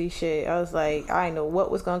crazy shit. I was like, I didn't know what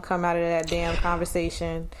was going to come out of that damn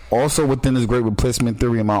conversation. Also, within this great replacement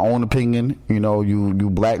theory, in my own opinion, you know, you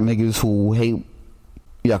black niggas who hate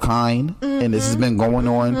your kind, and this has been going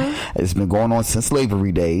on. It's been going on since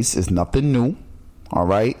slavery days. It's nothing new. All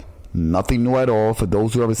right? Nothing new at all. For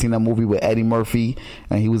those who ever seen that movie with Eddie Murphy,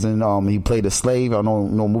 and he was in, he played a slave. I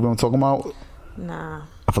don't know what movie I'm talking about. Nah.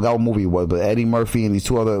 I forgot what movie it was, but Eddie Murphy and these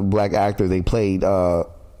two other black actors, they played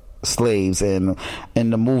slaves. And in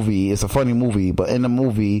the movie, it's a funny movie, but in the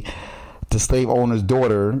movie, the slave owner's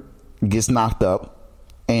daughter gets knocked up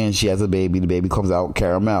and she has a baby. The baby comes out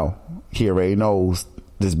caramel. He already knows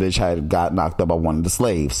this bitch had got knocked up by one of the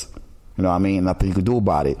slaves. You know what I mean? Nothing you could do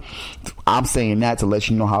about it. I'm saying that to let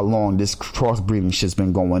you know how long this crossbreeding shit's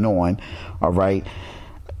been going on. All right?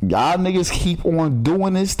 Y'all niggas keep on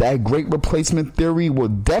doing this, that great replacement theory will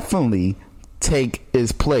definitely take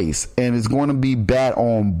its place, and it's going to be bad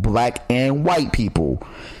on black and white people.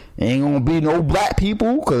 Ain't gonna be no black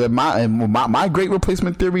people, because my great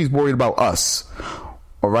replacement theory is worried about us.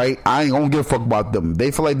 All right, I ain't gonna give a fuck about them. They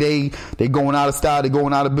feel like they going out of style, they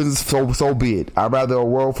going out of business. So be it. I'd rather a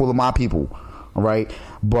world full of my people. All right,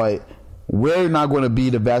 but we're not going to be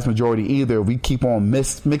the vast majority either. We keep on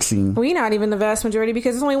mixing. We're not even the vast majority,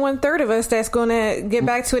 because it's only 1/3 of us that's going to get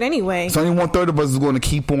back to it anyway. So only 1/3 of us is going to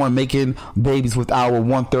keep on making babies with our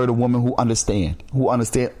 1/3 of women who understand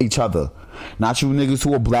each other. Not you niggas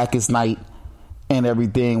who are black as night and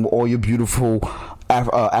everything, with all your beautiful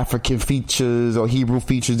African features or Hebrew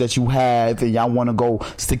features that you have, and y'all want to go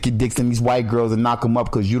stick your dicks in these white girls and knock them up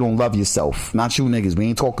because you don't love yourself. Not you niggas. We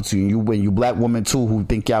ain't talking to you. You black women too who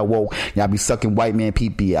think y'all woke. Y'all be sucking white man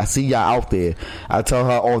pee-pee. I see y'all out there. I tell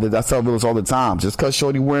her all that. I tell girls all the time. Just because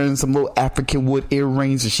Shorty wearing some little African wood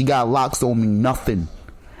earrings and she got locks don't mean nothing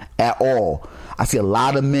at all. I see a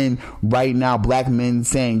lot of men right now, black men,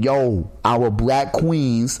 saying, yo, our black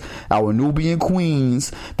queens, our Nubian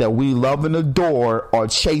queens that we love and adore are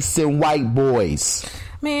chasing white boys.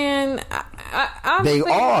 Man, they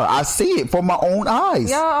are. I see it from my own eyes.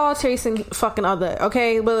 Y'all all chasing fucking other,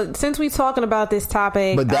 okay? But since we talking about this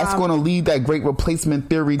topic, but that's going to lead that great replacement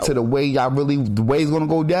theory to the way y'all the way it's going to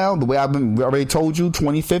go down. The way we already told you,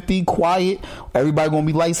 2050, quiet. Everybody going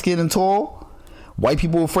to be light skinned and tall. White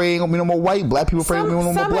people afraid ain't gonna be no more white. Black people afraid ain't gonna be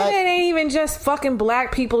no more black. Some of it ain't even just fucking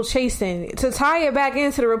black people chasing. To tie it back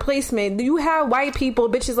into the replacement, you have white people,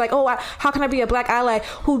 bitches like, oh, how can I be a black ally,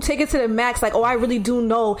 who take it to the max, like, oh, I really do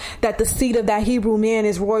know that the seed of that Hebrew man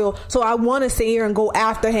is royal, so I want to sit here and go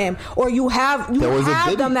after him. Or you have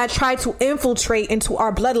them that try to infiltrate into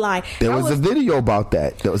our bloodline. There was a video about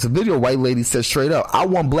that. There was a video. White lady said straight up, I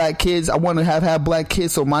want black kids. I want to have black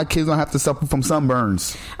kids so my kids don't have to suffer from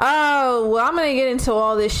sunburns. Oh, well, I'm gonna get into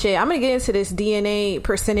all this shit. I'm gonna get into this DNA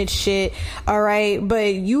percentage shit, all right?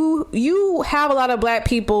 But you have a lot of black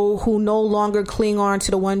people who no longer cling on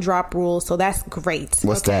to the 1-drop rule, so that's great.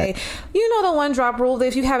 What's that? You know the 1-drop rule, that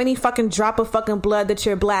if you have any fucking drop of fucking blood that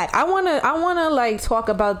you're black. I wanna like talk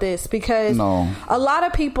about this because a lot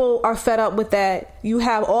of people are fed up with that. You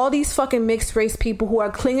have all these fucking mixed race people who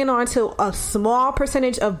are clinging on to a small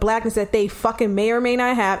percentage of blackness that they fucking may or may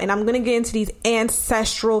not have, and I'm gonna get into these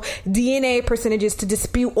ancestral DNA percentages to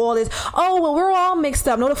dispute all this. Oh, well, we're all mixed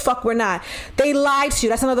up. No, the fuck we're not. They lied to you.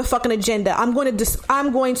 That's another fucking agenda. I'm going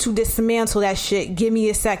to dismantle that shit. Give me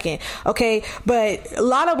a second. Okay? But a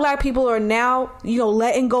lot of black people are now,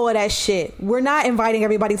 letting go of that shit. We're not inviting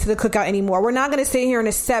everybody to the cookout anymore. We're not going to sit here and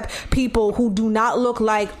accept people who do not look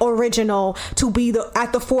like original to be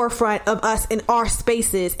at the forefront of us in our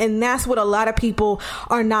spaces. And that's what a lot of people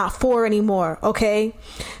are not for anymore. Okay?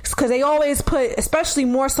 Because they always put, especially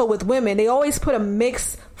more so with women, they always put a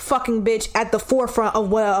mixed fucking bitch at the forefront of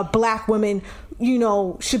what a black woman,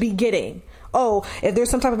 should be getting. Oh, if there's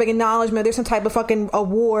some type of acknowledgement, there's some type of fucking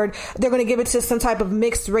award, they're going to give it to some type of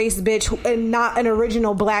mixed race bitch and not an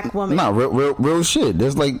original black woman. Nah, real shit.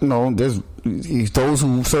 There's there's those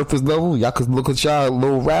who surface level, y'all could look at y'all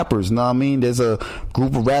little rappers, know what I mean? There's a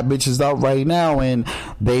group of rap bitches out right now, and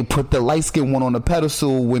they put the light skinned one on the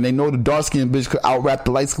pedestal when they know the dark skinned bitch could out rap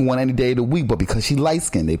the light skinned one any day of the week, but because she light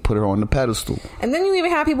skinned, they put her on the pedestal. And then you even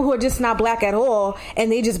have people who are just not black at all,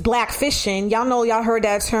 and they just black fishing. Y'all heard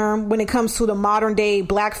that term when it comes to the modern day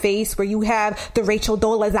blackface, where you have the Rachel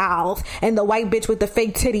Dolezals and the white bitch with the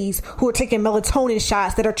fake titties who are taking melatonin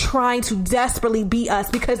shots that are trying to desperately beat us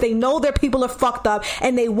because they know their people are fucked up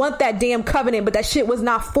and they want that damn covenant, but that shit was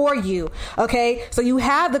not for you. Okay, so you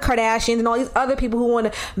have the Kardashians and all these other people who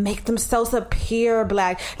want to make themselves appear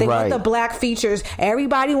black. They want the black features.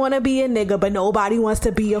 Everybody want to be a nigga, but nobody wants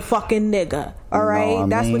to be a fucking nigga. All right,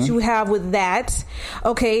 that's what you have with that.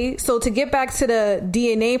 Okay, so to get back to the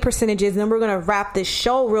DNA percentages, then we're gonna wrap this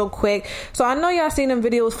show real quick. So I know y'all seen them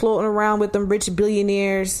videos floating around with them rich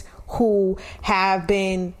billionaires who have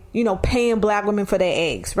been, paying black women for their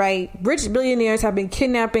eggs, right? Rich billionaires have been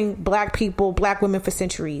kidnapping black people, black women for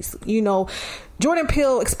centuries. Jordan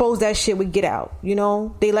Peele exposed that shit with Get Out.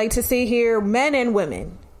 They like to say here, men and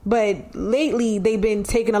women. But lately, they've been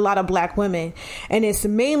taking a lot of black women, and it's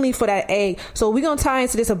mainly for that egg. So we're going to tie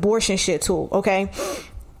into this abortion shit too, okay?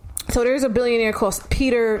 So there's a billionaire called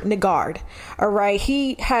Peter Nygard, all right?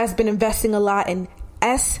 He has been investing a lot in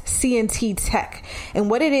SCNT tech, and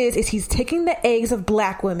what it is he's taking the eggs of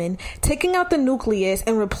black women, taking out the nucleus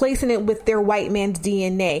and replacing it with their white man's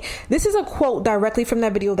DNA. This is a quote directly from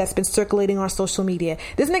that video that's been circulating on social media.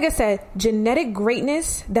 This nigga said, genetic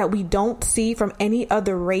greatness that we don't see from any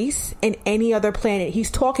other race and any other planet. He's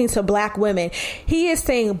talking to black women. He is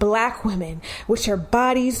saying black women, with your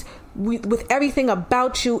bodies, with everything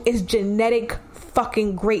about you, is genetic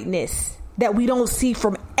fucking greatness that we don't see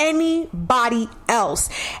from anybody else.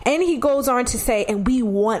 And he goes on to say, and we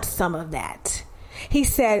want some of that. He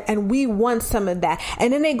said, and we want some of that.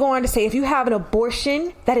 And then they go on to say, if you have an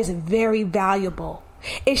abortion, that is very valuable.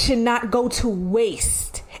 It should not go to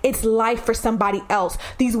waste. It's life for somebody else.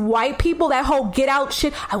 These white people, that whole Get Out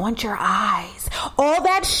shit, I want your eyes. All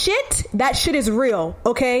that shit is real,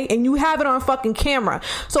 okay? And you have it on fucking camera.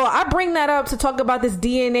 So I bring that up to talk about this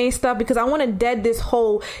DNA stuff because I want to dead this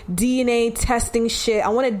whole DNA testing shit. I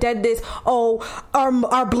want to dead this, our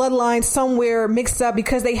bloodline somewhere mixed up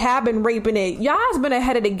because they have been raping it. Y'all's been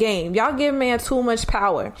ahead of the game. Y'all give man too much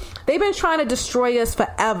power. They've been trying to destroy us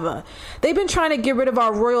forever. They've been trying to get rid of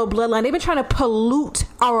our royal bloodline. They've been trying to pollute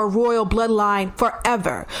our royal bloodline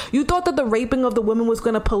forever. You thought that the raping of the women was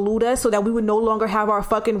going to pollute us so that we would no longer have our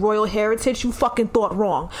fucking royal heritage? You fucking thought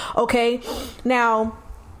wrong. Okay? Now,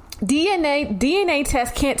 DNA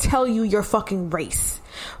test can't tell you your fucking race,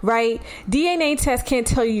 right? DNA test can't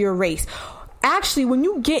tell you your race. Actually, when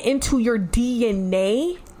you get into your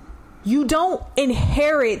DNA, you don't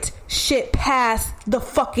inherit shit past the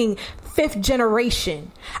fucking 5th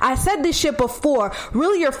generation. I said this shit before.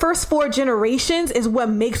 Really, your first 4 generations is what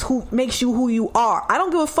makes you who you are. I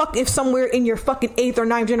don't give a fuck if somewhere in your fucking 8th or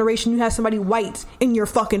 9th generation you have somebody white in your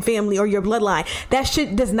fucking family or your bloodline. That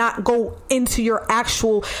shit does not go into your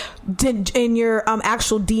actual DNA,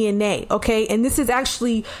 okay? And this is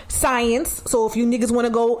actually science. So if you niggas want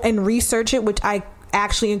to go and research it, which I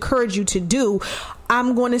actually encourage you to do,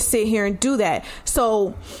 I'm going to sit here and do that.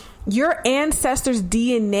 So your ancestors'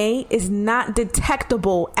 DNA is not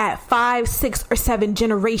detectable at 5, 6, or 7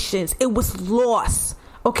 generations. It was lost.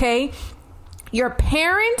 Okay? Your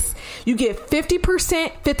parents, you get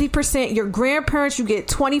 50%. Your grandparents, you get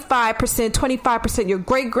 25%. Your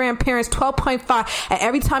great-grandparents, 12.5%. And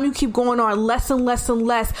every time you keep going on, less and less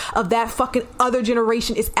of that fucking other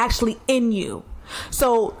generation is actually in you.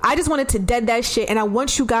 So I just wanted to dead that shit, and I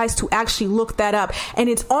want you guys to actually look that up. And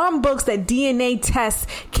it's on books that DNA tests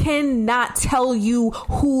cannot tell you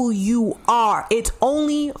who you are. It's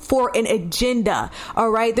only for an agenda. All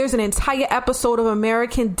right. There's an entire episode of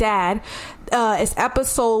American Dad. It's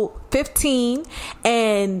episode 15,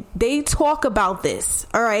 and they talk about this.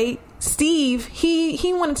 All right. Steve,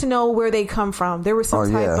 he wanted to know where they come from. There was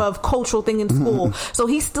some type of cultural thing in school. So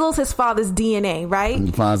he steals his father's DNA, right? And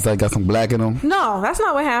he finds that got some black in him. No, that's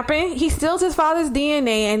not what happened. He steals his father's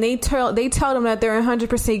DNA, and they tell him that they're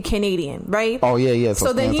 100% Canadian, right? Oh yeah.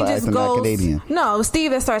 So then he just goes. Canadian. No,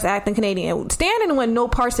 Steve that starts acting Canadian. Stan didn't want no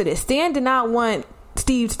parts of this. Stan did not want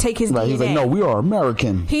Steve to take his DNA. He's like, no, we are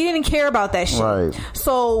American. He didn't care about that shit. Right.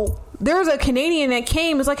 So there's a Canadian that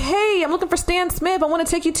came. It's like, hey, I'm looking for Stan Smith. I want to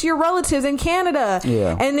take you to your relatives in Canada.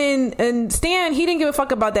 Yeah. And Stan, he didn't give a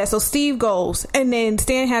fuck about that. So Steve goes, and then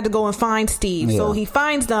Stan had to go and find Steve. Yeah. So he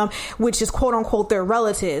finds them, which is quote unquote their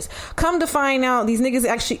relatives. Come to find out, these niggas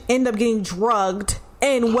actually end up getting drugged.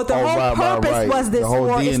 And what the whole purpose was this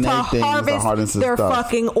war is to harvest their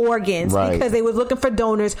fucking organs because they was looking for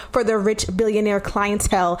donors for their rich billionaire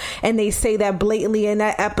clientele, and they say that blatantly in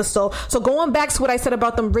that episode. So going back to what I said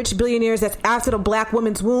about them rich billionaires that's after the black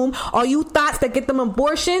woman's womb, all you thoughts that get them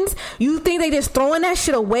abortions, you think they just throwing that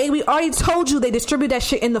shit away? We already told you they distribute that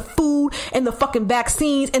shit in the food, in the fucking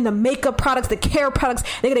vaccines, in the makeup products, the care products.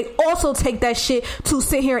 They also take that shit to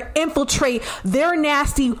sit here and infiltrate their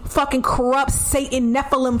nasty fucking corrupt Satan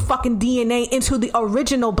Nephilim fucking DNA into the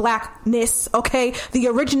original blackness, okay? The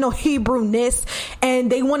original Hebrewness. And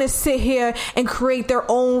they want to sit here and create their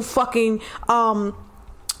own fucking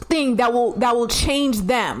thing that will change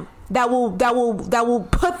them. That will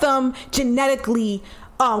put them genetically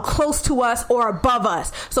close to us or above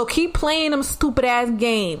us. So keep playing them stupid ass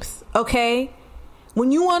games, okay?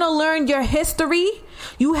 When you want to learn your history,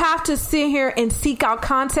 you have to sit here and seek out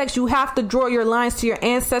context. You have to draw your lines to your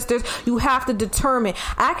ancestors. You have to determine.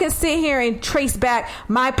 I can sit here and trace back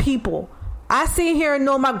my people. I sit here and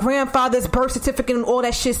know my grandfather's birth certificate and all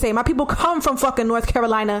that shit say my people come from fucking North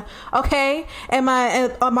Carolina, okay? And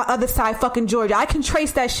on my other side, fucking Georgia. I can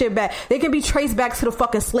trace that shit back. They can be traced back to the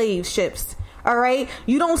fucking slave ships. All right,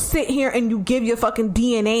 you don't sit here and you give your fucking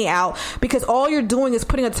DNA out because all you're doing is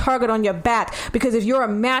putting a target on your back. Because if you're a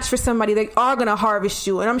match for somebody, they are gonna harvest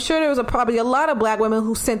you. And I'm sure there was probably a lot of black women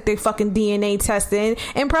who sent their fucking DNA test in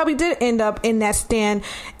and probably did end up in that Stan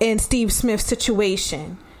and Steve Smith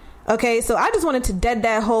situation. Okay, so I just wanted to dead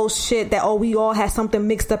that whole shit that, we all had something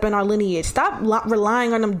mixed up in our lineage. Stop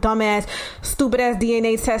relying on them dumbass, stupid ass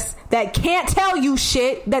DNA tests that can't tell you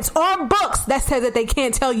shit. That's on books that says that they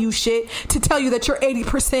can't tell you shit to tell you that you're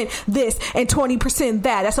 80% this and 20%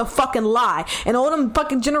 that. That's a fucking lie. And all them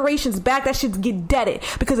fucking generations back, that shit get deaded.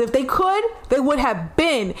 Because if they could, they would have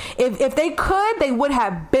been. If they could, they would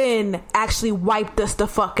have been actually wiped us the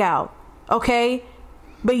fuck out. Okay?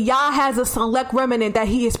 But Yah has a select remnant that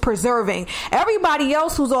he is preserving. Everybody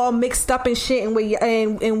else who's all mixed up and shit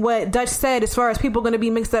and what Dutch said as far as people going to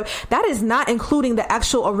be mixed up, that is not including the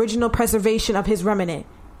actual original preservation of his remnant.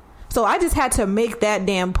 So I just had to make that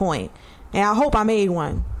damn point. And I hope I made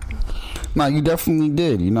one. No, you definitely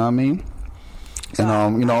did. You know what I mean? So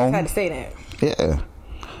and, I had to say that. Yeah.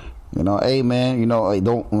 You know, hey man, you know,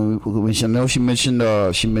 when she mentioned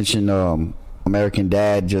American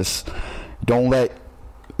Dad, just don't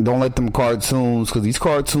let them cartoons, because these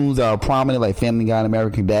cartoons are prominent, like Family Guy and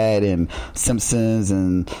American Dad and Simpsons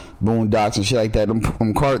and Boondocks and shit like that.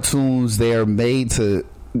 Them cartoons, they're made to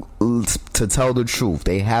tell the truth.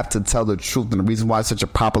 They have to tell the truth, and the reason why it's such a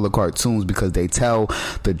popular cartoon is because they tell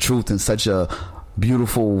the truth in such a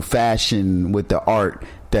beautiful fashion with the art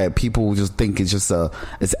that people just think it's just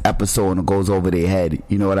it's an episode and it goes over their head.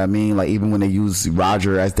 You know what I mean? Like even when they use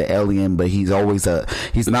Roger as the alien, but he's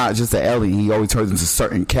not just an alien. He always turns into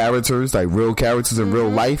certain characters, like real characters in real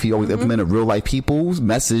life. He always implemented real life people's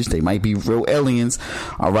message. They might be real aliens.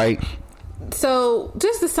 All right. So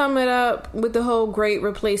just to sum it up with the whole great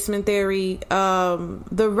replacement theory,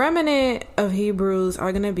 the remnant of Hebrews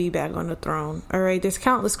are going to be back on the throne. All right. There's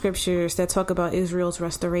countless scriptures that talk about Israel's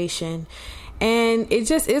restoration. And it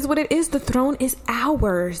just is what it is. The throne is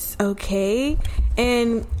ours, okay?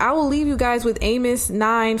 And I will leave you guys with Amos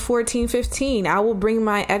 9:14-15. I will bring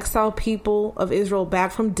my exiled people of Israel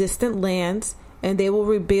back from distant lands, and they will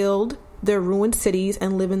rebuild their ruined cities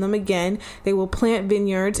and live in them again. They will plant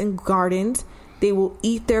vineyards and gardens. They will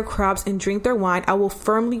eat their crops and drink their wine. I will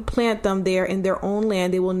firmly plant them there in their own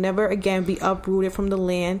land. They will never again be uprooted from the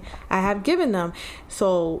land I have given them.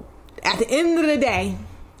 So at the end of the day,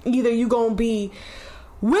 either you gonna be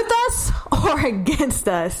with us or against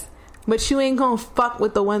us, but you ain't gonna fuck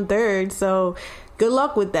with the 1/3. So good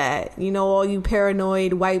luck with that. You know, all you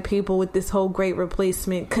paranoid white people with this whole great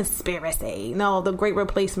replacement conspiracy. No, the great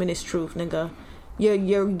replacement is truth, nigga.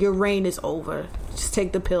 Your reign is over. Just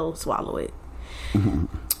take the pill, swallow it.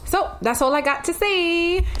 So that's all I got to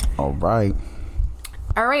say. All right,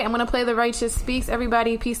 I'm gonna play The Righteous Speaks.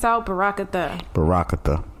 Everybody, peace out.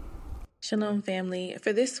 Barakatha. Shalom, family.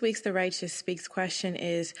 For this week's The Righteous Speaks question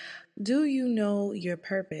is, do you know your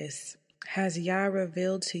purpose? Has Yah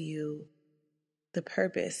revealed to you the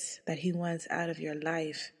purpose that he wants out of your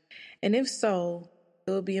life? And if so,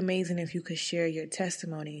 it would be amazing if you could share your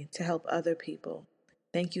testimony to help other people.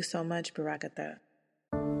 Thank you so much, Barakatah.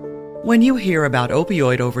 When you hear about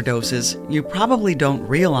opioid overdoses, you probably don't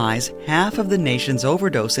realize half of the nation's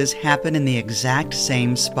overdoses happen in the exact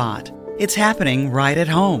same spot. It's happening right at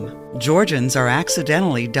home. Georgians are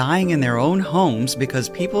accidentally dying in their own homes because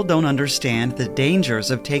people don't understand the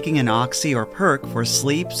dangers of taking an oxy or perk for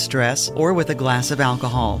sleep, stress, or with a glass of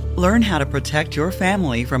alcohol. Learn how to protect your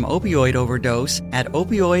family from opioid overdose at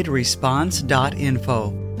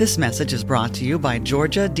opioidresponse.info. This message is brought to you by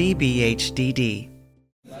Georgia DBHDD.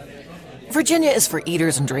 Virginia is for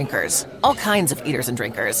eaters and drinkers, all kinds of eaters and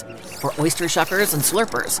drinkers, for oyster shuckers and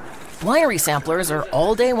slurpers. Winery samplers are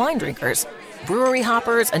all-day wine drinkers, brewery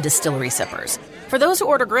hoppers and distillery sippers, for those who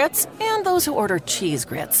order grits and those who order cheese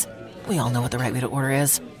grits. We all know what the right way to order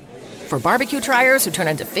is. For barbecue triers who turn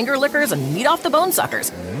into finger lickers and meat off the bone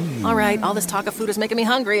suckers. All right, all this talk of food is making me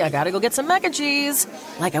hungry. I gotta go get some mac and cheese.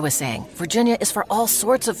 Like I was saying, Virginia is for all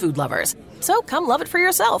sorts of food lovers, so come love it for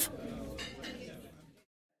yourself.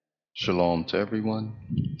 Shalom to everyone,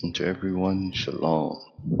 and to everyone, shalom.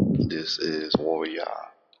 This is Warrior,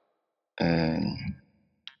 and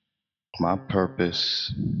my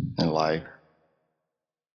purpose in life.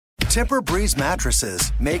 Tempur-Breeze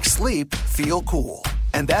mattresses make sleep feel cool.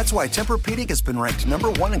 And that's why Tempur-Pedic has been ranked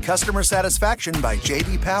 #1 in customer satisfaction by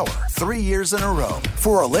J.D. Power 3 years in a row.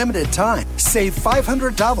 For a limited time, save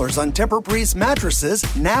 $500 on Tempur-Breeze mattresses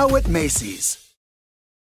now at Macy's.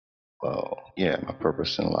 Well, yeah, my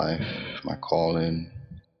purpose in life, my calling,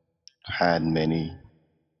 had many,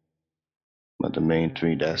 but the main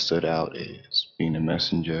three that stood out is being a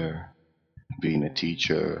messenger, being a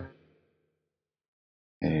teacher,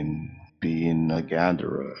 and being a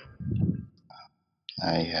gatherer.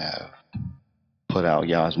 I have put out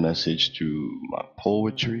Yah's message through my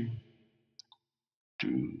poetry,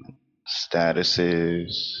 through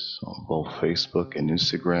statuses on both Facebook and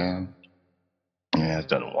Instagram. It has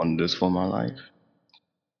done wonders for my life.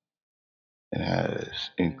 It has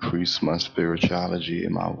increased my spirituality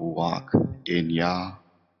and my ruach in Yah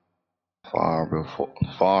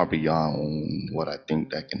far beyond what I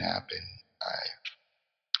think that can happen.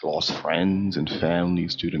 I've lost friends and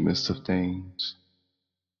families through the midst of things.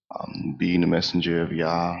 Being a messenger of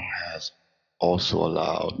Yah has also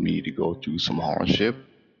allowed me to go through some hardship.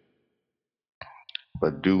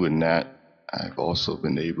 But doing that, I've also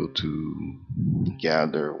been able to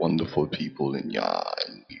gather wonderful people in Yah,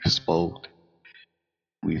 and we've spoke,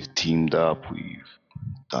 we've teamed up, we've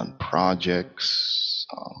done projects,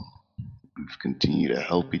 we've continued to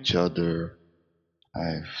help each other.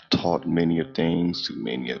 I've taught many of things to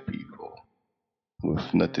many of people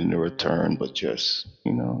with nothing in return but just,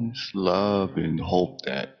 just love and hope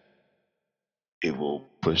that it will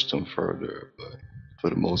push them further. But for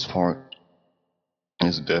the most part,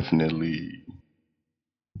 it's definitely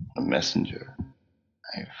a messenger.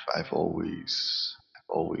 I've always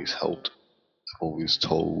helped. I've always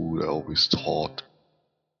told. I always taught.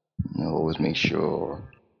 I always make sure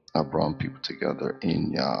I brought people together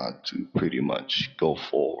in Yah to pretty much go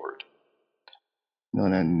forward.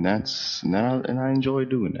 And I enjoy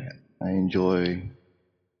doing that. I enjoy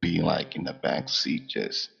being like in the back seat,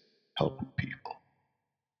 just helping people.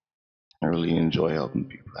 I really enjoy helping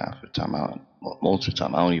people. Half the time, most of the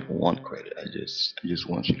time, I don't even want credit. I just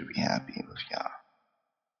want you to be happy with Yah.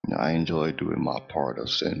 I enjoy doing my part of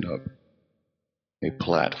setting up a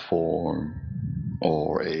platform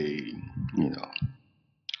or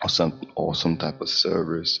some type of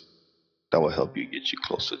service that will help you get you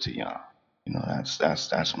closer to Yah.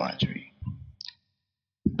 That's my dream.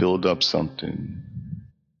 Build up something,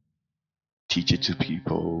 teach it to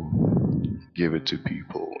people, give it to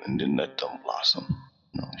people, and then let them blossom.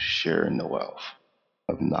 Sharing the wealth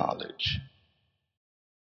of knowledge.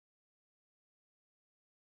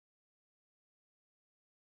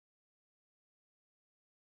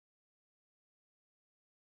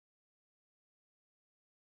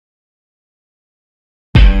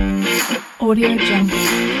 Audio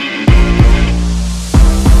Jungle.